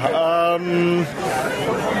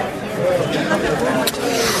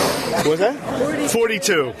 What was that?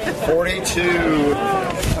 42. 42.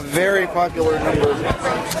 A very popular number.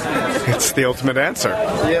 It's the ultimate answer.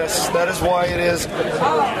 Yes, that is why it is.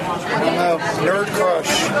 Nerd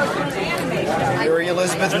Crush. Mary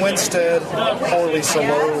Elizabeth Winstead or Lisa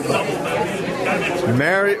Loeb.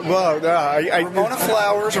 Ramona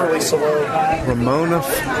Flowers or Lisa Loeb?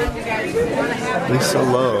 Lisa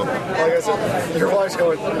Loeb. Like I said, your wife's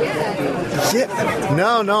going. Yeah.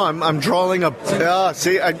 No, I'm drawing a.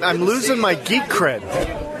 See, I'm losing my geek cred.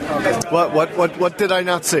 What did I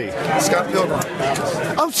not see? Scott Pilgrim.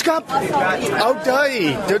 Oh, Scott. Oh,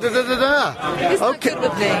 die. Okay.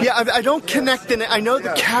 Yeah, I don't connect in it. I know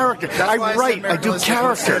the character. I do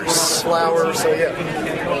characters. Flowers, so yeah.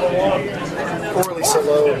 Or Lisa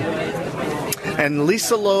Loeb. And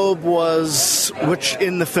Lisa Loeb was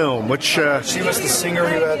in the film? She was the singer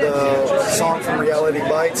who had the song from Reality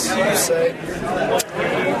Bites, you say.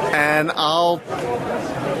 And I'll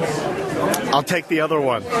take the other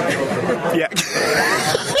one. Yeah.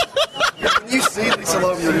 When you see Lisa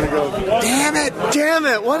Loeb, you're going to go, damn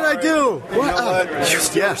it, what did I do? What? You know what? You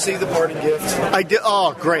still receive the parting gift. I did.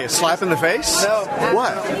 Oh, great. A slap in the face? No.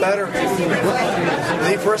 What? Better.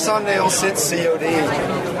 The press on nails sent COD.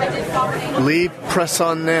 Lee Press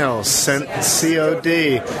on Nails sent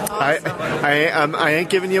COD. I ain't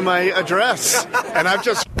giving you my address. And I've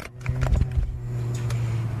just...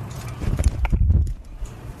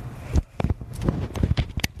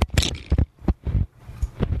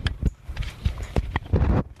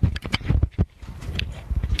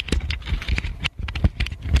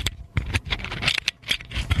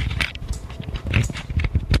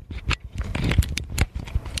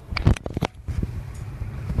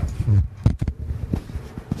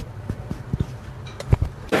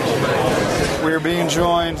 We are being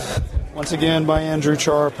joined once again by Andrew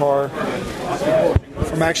Charpar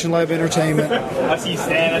from Action Lab Entertainment.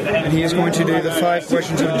 And he is going to do the 5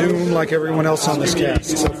 questions of doom like everyone else on this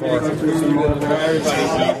cast so far.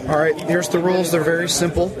 All right, here's the rules. They're very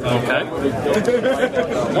simple. Okay.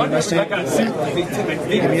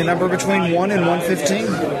 Give me a number between 1 and 115.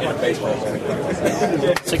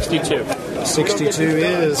 62. 62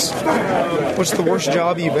 is. What's the worst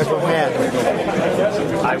job you've ever had?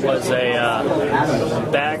 I was a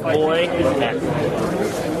bag boy at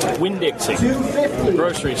Winn-Dixie, the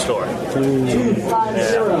grocery store.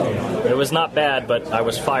 Yeah. It was not bad, but I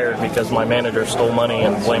was fired because my manager stole money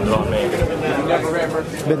and blamed it on me.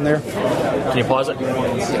 Been there. Can you pause it?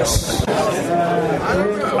 Yes.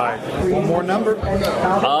 All right. One more number.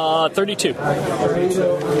 32.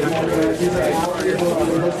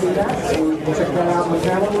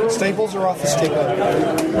 Staples or Office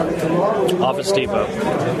Depot? Office Depot.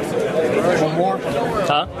 One more.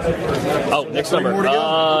 Huh? Oh, next number.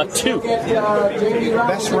 2.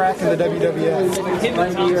 Best rack in the WWF.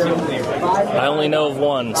 I only know of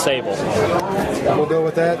one, Sable. We'll go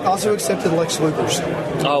with that. Also accepted Lex Luger's.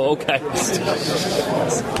 Oh, okay.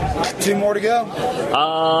 2 more to go.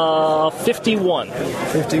 51.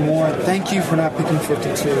 51. Thank you for not picking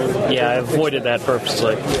 52. Yeah, I avoided that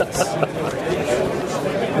purposely.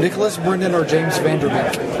 Nicholas Brendan or James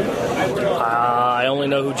Vanderbeek? I only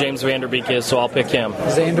know who James Vanderbeek is, so I'll pick him.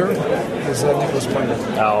 Xander is Nicholas Brendan.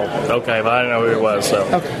 Oh, okay, but I didn't know who he was, so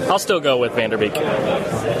I'll still go with Vanderbeek.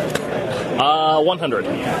 100.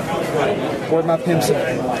 Where my pimps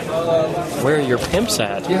at? Where are your pimps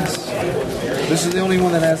at? Yes. This is the only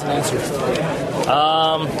one that has an answer.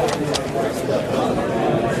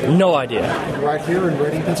 No idea. Right here in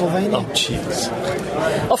Reading, Pennsylvania. Oh, jeez.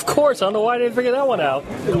 Of course, I don't know why I didn't figure that one out.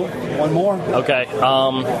 One more. Okay.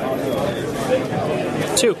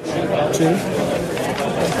 2. 2.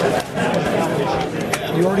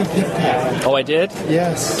 You already picked that. Oh, I did?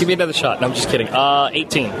 Yes. Give me another shot. No, I'm just kidding.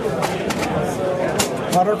 18.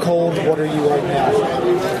 Hot or cold, what are you right now?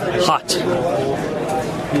 Hot.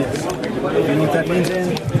 Yes. You know what that means,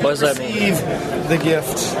 Dan? What does that mean? Receive the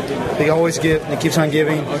gift. They always give, and it keeps on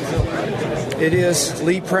giving. It is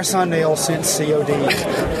Lee press-on nail since COD.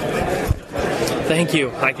 Thank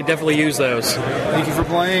you. I could definitely use those. Thank you for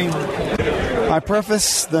playing. I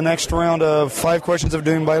preface the next round of 5 questions of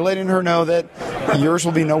doom by letting her know that yours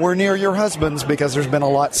will be nowhere near your husband's because there's been a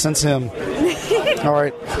lot since him. All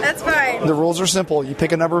right. That's fine. The rules are simple. You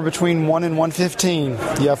pick a number between 1 and 115.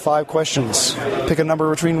 You have 5 questions. Pick a number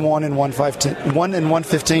between 1 and 115. 1 and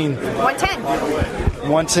 115. 110.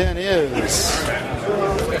 110 is.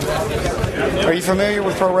 Are you familiar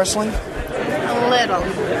with pro wrestling? A little.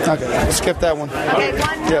 Okay, we'll skip that one. Okay,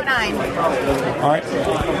 109. All right.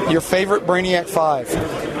 Your favorite Brainiac 5? My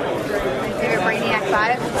favorite Brainiac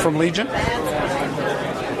 5? From Legion?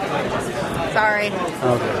 Sorry.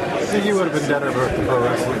 Okay. I think you would have been better about the pro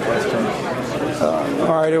wrestling question.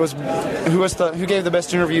 All right. It was who gave the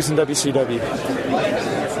best interviews in WCW?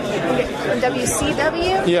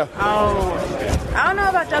 WCW? Yeah. Oh, I don't know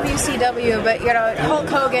about WCW, but Hulk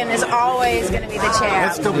Hogan is always going to be the champ.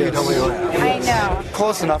 Let's still be WWF. I know.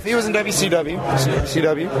 Close enough. He was in WCW.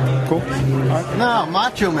 CW. Cool. All right. No,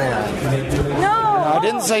 Macho Man. No. I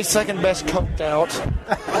didn't say second best coked out.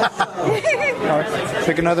 All right.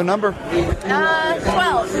 Pick another number.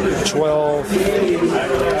 12. 12.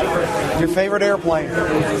 Your favorite airplane?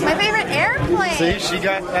 My favorite airplane. See, she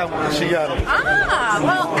got that one. She got it.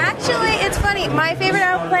 Well, actually, it's funny. My favorite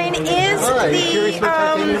airplane is the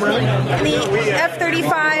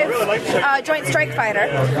F-35 Joint Strike Fighter.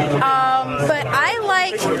 But I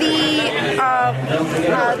like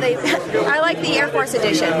the Air Force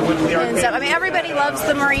edition. And so, I mean, everybody loves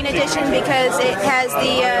the Marine edition because it has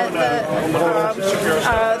the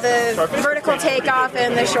vertical takeoff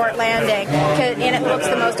and the short landing, and it looks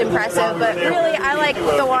the most impressive. But really, I like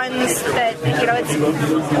the ones that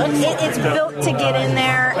it's built to get in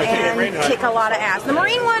there and kick a lot of ass. The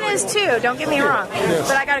Marine one is too. Don't get me wrong,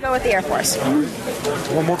 but I got to go with the Air Force.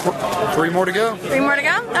 3 more to go. 3 more to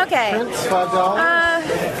go. Okay. $5.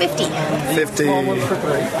 50. 50.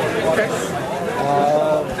 Okay.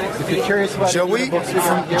 If you're curious about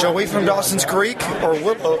Joey from Dawson's Creek or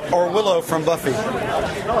Willow from Buffy?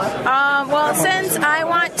 Well, since I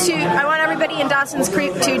want everybody in Dawson's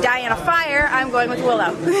Creek to die in a fire, I'm going with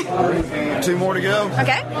Willow. 2 more to go.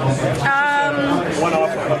 Okay.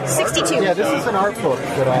 62. Yeah, this is an art book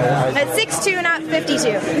that I At 62, not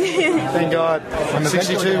 52. Thank God.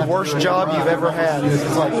 62, worst job you've ever had.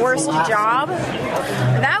 Worst job?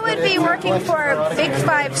 That would be working for Big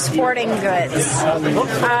 5 Sporting Goods.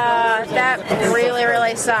 That really,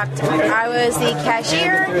 really sucked. I was the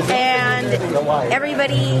cashier, and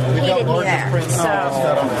everybody hated me there. So,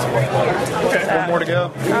 Okay, 1 more to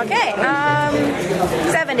go. Okay,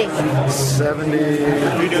 70. 70.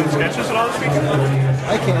 Are you doing sketches at all this week?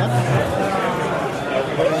 I can.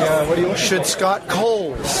 What do you? Should Scott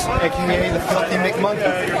Coles, a.k.a. the Filthy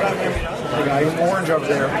McMonkey, the guy in orange over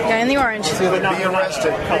there, Guy in the orange, be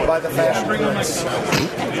arrested by the fashion rings?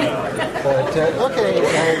 But, okay,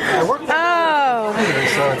 I work. Oh,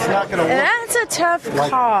 so it's not going to work. That's a tough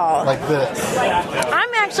call. Like this.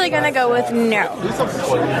 I'm actually going to go with no.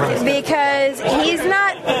 Because he's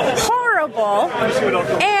not horrible,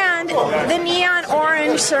 and the neon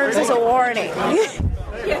orange serves as a warning.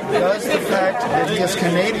 Does the fact that he is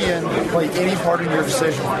Canadian play any part in your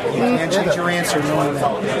decision? You can't change your answer knowing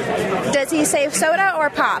that. Does he say soda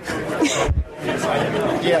or pop?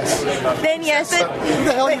 Yes. Then yes. What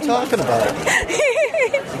the hell are you talking about?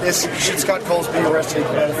 Should Scott Coles be arrested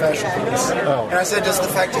by the fashion police? Oh. And I said, does the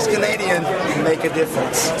fact he's Canadian make a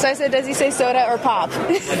difference? So I said, does he say soda or pop?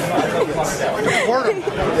 If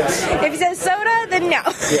he says soda, then no.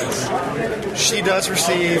 Yes. She does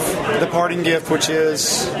receive the parting gift, which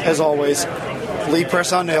is, as always, Lee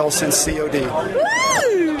Press on Nails since COD.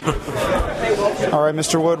 All right,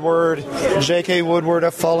 Mr. Woodward. J.K. Woodward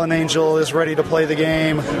of Fallen Angel is ready to play the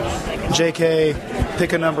game. J.K.,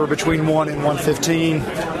 pick a number between 1 and 115.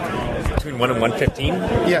 Between 1 and 115?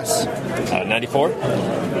 Yes. 94.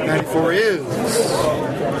 94 is.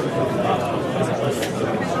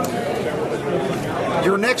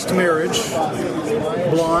 Your next marriage,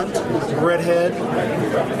 blonde, redhead,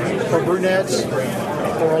 or brunette,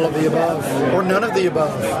 or all of the above, or none of the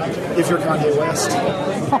above, if you're Kanye West.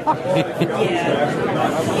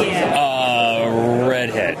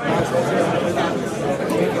 Redhead.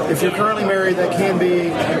 If you're currently married, that can be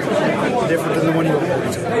different than the one you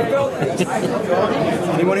married.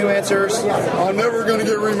 Anyone who answers, I'm never going to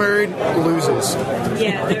get remarried, loses.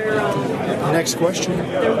 Yeah, they're... Next question.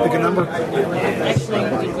 Pick a number.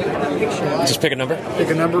 Just pick a number. Pick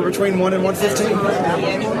a number between 1 and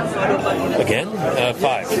 115. Again?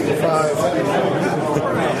 5.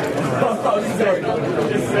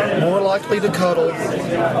 5. More likely to cuddle,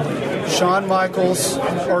 Shawn Michaels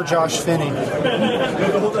or Josh Finney?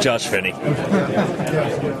 Josh Finney.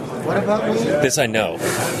 What about me? This I know.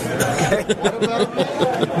 Okay. What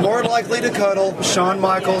about more likely to cuddle, Shawn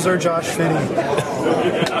Michaels or Josh Finney?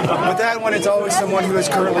 With that one, it's always someone who is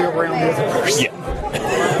currently around the other person. Yeah.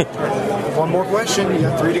 One more question. You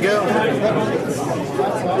got 3 to go.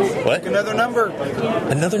 What? Pick another number.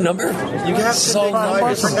 Another number? You have to pick 5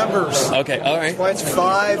 different numbers. Okay, all right. That's why it's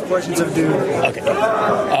 5 questions of duty. Okay.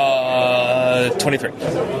 23.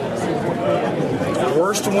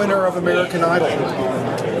 Worst winner of American Idol.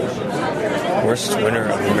 Worst winner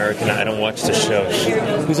of American Idol. I don't watch the show.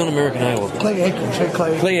 Who's on American Idol? Clay Aikman. Say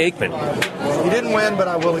Clay. Clay Aikman. You didn't win, but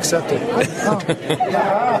I will accept it.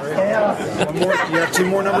 One more. You have 2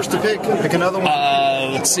 more numbers to pick. Pick another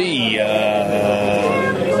one. Let's see.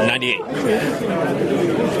 98.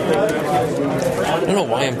 I don't know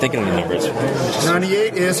why I'm thinking of the numbers.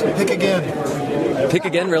 98 is pick again. Pick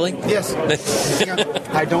again, really? Yes.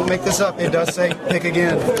 I don't make this up. It does say pick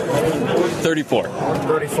again. 34.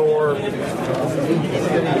 34.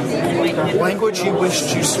 Language you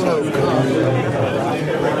wished you spoke.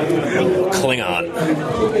 Klingon.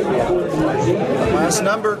 Last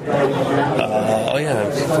number.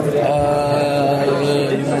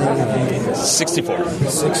 64.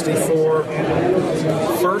 64.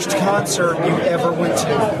 First concert you ever went to.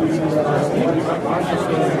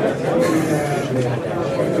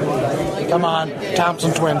 Come on,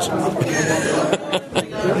 Thompson Twins.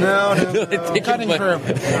 No.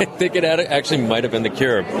 I think it actually might have been The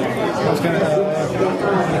Cure.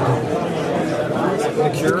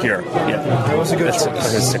 The Cure? Yeah. That was a good choice. I'm going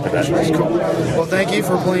to stick with that. That's cool. Well, thank you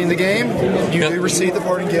for playing the game. You do receive the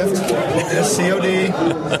parting gift. It's COD,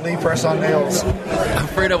 Lee Press on Nails. I'm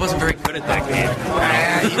afraid I wasn't very good at that game.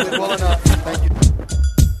 You did well enough. Thank you.